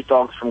stop these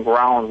dogs from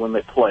growling when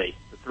they play.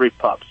 The 3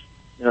 pups,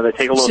 they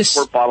take a little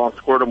squirt bottle and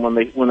squirt them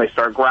when they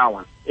start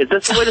growling. Is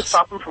this the way to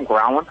stop them from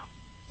growling?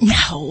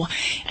 No,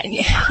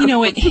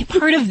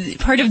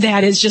 part of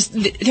that is just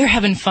they're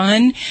having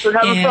fun. They're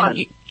having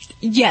fun.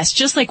 Yes,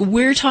 just like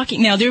we're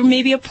talking now, there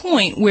may be a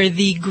point where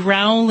the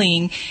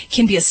growling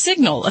can be a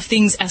signal of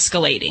things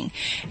escalating.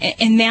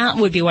 And that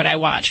would be what I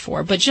watch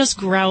for. But just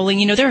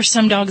growling, there are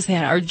some dogs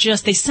that are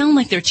they sound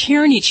like they're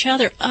tearing each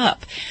other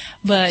up,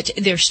 but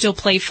they're still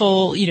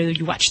playful.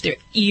 You watch their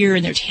ear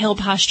and their tail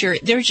posture.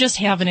 They're just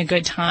having a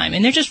good time,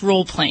 and they're just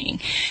role playing.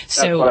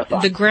 So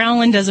the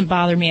growling doesn't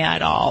bother me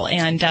at all.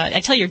 And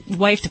I tell your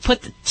wife to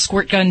put the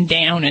squirt gun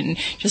down and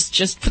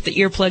just put the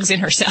earplugs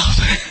in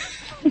herself.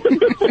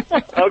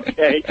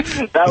 Okay,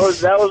 that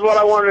was what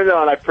I wanted to know,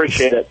 and I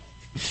appreciate it.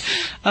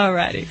 All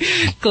righty,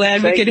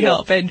 glad we could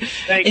help. And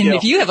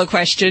if you have a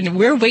question,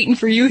 we're waiting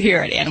for you here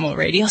at Animal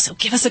Radio. So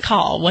give us a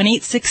call,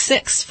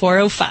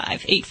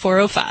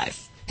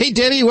 1-866-405-8405. Hey,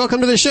 Denny, welcome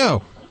to the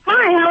show.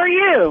 Hi, how are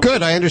you?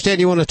 Good. I understand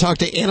you want to talk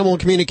to animal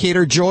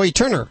communicator Joy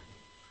Turner.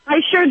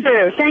 I sure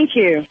do. Thank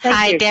you.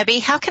 Hi, Debbie.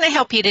 How can I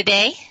help you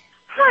today?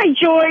 Hi,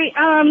 Joy.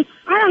 I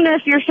don't know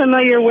if you're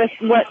familiar with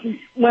what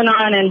went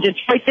on in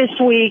Detroit this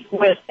week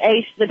with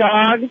Ace the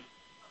dog.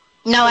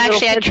 No,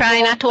 actually, I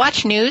try not to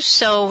watch news,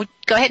 so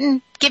go ahead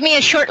and give me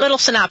a short little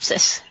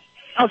synopsis.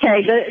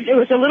 Okay, it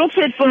was a little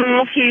pit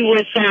bull. He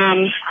was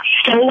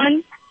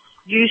stolen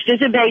used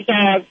as a bait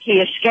dog. He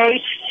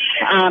escaped.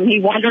 He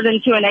wandered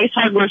into an Ace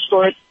Hardware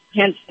store,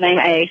 hence the name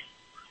Ace.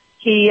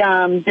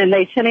 Then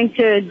they sent him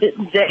to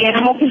the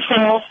animal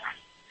control.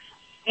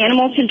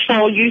 Animal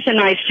control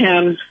euthanized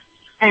him,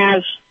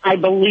 as I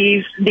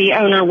believe the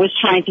owner was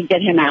trying to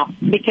get him out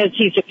because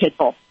he's a pit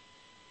bull.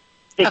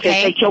 Because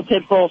they kill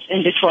pit bulls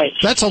in Detroit.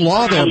 That's a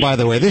law there, by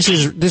the way. This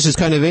is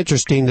kind of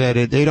interesting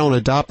that they don't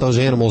adopt those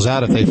animals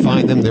out if they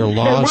find them. They're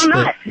lost.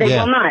 They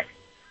will not.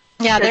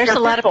 Yeah, there's a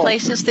lot of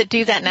places that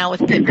do that now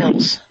with pit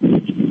bulls.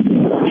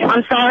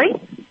 I'm sorry?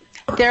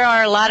 There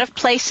are a lot of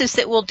places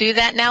that will do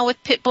that now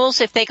with pit bulls.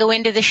 If they go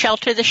into the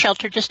shelter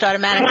just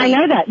automatically I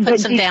know that,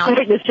 puts them down.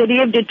 The city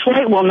of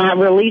Detroit will not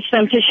release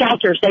them to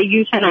shelters. They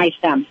euthanize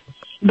them.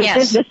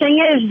 Because the thing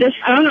is, this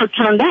owner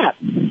turned up,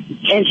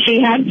 and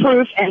she had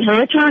proof and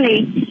her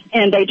attorney,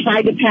 and they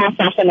tried to pass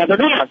off another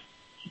dog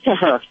to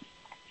her.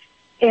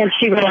 And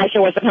she realized it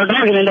wasn't her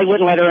dog, and then they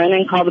wouldn't let her in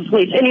and call the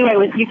police.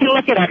 Anyway, you can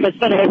look it up. It's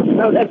been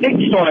a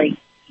big story.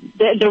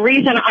 The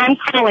reason I'm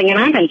calling, and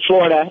I'm in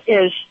Florida,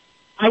 is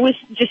I was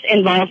just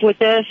involved with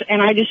this,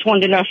 and I just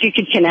wanted to know if you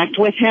could connect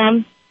with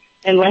him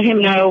and let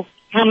him know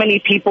how many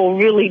people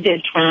really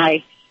did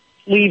try.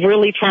 We've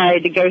really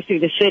tried to go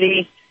through the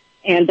city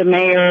and the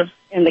mayor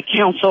and the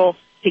council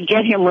to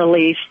get him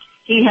released.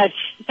 He had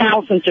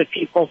thousands of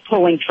people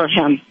pulling for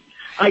him.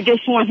 I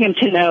just want him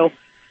to know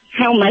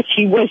how much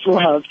he was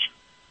loved.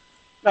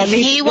 I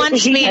mean, he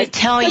wants me to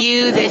tell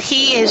you that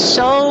he is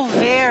so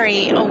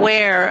very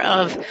aware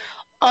of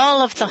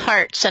all of the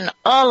hearts and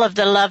all of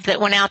the love that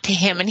went out to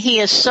him, and he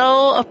is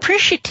so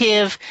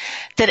appreciative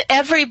that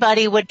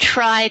everybody would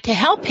try to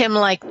help him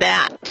like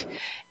that.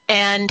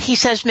 And he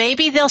says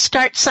maybe they'll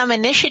start some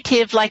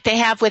initiative like they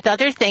have with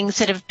other things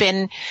that have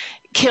been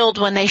killed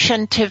when they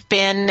shouldn't have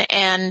been,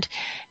 and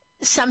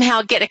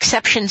somehow get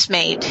exceptions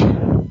made.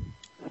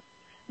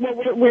 Well,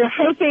 we're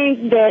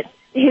hoping that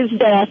his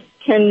death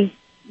can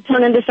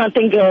turn into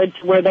something good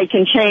where they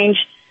can change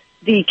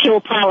the kill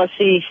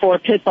policy for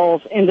pit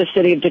bulls in the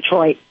city of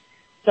Detroit.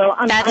 So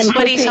I'm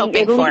what he's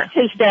hoping at for. least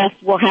his death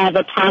will have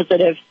a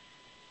positive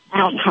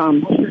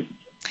outcome.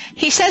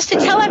 He says to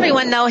tell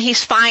everyone, though,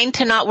 he's fine,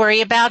 to not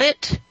worry about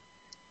it.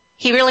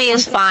 He really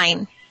is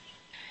fine.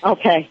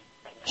 Okay.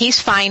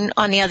 He's fine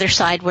on the other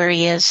side where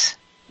he is.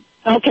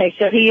 Okay,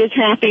 so he is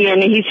happy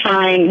and he's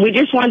fine. We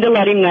just wanted to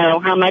let him know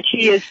how much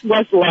he was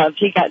loved.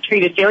 He got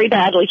treated very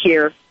badly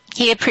here.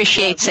 He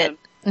appreciates it.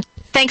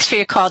 Thanks for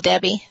your call,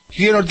 Debbie.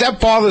 You know,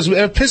 that bothers me.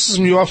 It pisses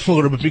me off a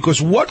little bit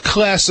because what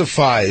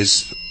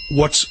classifies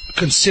what's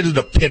considered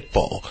a pit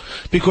bull?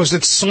 Because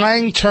it's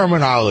slang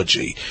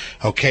terminology.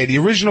 Okay, the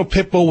original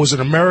pit bull was an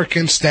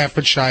American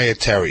Staffordshire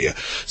Terrier.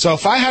 So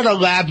if I had a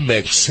lab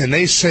mix and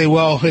they say,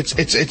 well,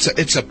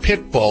 it's a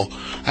pit bull,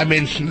 I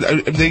mean,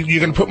 you're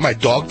going to put my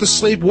dog to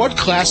sleep? What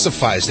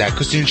classifies that?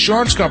 Because the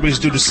insurance companies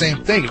do the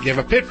same thing. If you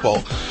have a pit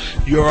bull,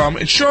 your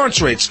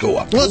insurance rates go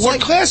up. Well,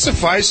 what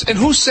classifies and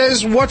who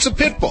says what's a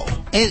pit bull?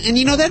 And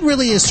you know, that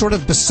really is sort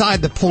of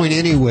beside the point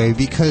anyway,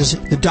 because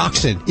the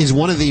dachshund is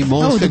one of the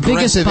most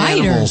aggressive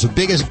animals, the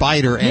biggest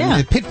biter, and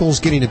the pit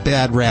bull's getting a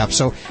bad rap.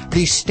 So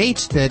these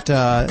states that,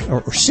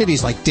 or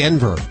cities like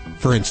Denver,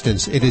 for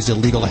instance, it is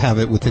illegal to have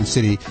it within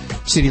city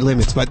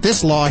limits. But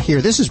this law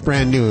here, this is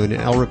brand new, and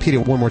I'll repeat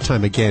it one more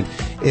time again.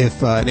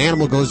 If an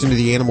animal goes into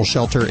the animal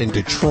shelter in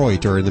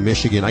Detroit or in the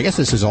Michigan, I guess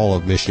this is all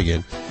of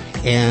Michigan,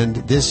 and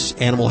this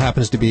animal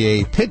happens to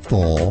be a pit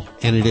bull,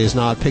 and it is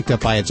not picked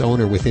up by its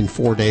owner within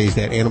 4 days,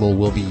 that animal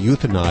will be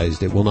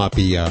euthanized. It will not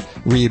be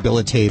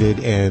rehabilitated,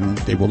 and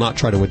they will not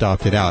try to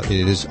adopt it out.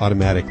 It is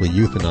automatically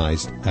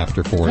euthanized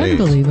after 4 days.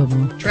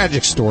 Unbelievable.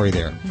 Tragic story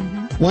there.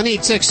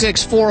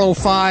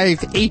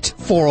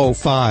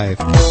 1-866-405-8405.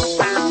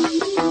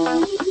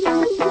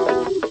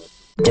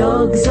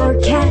 Dogs or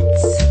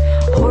cats,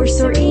 horse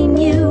or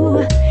emu,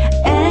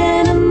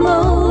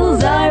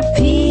 animals are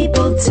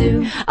people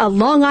too. A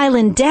Long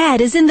Island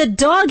dad is in the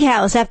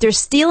doghouse after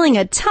stealing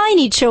a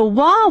tiny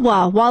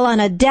chihuahua while on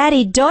a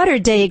daddy-daughter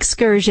day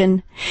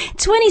excursion.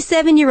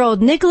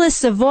 27-year-old Nicholas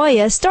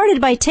Savoia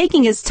started by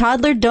taking his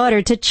toddler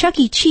daughter to Chuck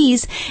E.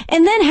 Cheese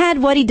and then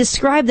had what he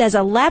described as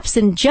a lapse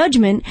in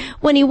judgment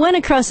when he went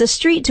across the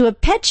street to a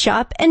pet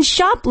shop and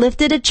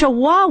shoplifted a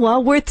chihuahua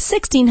worth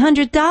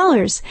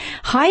 $1,600,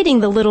 hiding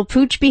the little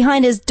pooch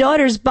behind his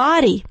daughter's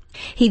body.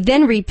 He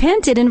then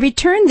repented and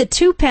returned the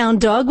 2-pound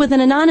dog with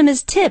an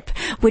anonymous tip,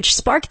 which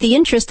sparked the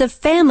interest of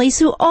families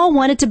who all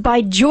wanted to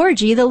buy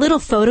Georgie, the little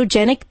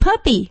photogenic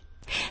puppy.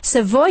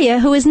 Savoia,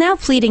 who is now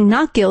pleading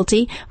not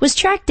guilty, was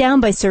tracked down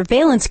by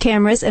surveillance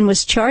cameras and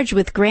was charged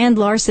with grand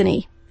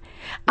larceny.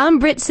 I'm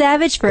Britt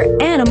Savage for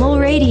Animal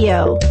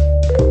Radio.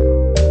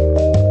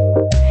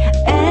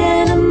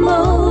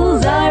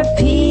 Animals are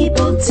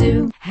people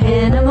too.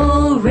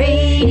 Animal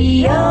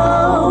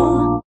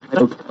Radio.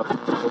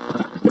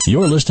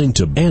 You're listening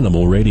to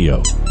Animal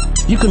Radio.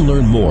 You can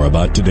learn more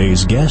about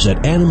today's guest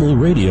at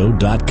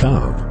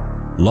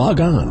animalradio.com.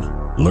 Log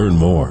on. Learn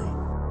more.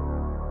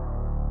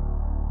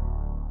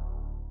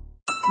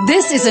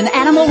 This is an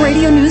Animal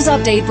Radio News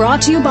Update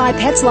brought to you by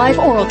Pets Life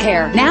Oral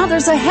Care. Now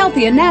there's a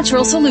healthy and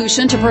natural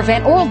solution to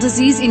prevent oral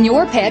disease in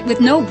your pet with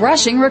no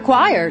brushing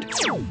required.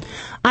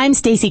 I'm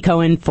Stacey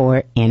Cohen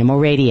for Animal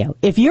Radio.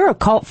 If you're a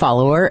cult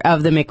follower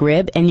of the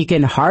McRib and you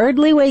can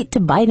hardly wait to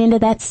bite into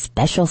that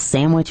special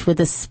sandwich with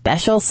a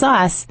special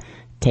sauce,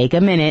 take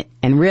a minute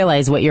and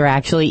realize what you're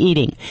actually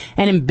eating.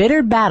 An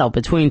embittered battle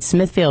between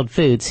Smithfield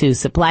Foods, who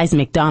supplies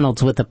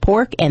McDonald's with the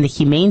pork, and the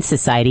Humane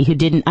Society, who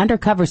did an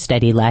undercover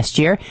study last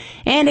year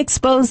and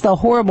exposed the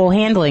horrible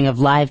handling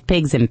of live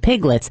pigs and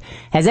piglets,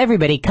 has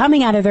everybody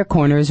coming out of their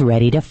corners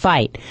ready to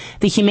fight.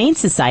 The Humane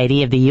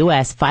Society of the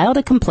U.S. filed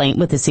a complaint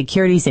with the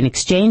Securities and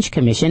Exchange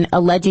Commission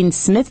alleging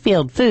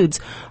Smithfield Foods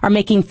are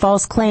making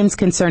false claims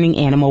concerning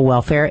animal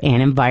welfare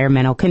and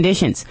environmental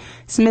conditions.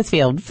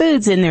 Smithfield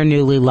Foods, in their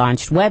newly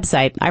launched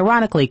website,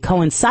 ironically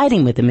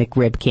coinciding with the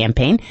McRib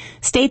campaign,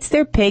 states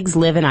their pigs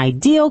live in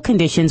ideal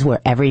conditions where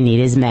every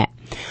need is met.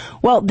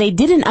 Well, they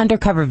did an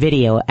undercover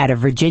video at a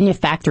Virginia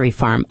factory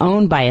farm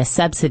owned by a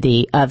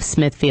subsidiary of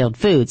Smithfield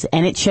Foods,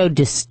 and it showed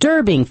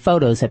disturbing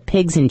photos of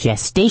pigs in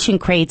gestation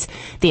crates,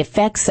 the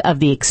effects of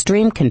the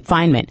extreme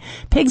confinement.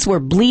 Pigs were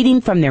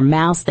bleeding from their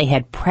mouths, they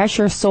had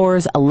pressure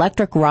sores,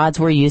 electric rods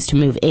were used to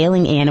move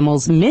ailing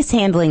animals,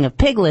 mishandling of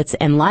piglets,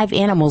 and live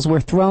animals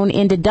were thrown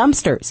into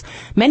dumpsters.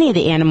 Many of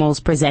the animals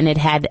presented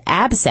had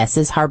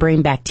abscesses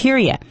harboring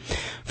bacteria.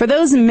 For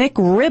those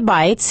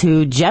McRibites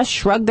who just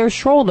shrug their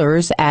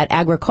shoulders at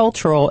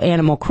agricultural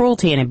animal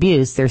cruelty and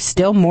abuse, there's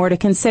still more to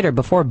consider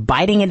before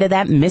biting into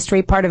that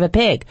mystery part of a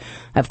pig.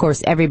 Of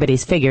course,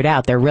 everybody's figured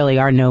out there really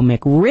are no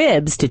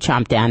McRibs to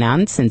chomp down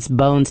on, since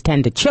bones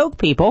tend to choke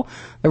people.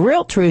 The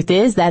real truth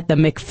is that the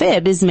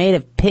McFib is made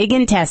of pig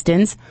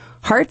intestines,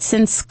 hearts,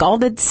 and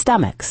scalded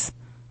stomachs.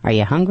 Are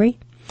you hungry?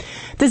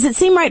 Does it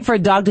seem right for a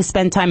dog to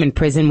spend time in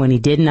prison when he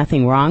did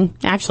nothing wrong?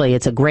 Actually,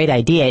 it's a great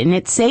idea, and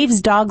it saves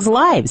dogs'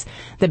 lives.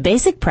 The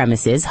basic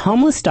premise is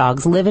homeless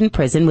dogs live in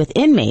prison with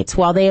inmates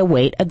while they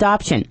await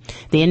adoption.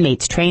 The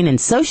inmates train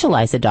and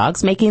socialize the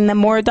dogs, making them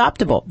more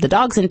adoptable. The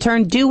dogs, in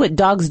turn, do what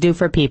dogs do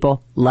for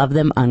people, love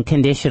them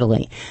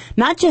unconditionally.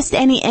 Not just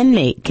any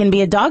inmate can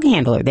be a dog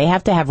handler. They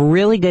have to have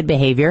really good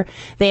behavior.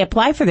 They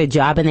apply for the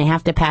job, and they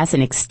have to pass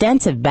an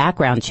extensive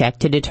background check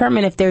to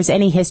determine if there's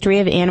any history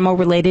of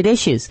animal-related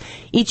issues.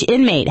 Each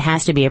inmate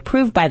has to be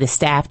approved by the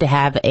staff to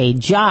have a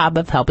job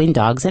of helping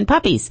dogs and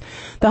puppies.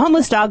 The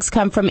homeless dogs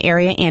come from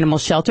area animal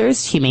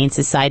shelters, humane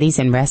societies,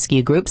 and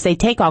rescue groups. They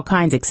take all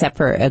kinds except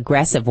for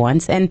aggressive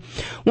ones. And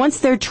once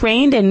they're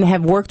trained and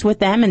have worked with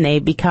them and they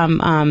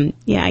become,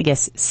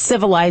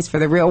 civilized for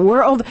the real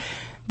world,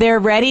 they're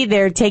ready.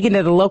 They're taken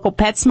to the local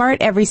PetSmart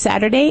every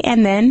Saturday.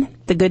 And then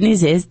the good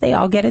news is they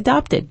all get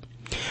adopted.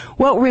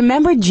 Well,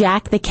 remember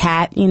Jack the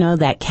cat,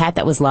 that cat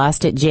that was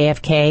lost at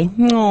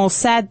JFK? Oh,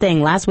 sad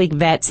thing. Last week,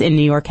 vets in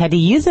New York had to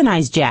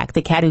euthanize Jack,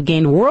 the cat who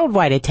gained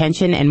worldwide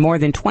attention and more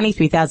than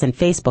 23,000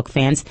 Facebook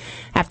fans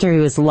after he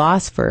was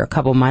lost for a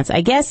couple months.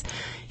 I guess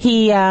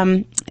he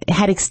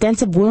had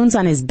extensive wounds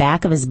on his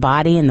back of his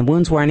body, and the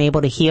wounds weren't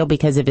able to heal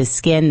because of his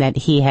skin that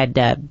he had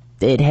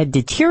it had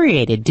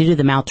deteriorated due to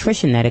the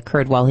malnutrition that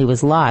occurred while he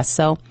was lost,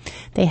 so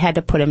they had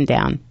to put him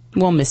down.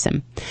 We'll miss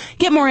him.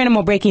 Get more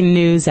animal breaking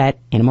news at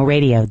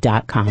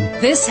animalradio.com.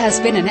 This has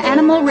been an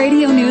Animal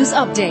Radio News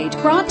Update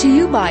brought to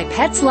you by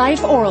Pets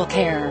Life Oral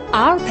Care.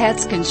 Our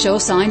pets can show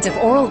signs of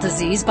oral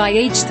disease by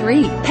age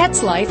 3.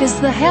 Pets Life is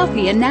the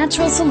healthy and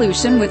natural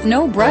solution with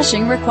no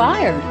brushing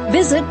required.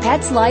 Visit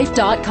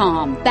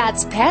PetsLife.com.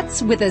 That's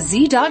pets with a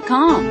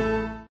Z.com.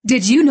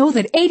 Did you know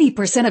that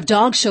 80% of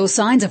dogs show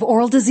signs of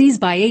oral disease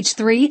by age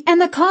 3, and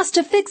the cost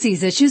to fix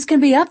these issues can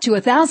be up to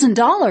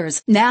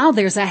 $1,000? Now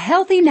there's a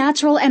healthy,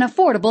 natural, and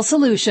affordable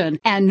solution,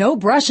 and no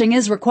brushing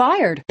is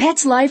required.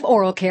 Pets Life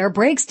Oral Care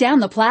breaks down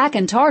the plaque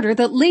and tartar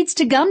that leads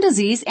to gum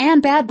disease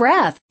and bad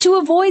breath. To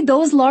avoid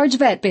those large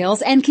vet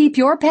bills and keep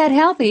your pet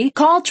healthy,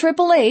 call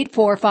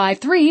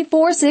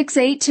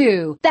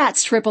 888-453-4682.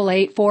 That's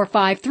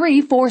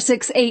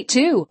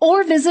 888-453-4682.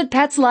 Or visit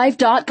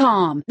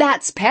PetsLife.com.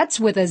 That's pets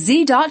with a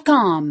Z.com.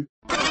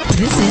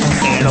 This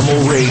is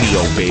Animal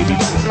Radio, baby.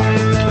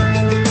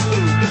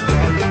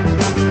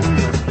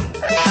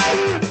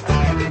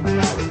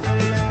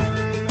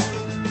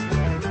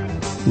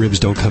 Ribs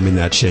don't come in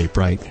that shape,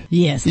 right?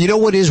 Yes. You know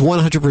what is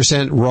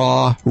 100%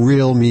 raw,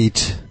 real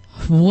meat?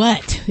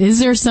 What? Is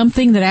there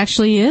something that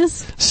actually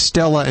is?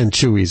 Stella and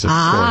Chewy's, of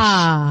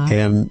course.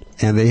 And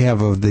they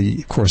have, of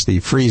course, the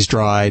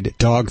freeze-dried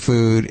dog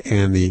food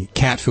and the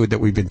cat food that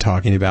we've been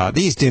talking about.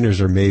 These dinners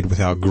are made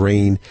without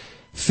grain,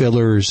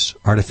 fillers,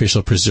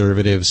 artificial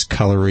preservatives,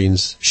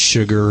 colorings,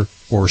 sugar,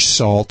 or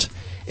salt.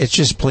 It's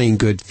just plain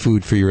good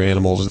food for your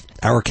animals.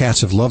 Our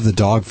cats have loved the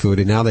dog food,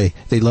 and now they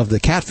love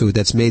the cat food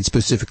that's made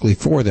specifically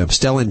for them.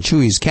 Stella and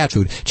Chewy's cat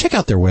food. Check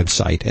out their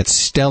website at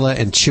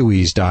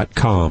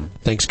StellaandChewy's.com.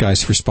 Thanks,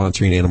 guys, for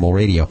sponsoring Animal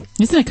Radio.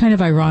 Isn't it kind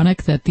of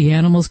ironic that the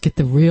animals get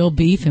the real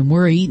beef and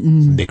we're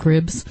eating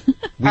McRibs?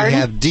 We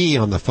have Dee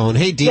on the phone.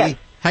 Hey, Dee. Yes.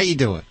 How you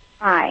doing?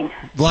 Fine.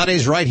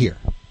 Vlade's right here.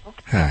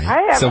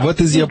 Hi. So what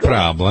is your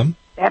problem?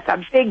 That's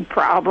a big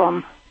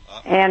problem.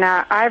 And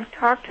I've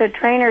talked to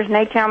trainers, and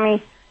they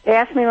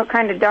ask me what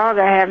kind of dog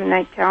I have, and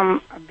I tell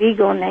them a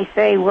beagle, and they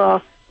say,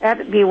 well,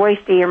 that'd be a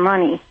waste of your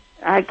money.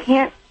 I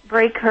can't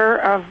break her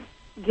of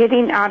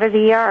getting out of the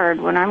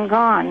yard when I'm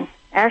gone.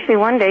 Actually,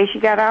 one day she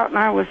got out and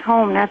I was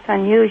home. That's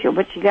unusual,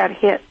 but she got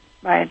hit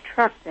by a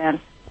truck then.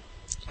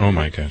 Oh,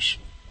 my gosh.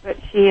 But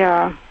she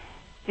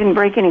didn't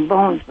break any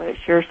bones, but it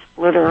sure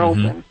split her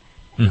open.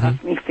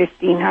 Cost me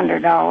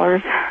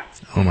 $1,500.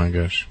 Oh, my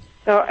gosh.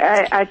 So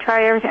I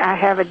try everything. I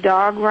have a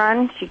dog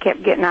run. She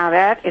kept getting out of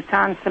that. It's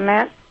on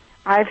cement.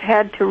 I've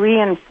had to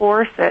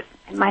reinforce it.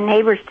 And my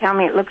neighbors tell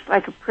me it looks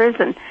like a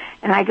prison.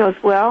 And I goes,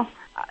 well,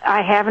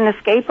 I have an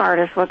escape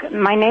artist. Look,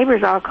 my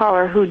neighbors all call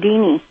her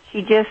Houdini.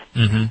 She just,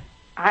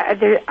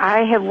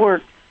 I have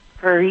worked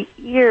for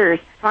years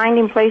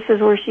finding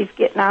places where she's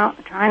getting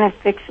out, trying to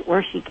fix it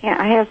where she can't.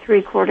 I have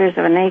 3/4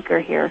 of an acre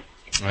here.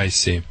 I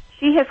see.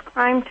 She has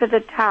climbed to the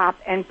top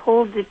and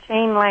pulled the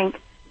chain link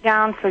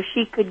down so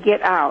she could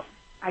get out.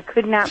 I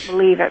could not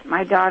believe it.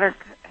 My daughter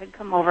had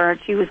come over.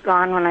 She was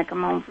gone when I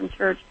come home from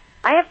church.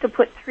 I have to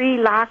put 3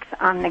 locks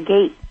on the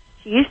gate.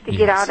 She used to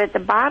get out at the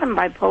bottom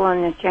by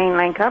pulling the chain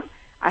link up.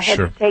 I had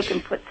to take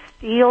and put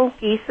steel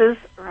pieces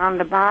around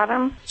the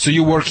bottom. So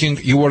you're working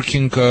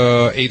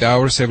 8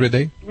 hours every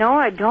day? No,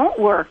 I don't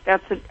work.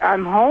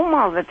 I'm home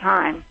all the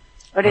time.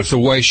 But so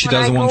why she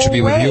doesn't want to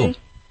be with you?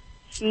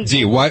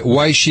 Dee,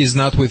 why she's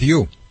not with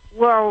you?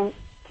 Well,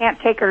 can't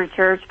take her to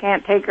church,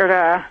 can't take her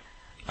to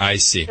I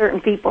see.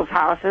 certain people's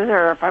houses,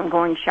 or if I'm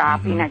going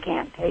shopping, I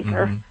can't take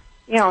her.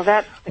 You know,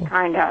 that's the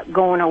kind of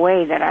going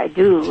away that I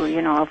do.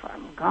 You know, if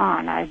I'm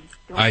gone,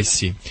 I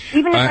see.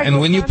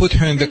 And when you put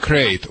her in the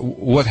crate,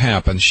 what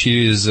happens?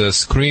 She is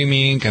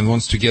screaming and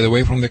wants to get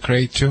away from the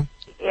crate too?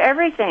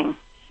 Everything.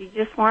 She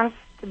just wants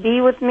to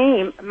be with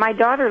me. My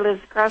daughter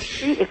lives across the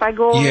street. If I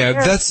go over there,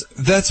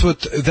 that's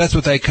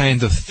what I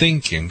kind of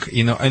thinking,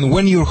 you know. And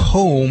when you're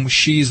home,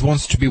 she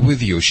wants to be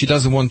with you. She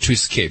doesn't want to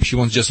escape. She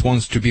just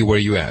wants to be where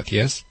you at.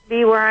 Yes.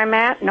 Be where I'm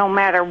at, no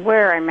matter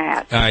where I'm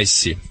at. I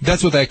see.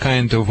 That's what I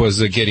kind of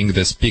was getting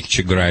this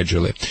picture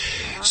gradually.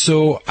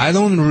 So I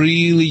don't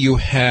really you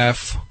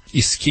have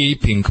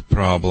escaping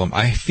problem.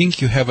 I think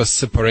you have a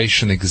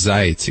separation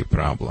anxiety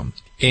problem.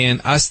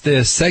 And as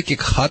the psychic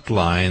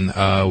hotline,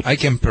 I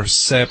can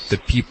perceive the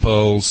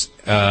people's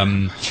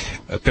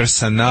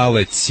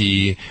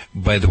personality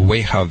by the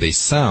way how they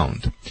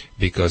sound,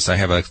 because I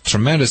have a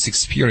tremendous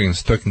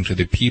experience talking to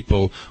the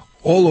people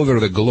all over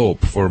the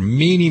globe for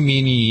many,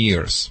 many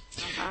years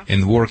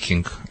and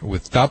working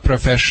with top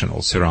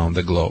professionals around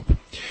the globe.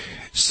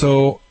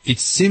 So it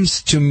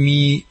seems to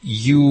me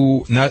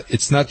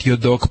it's not your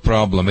dog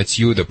problem, it's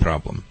you the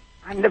problem.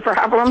 I'm the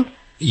problem?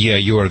 Yeah,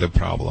 you are the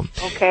problem.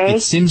 Okay.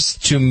 It seems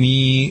to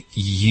me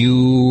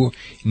you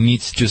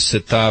need to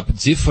set up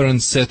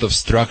different set of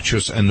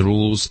structures and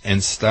rules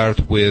and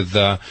start with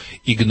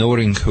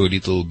ignoring her a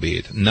little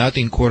bit, not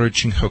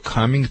encouraging her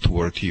coming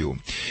toward you.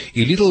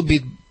 A little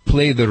bit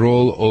play the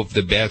role of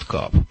the bad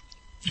cop.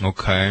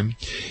 Okay?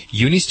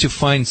 You need to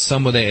find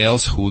somebody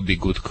else who would be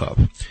good cop.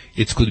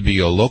 It could be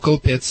your local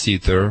pet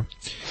sitter.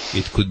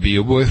 It could be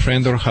your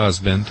boyfriend or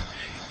husband.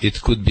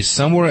 It could be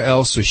somewhere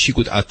else so she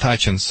could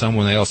attach on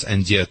someone else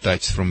and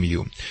detach from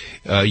you.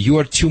 You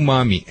are too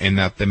mommy and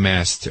not the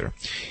master.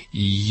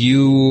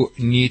 You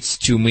need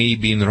to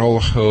maybe enroll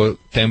her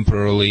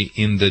temporarily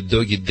in the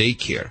doggy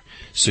daycare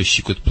so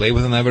she could play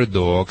with other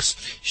dogs.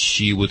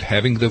 She would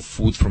having the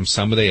food from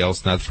somebody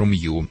else, not from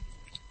you.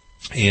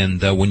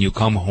 And when you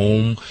come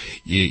home,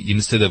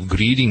 instead of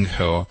greeting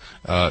her,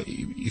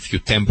 if you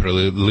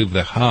temporarily leave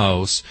the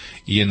house,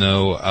 you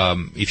know,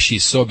 if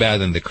she's so bad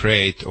in the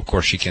crate, of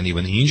course she can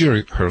even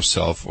injure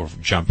herself or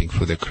jumping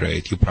through the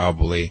crate. You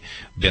probably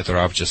better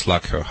off just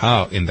lock her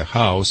in the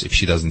house if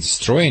she doesn't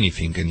destroy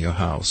anything in your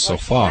house so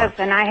far. Yes,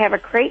 and I have a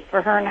crate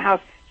for her in the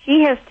house.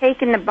 She has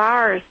taken the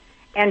bars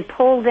and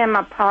pulled them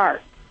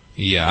apart.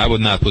 Yeah, I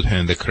would not put her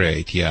in the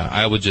crate. Yeah,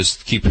 I would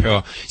just keep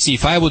her. See,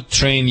 if I would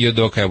train your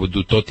dog, I would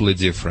do totally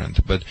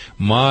different. But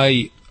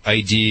my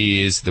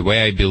idea is the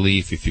way I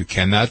believe: if you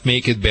cannot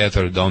make it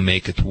better, don't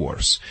make it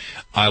worse.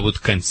 I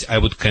would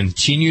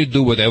continue to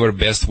do whatever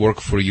best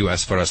work for you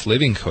as far as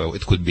living her.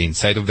 It could be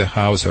inside of the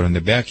house or in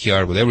the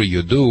backyard, whatever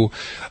you do.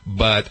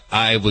 But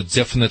I would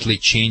definitely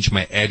change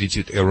my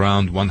attitude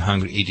around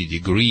 180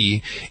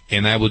 degree,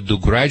 and I would do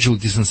gradual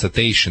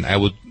desensitization. I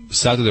would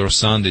Saturday or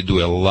Sunday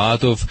do a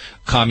lot of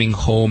coming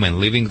home and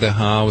leaving the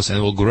house,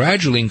 and will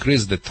gradually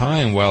increase the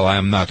time while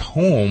I'm not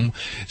home.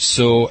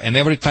 So, and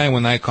every time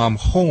when I come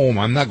home,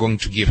 I'm not going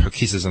to give her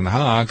kisses and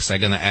hugs. I'm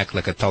going to act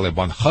like a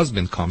Taliban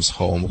husband comes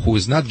home who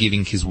is not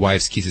giving his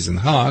wife's kisses and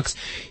hugs.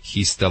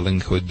 He's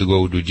telling her to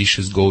go do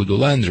dishes, go do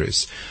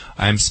laundries.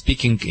 I'm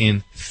speaking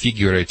in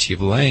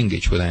figurative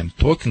language. What I'm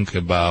talking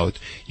about,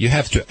 you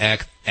have to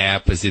act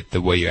opposite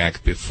the way you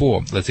act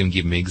before. Let him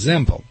give me an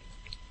example.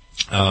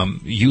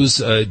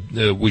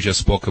 we just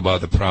spoke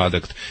about the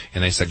product,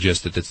 and I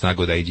suggested it's not a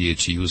good idea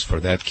to use for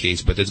that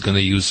case, but it's going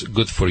to use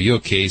good for your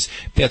case.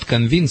 Pet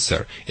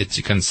Convincer.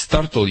 You can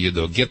startle your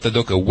dog, get the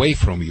dog away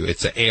from you.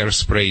 It's an air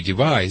spray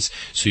device.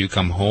 So you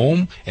come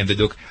home, and the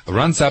dog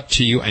runs up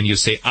to you, and you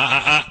say,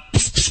 pss,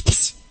 pss,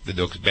 pss. The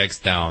dog backs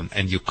down,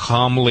 and you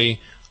calmly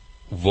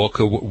walk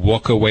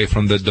away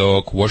from the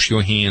dog, wash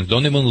your hands,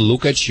 don't even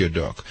look at your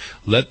dog.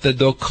 Let the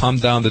dog calm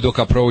down, the dog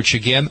approach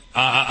again,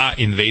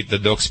 invade the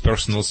dog's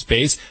personal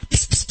space,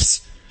 pss, pss,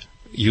 pss.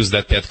 Use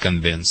that Pet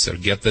Convincer.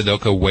 Get the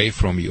dog away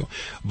from you.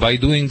 By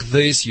doing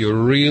this, you're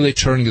really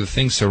turning the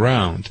things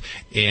around.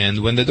 And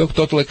when the dog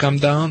totally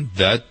calms down,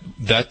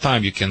 that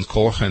time you can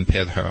call her and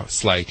pet her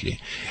slightly.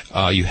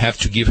 You have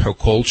to give her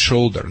cold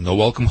shoulder. No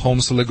welcome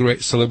home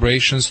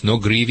celebrations. No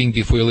grieving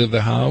before you leave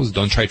the house.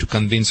 Don't try to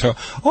convince her,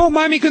 oh,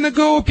 mommy gonna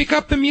go pick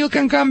up the milk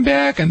and come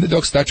back. And the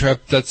dog starts to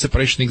have that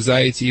separation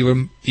anxiety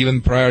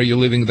even prior you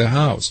leaving the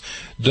house.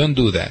 Don't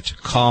do that.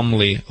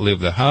 Calmly leave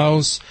the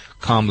house.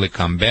 Calmly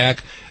come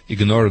back.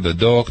 Ignore the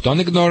dog. Don't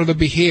ignore the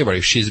behavior.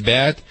 If she's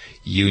bad,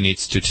 you need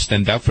to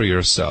stand up for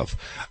yourself.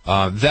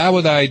 That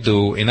what I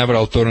do. Another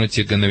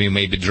alternative going to be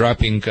maybe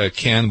dropping a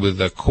can with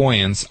the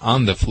coins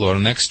on the floor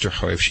next to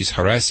her if she's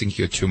harassing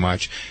you too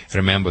much.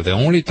 Remember, the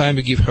only time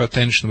you give her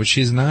attention when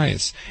she's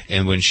nice.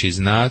 And when she's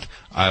not,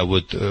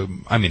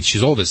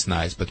 she's always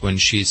nice, but when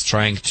she's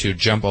trying to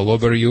jump all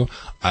over you,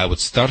 I would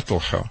startle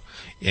her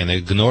and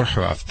ignore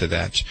her after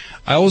that.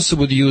 I also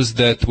would use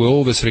that, we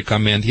always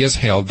recommend, yes,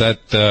 Hal,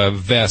 that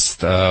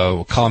vest,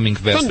 calming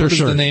vest. What is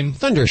the name?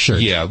 Thunder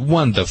shirt. Yeah,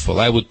 wonderful.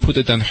 I would put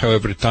it on her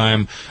every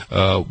time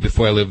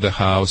before I leave the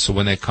house, so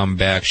when I come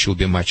back, she'll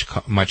be much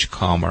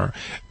calmer.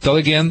 Tell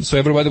again, so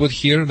everybody would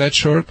hear that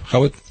shirt,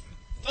 how it...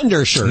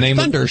 Thunder shirt.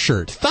 Thunder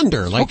shirt.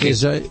 Thunder, like okay.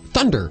 is a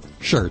thunder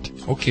shirt.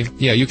 Okay.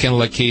 Yeah, you can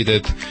locate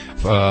it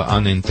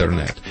on the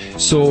internet.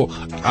 So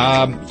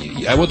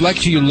I would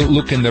like you to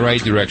look in the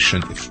right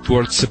direction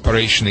towards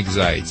separation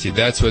anxiety.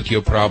 That's what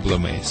your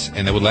problem is.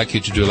 And I would like you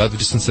to do a lot of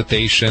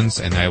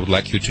desensitizations, and I would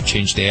like you to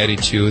change the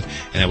attitude,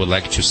 and I would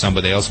like to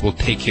somebody else will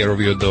take care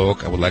of your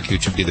dog. I would like you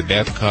to be the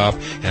bad cop,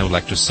 and I would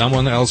like to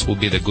someone else will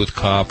be the good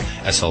cop.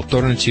 As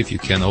alternative, you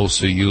can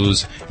also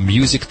use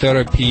music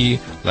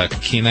therapy, like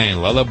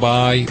Canine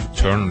Lullaby.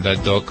 Turn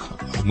that dog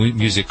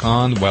music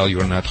on while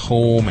you're not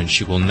home, and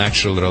she will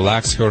naturally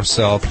relax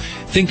herself.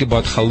 Think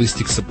about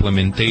holistic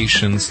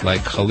supplementations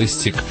like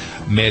holistic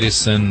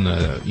medicine,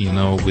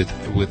 with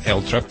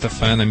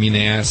L-tryptophan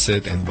amino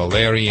acid and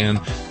valerian,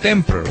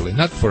 temporarily,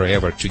 not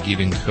forever, to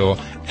giving her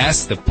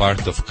as the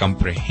part of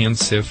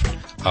comprehensive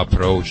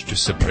approach to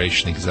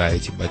separation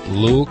anxiety. But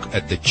look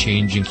at the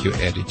changing your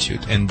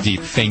attitude. And Dee,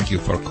 thank you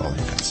for calling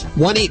us.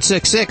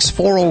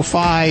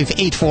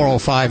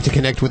 1-866-405-8405 to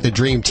connect with the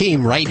Dream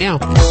Team right now.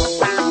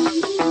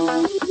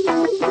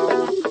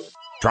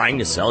 Trying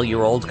to sell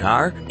your old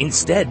car?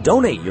 Instead,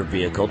 donate your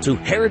vehicle to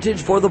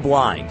Heritage for the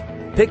Blind.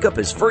 Pickup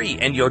is free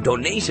and your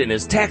donation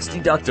is tax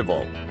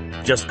deductible.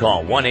 Just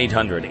call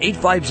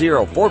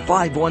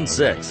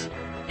 1-800-850-4516.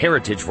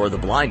 Heritage for the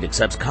Blind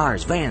accepts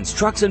cars, vans,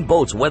 trucks, and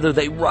boats whether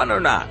they run or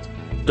not.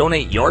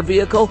 Donate your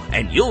vehicle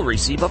and you'll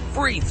receive a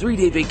free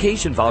 3-day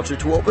vacation voucher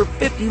to over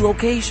 50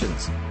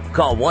 locations.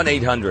 Call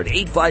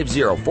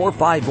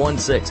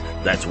 1-800-850-4516.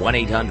 That's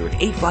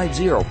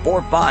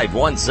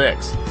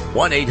 1-800-850-4516.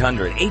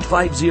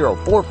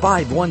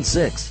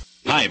 1-800-850-4516.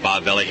 Hi,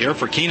 Bob Vella here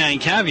for Canine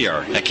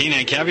Caviar. At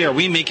Canine Caviar,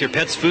 we make your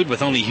pet's food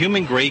with only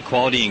human-grade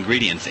quality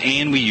ingredients,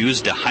 and we use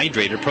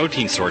dehydrated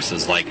protein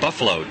sources like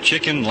buffalo,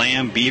 chicken,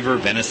 lamb, beaver,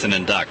 venison,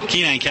 and duck.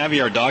 Canine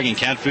Caviar dog and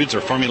cat foods are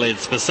formulated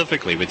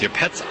specifically with your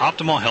pet's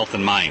optimal health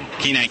in mind.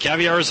 Canine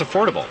Caviar is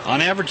affordable. On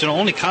average, it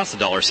only costs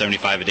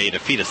 $1.75 a day to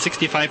feed a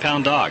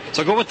 65-pound dog.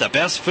 So go with the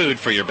best food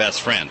for your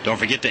best friend. Don't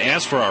forget to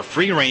ask for our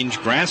free-range,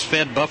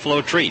 grass-fed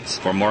buffalo treats.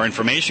 For more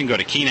information, go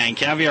to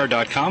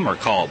caninecaviar.com or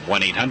call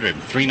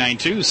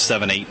 1-800-392-7898.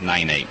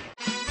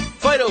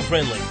 Fido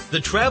Friendly, the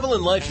travel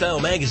and lifestyle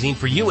magazine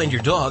for you and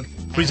your dog,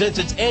 presents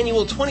its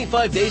annual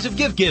 25 Days of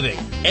Gift Giving.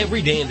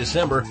 Every day in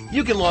December,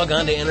 you can log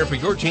on to enter for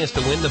your chance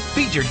to win the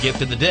featured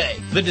gift of the day.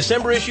 The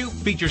December issue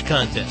features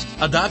contests,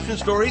 adoption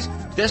stories,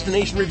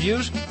 destination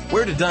reviews,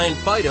 where to dine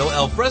Fido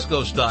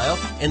alfresco style,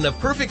 and the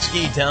perfect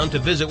ski town to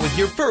visit with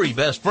your furry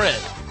best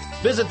friend.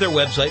 Visit their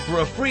website for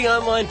a free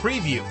online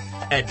preview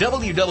at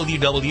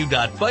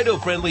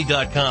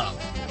www.fidofriendly.com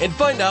and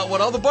find out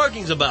what all the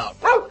barking's about.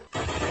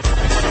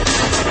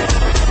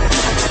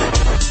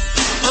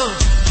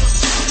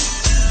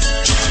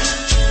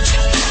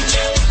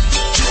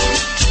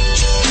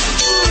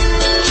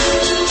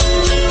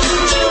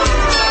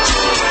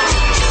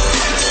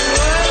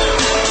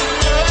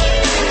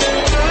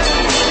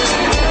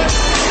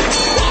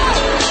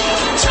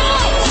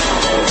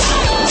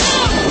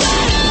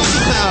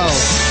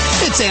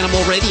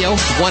 Animal Radio,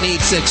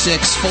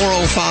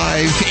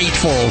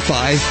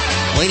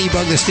 1-866-405-8405.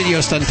 Ladybug, the studio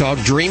stunt dog,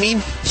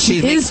 dreaming.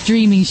 She is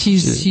dreaming.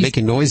 She's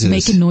making noises.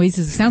 Making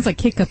noises. It sounds like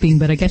hiccuping,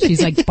 but I guess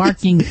she's like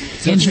barking.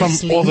 That's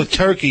from all the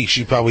turkey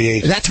she probably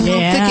ate. That's what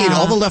I'm thinking,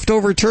 all the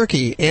leftover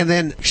turkey. And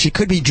then she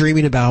could be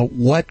dreaming about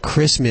what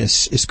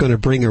Christmas is going to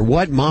bring her,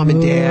 what mom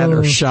and dad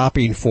are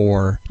shopping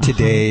for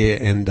today,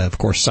 and of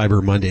course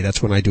Cyber Monday.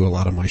 That's when I do a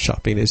lot of my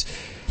shopping.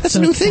 That's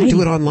a new thing.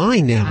 Do it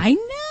online now. I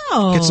know.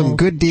 Get some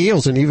good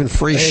deals and even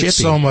free shipping. It's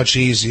so much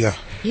easier.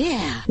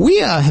 Yeah. We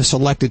have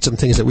selected some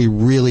things that we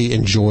really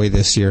enjoy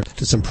this year.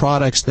 Some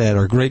products that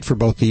are great for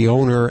both the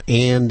owner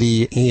and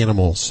the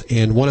animals.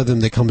 And one of them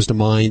that comes to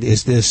mind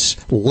is this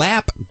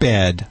lap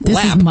bed.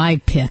 This is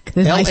my pick.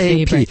 This is my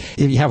favorite.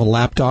 If you have a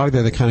lap dog,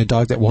 they're the kind of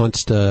dog that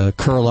wants to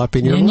curl up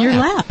in your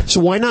lap.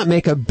 So why not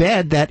make a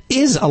bed that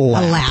is a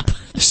lap?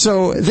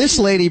 So this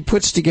lady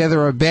puts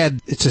together a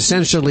bed. It's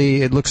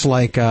essentially, it looks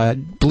like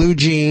blue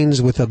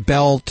jeans with a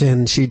belt,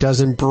 and she does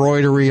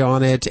embroidery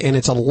on it, and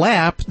it's a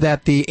lap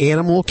that the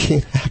animal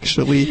can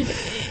actually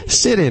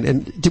sit in.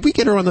 And did we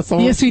get her on the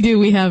phone? Yes, we do.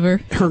 We have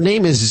her. Her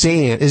name is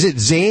Zan. Is it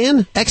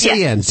Zan? X-A-N.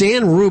 Yes.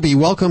 Zan Ruby,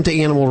 welcome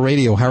to Animal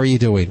Radio. How are you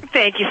doing?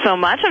 Thank you so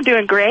much. I'm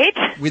doing great.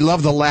 We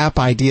love the lap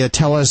idea.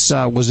 Tell us,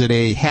 was it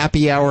a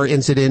happy hour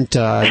incident?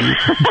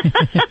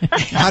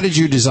 How did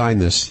you design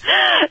this?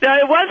 No,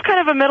 it was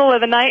kind of a middle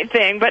of the night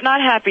thing, but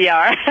not happy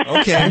hour.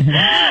 Okay.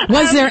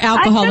 Was there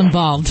alcohol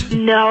involved?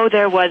 No,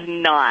 there was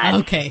not.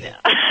 Okay.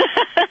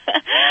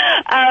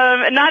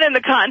 Not in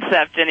the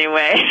concept,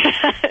 anyway.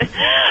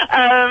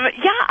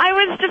 I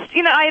was just,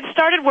 I had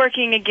started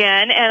working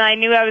again, and I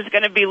knew I was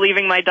going to be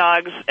leaving my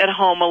dogs at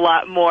home a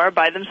lot more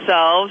by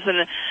themselves,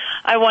 and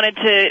I wanted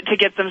to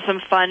get them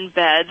some fun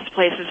beds,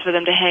 places for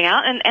them to hang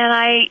out, and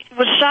I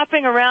was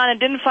shopping around and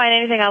didn't find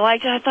anything I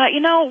liked, and I thought,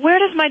 where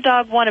does my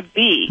dog want to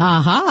be?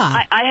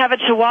 I have a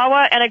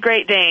Chihuahua and a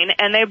Great Dane,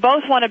 and they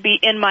both want to be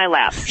in my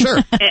lap.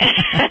 Sure.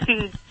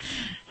 And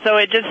so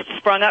it just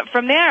sprung up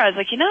from there. I was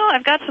like,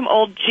 I've got some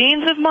old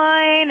jeans of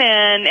mine,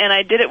 and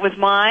I did it with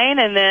mine,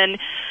 and then,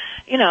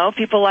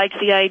 people liked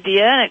the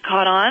idea, and it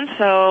caught on,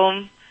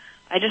 so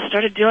I just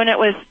started doing it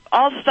with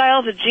all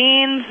styles of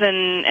jeans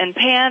and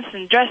pants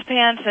and dress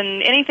pants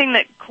and anything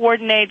that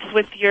coordinates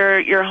with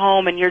your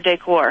home and your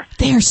decor.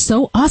 They are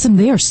so awesome.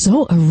 They are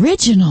so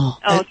original.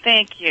 Oh,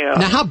 thank you.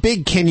 Now, how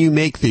big can you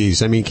make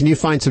these? I mean, can you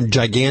find some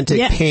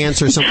gigantic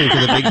pants or something for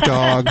the big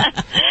dog?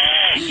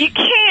 You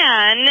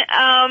can,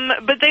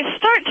 but they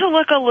start to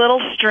look a little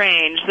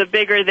strange the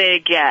bigger they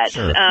get.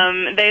 Sure.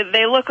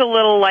 They look a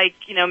little like,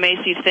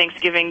 Macy's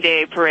Thanksgiving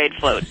Day parade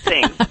float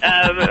things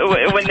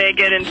when they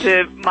get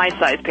into my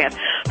size pants.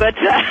 But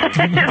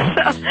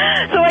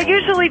so I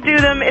usually do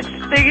them.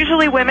 They're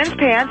usually women's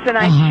pants, and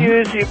I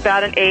choose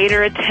about an 8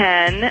 or a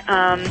 10.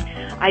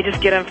 I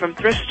just get them from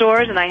thrift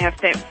stores, and I have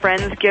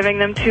friends giving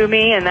them to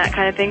me and that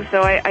kind of thing.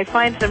 So I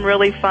find some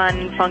really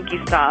fun, funky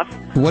stuff.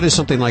 What does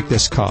something like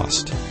this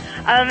cost?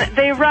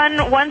 They run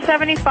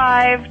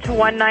 $175 to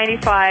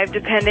 $195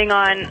 depending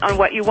on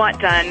what you want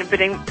done,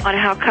 depending on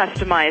how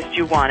customized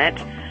you want it.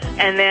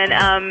 And then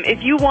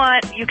if you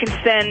want, you can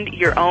send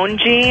your own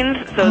jeans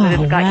so that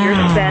it's got your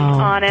scent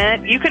on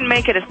it. You can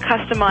make it as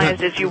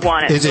customized as you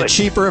want it. Is it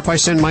cheaper if I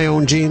send my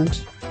own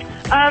jeans?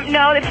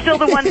 No, it's still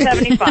the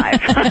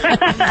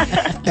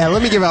 $175.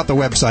 Let me give out the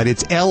website.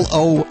 It's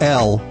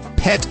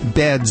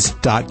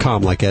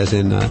LOLpetbeds.com, like as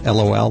in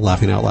LOL,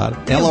 laughing out loud.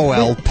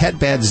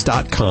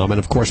 LOLpetbeds.com. And,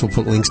 of course, we'll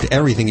put links to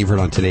everything you've heard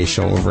on today's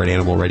show over at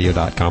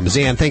animalradio.com.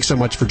 Zan, thanks so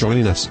much for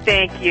joining us.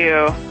 Thank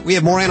you. We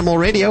have more Animal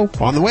Radio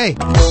on the way.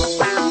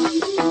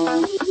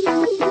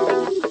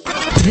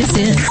 This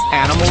is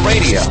Animal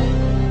Radio.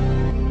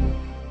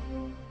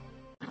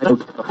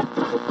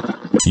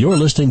 You're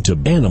listening to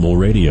Animal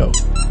Radio.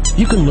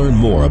 You can learn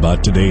more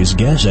about today's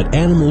guest at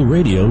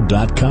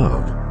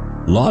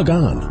animalradio.com. Log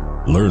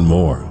on. Learn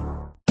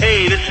more.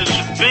 Hey, this is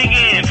Big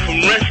Ant from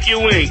Rescue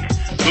Inc.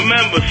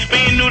 Remember,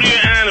 spay and neuter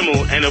your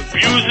animal, and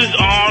abusers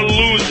are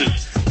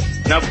losers.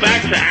 Now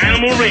back to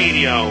Animal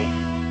Radio.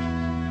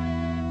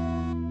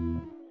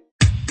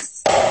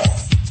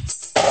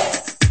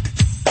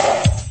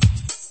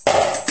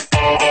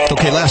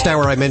 Okay, last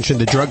hour I mentioned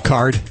the drug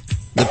card,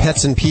 the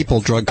Pets and People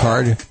drug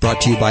card,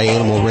 brought to you by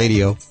Animal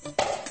Radio.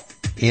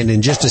 And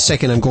in just a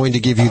second, I'm going to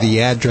give you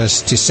the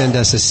address to send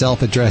us a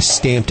self-addressed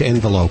stamped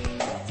envelope.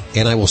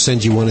 And I will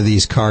send you one of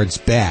these cards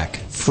back,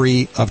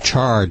 free of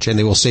charge. And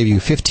they will save you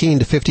 15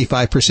 to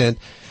 55%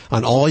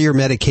 on all your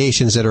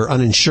medications that are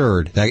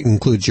uninsured. That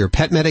includes your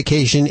pet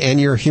medication and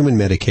your human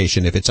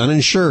medication. If it's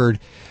uninsured,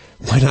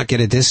 why not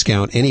get a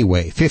discount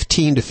anyway?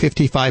 15 to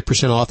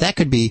 55% off. That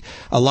could be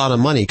a lot of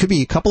money. It could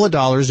be a couple of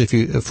dollars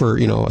for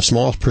a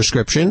small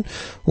prescription,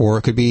 or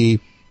it could be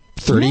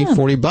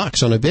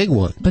 $30-$40 on a big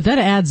one. But that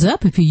adds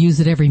up if you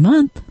use it every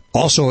month.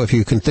 Also, if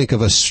you can think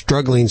of a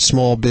struggling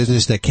small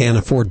business that can't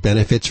afford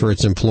benefits for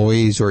its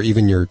employees, or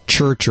even your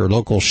church or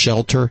local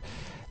shelter,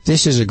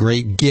 This is a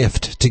great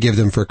gift to give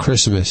them for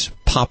Christmas.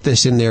 Pop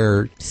this in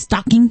their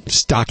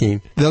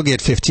stocking. They'll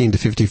get 15 to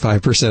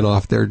 55%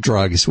 off their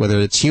drugs, whether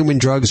it's human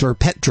drugs or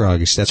pet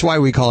drugs. That's why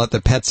we call it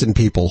the Pets and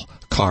People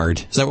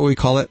card. Is that what we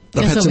call it?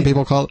 The Pets and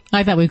People call it?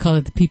 I thought we called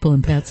it the People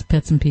and Pets,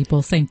 Pets and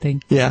People, same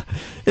thing. Yeah,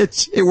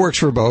 it works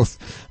for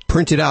both.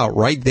 Print it out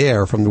right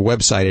there from the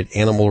website at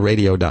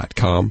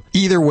animalradio.com.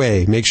 Either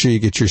way, make sure you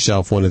get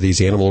yourself one of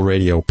these Animal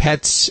Radio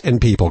Pets and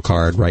People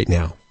card right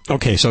now.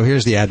 Okay, so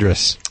here's the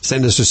address.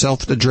 Send us a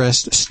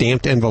self-addressed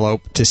stamped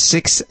envelope to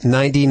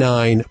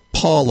 699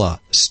 Paula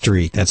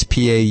Street. That's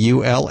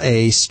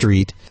Paula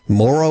Street,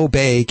 Morro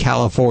Bay,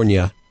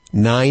 California,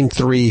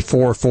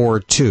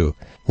 93442.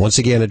 Once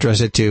again, address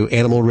it to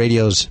Animal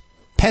Radio's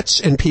Pets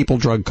and People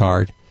drug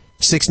card,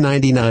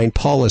 699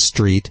 Paula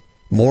Street,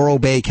 Morro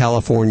Bay,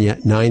 California,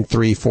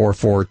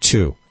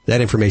 93442. That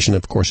information,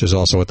 of course, is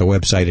also at the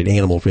website at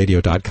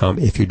animalradio.com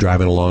if you're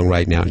driving along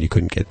right now and you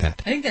couldn't get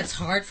that. I think that's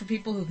hard for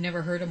people who've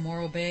never heard of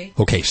Morro Bay.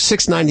 Okay,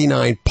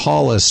 699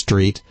 Paula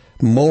Street,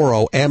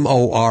 Morro,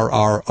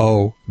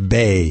 M-O-R-R-O,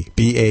 Bay,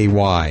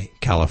 B-A-Y,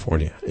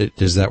 California.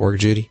 Does that work,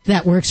 Judy?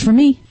 That works for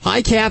me.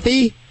 Hi,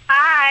 Kathy.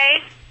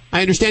 Hi.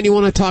 I understand you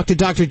want to talk to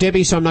Dr.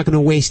 Debbie, so I'm not going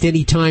to waste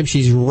any time.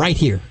 She's right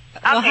here.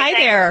 Well, hi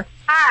there.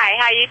 Hi,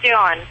 how you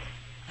doing?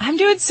 I'm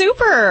doing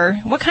super.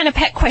 What kind of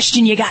pet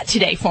question you got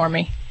today for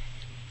me?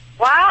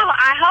 Well,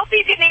 I hope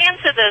you can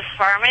answer this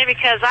for me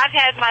because I've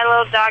had my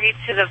little doggie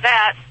to the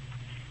vet,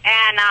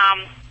 and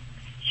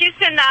she's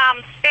been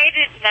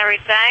spaded and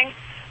everything.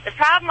 The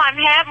problem I'm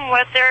having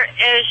with her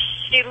is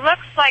she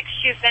looks like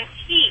she's in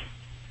heat.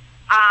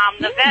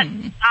 The vet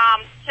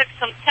took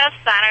some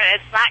tests on her.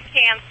 It's not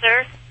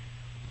cancer.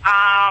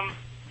 And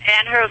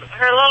her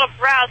little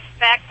breasts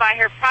back by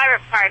her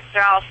private parts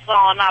are all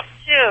swollen up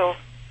too.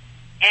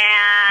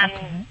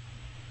 And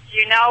do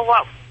you know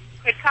what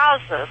could cause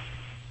this?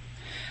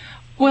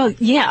 Well,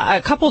 yeah,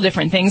 a couple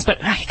different things,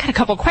 but I got a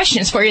couple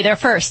questions for you there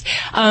first.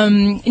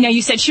 Now,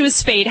 you said she was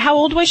spayed. How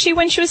old was she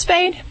when she was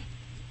spayed?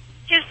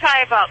 She was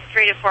probably about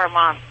 3 to 4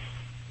 months.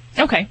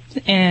 Okay.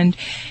 And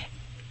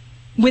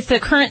with the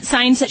current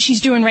signs that she's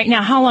doing right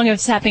now, how long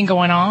has that been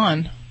going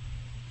on?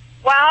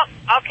 Well,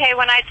 okay,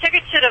 when I took her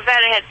to the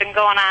vet, it had been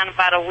going on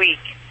about a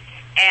week.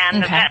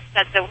 And the vet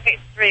said to wait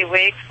 3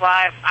 weeks. Well,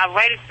 I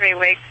waited 3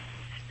 weeks.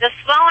 The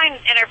swelling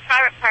in her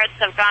private parts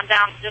have gone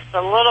down just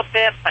a little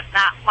bit, but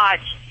not much.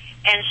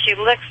 And she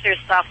licks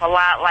herself a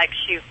lot like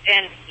she's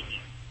in heat.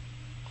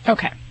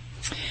 Okay.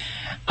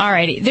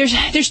 Alrighty.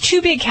 There's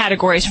two big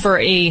categories for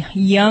a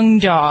young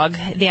dog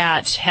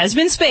that has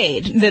been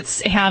spayed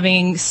that's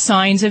having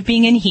signs of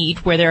being in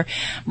heat, where their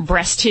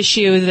breast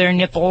tissue, their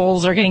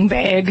nipples are getting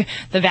big,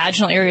 the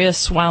vaginal area is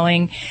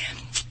swelling.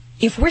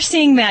 If we're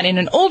seeing that in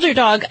an older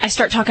dog, I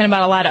start talking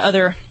about a lot of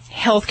other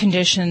health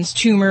conditions,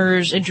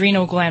 tumors,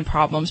 adrenal gland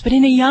problems. But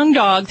in a young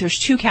dog, there's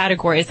two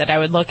categories that I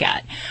would look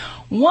at.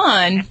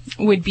 One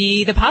would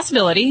be the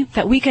possibility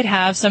that we could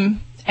have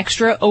some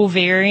extra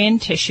ovarian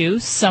tissue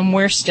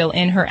somewhere still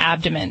in her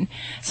abdomen.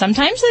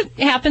 Sometimes it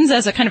happens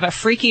as a kind of a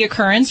freaky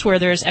occurrence where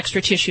there's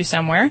extra tissue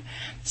somewhere.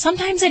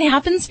 Sometimes it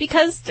happens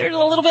because there's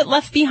a little bit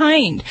left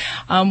behind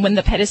when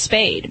the pet is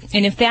spayed.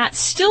 And if that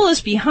still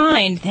is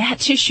behind, that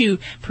tissue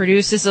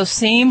produces those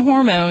same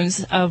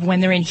hormones of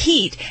when they're in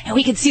heat, and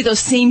we can see those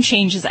same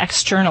changes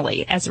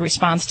externally as a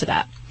response to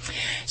that.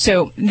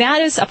 So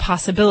that is a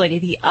possibility.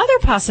 The other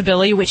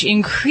possibility, which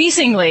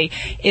increasingly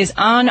is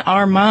on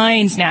our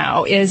minds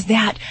now, is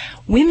that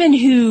women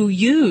who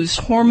use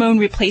hormone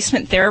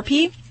replacement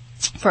therapy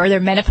for their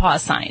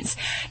menopause signs,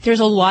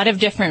 there's a lot of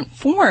different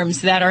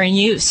forms that are in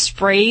use,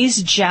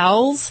 sprays,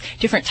 gels,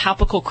 different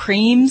topical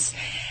creams.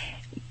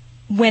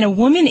 When a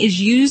woman is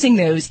using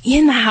those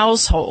in the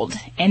household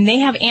and they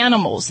have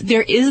animals,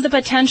 there is the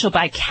potential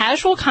by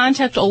casual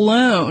contact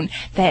alone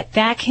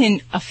that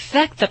can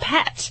affect the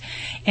pet,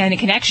 and it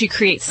can actually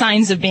create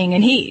signs of being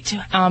in heat.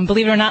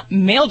 Believe it or not,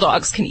 male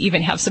dogs can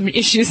even have some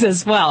issues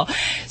as well.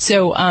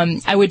 So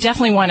I would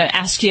definitely want to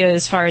ask you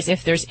as far as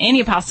if there's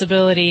any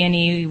possibility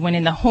anyone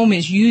in the home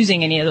is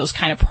using any of those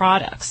kind of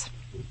products.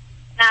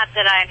 Not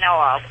that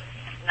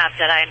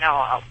I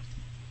know of.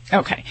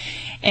 Okay.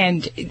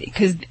 And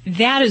because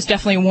that is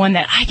definitely one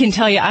that I can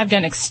tell you I've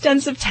done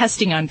extensive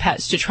testing on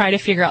pets to try to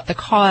figure out the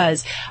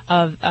cause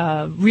of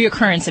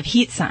reoccurrence of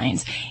heat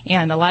signs.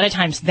 And a lot of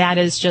times that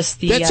is just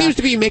the... That seems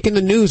to be making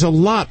the news a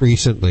lot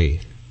recently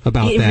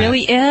about that. It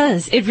really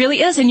is. It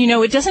really is. And,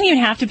 it doesn't even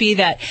have to be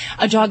that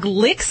a dog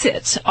licks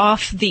it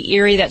off the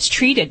area that's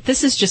treated.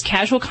 This is just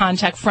casual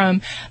contact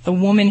from the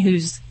woman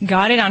who's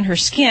got it on her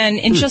skin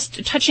and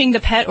just touching the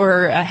pet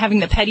or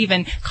having the pet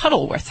even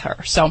cuddle with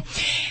her. So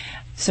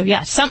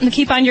yeah, something to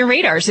keep on your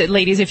radars,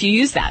 ladies, if you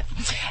use that.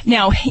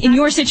 Now, in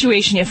your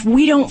situation, if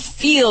we don't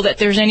feel that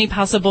there's any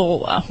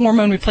possible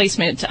hormone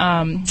replacement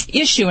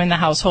issue in the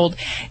household,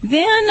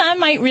 then I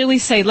might really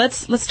say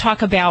let's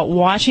talk about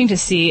watching to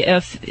see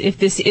if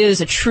this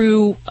is a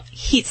true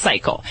heat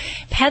cycle.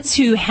 Pets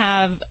who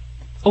have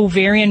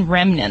ovarian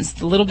remnants,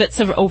 the little bits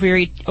of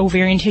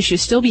ovarian tissue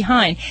still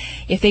behind,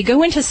 if they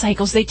go into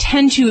cycles, they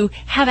tend to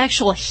have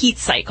actual heat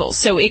cycles.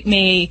 So it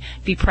may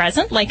be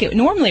present like it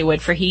normally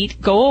would for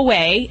heat, go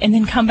away, and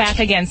then come back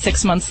again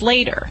 6 months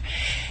later.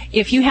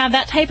 If you have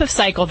that type of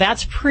cycle,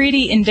 that's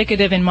pretty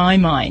indicative in my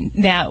mind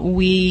that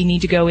we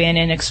need to go in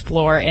and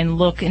explore and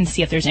look and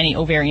see if there's any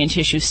ovarian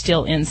tissue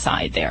still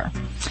inside there.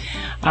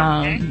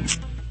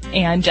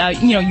 And,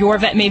 your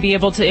vet may be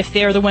able to, if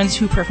they're the ones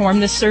who perform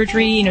this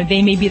surgery,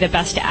 they may be the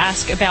best to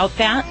ask about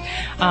that.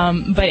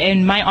 But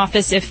in my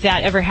office, if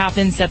that ever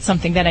happens, that's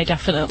something that I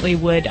definitely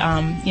would,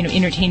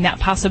 entertain that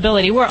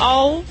possibility. We're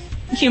all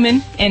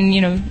human,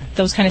 and,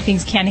 those kind of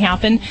things can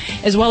happen,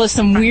 as well as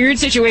some weird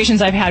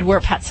situations I've had where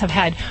pets have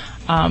had,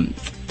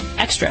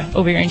 extra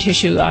ovarian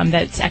tissue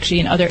that's actually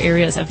in other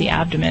areas of the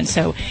abdomen.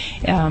 So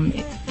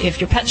if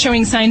your pet's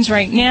showing signs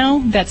right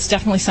now, that's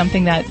definitely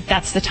something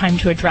that's the time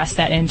to address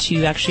that and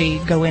to actually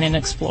go in and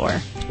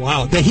explore.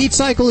 Wow. The heat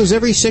cycle is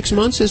every 6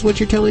 months is what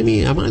you're telling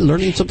me? Am I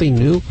learning something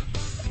new?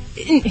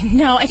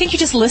 No, I think you're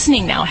just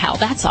listening now, Hal.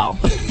 That's all.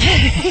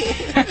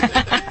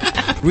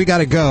 We got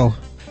to go.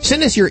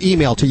 Send us your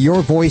email to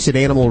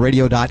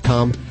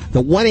yourvoice@animalradio.com.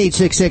 The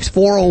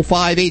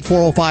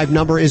 1-866-405-8405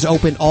 number is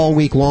open all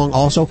week long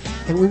also.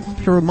 And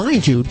to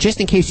remind you, just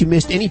in case you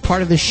missed any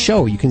part of the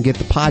show, you can get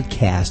the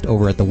podcast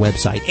over at the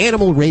website,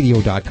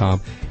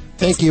 animalradio.com.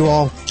 Thank you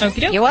all.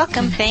 Okey-doke. You're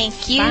welcome.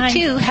 Thank you, Bye.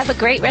 too. Have a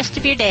great rest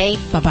of your day.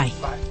 Bye-bye.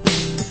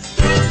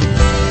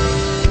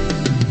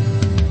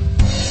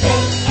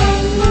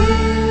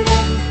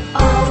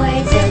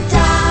 Always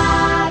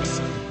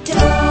adopt,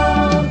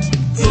 don't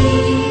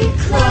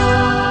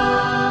declaw.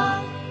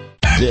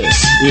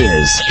 This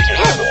is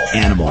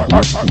Animal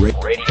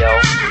Radio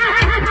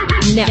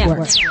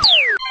Network.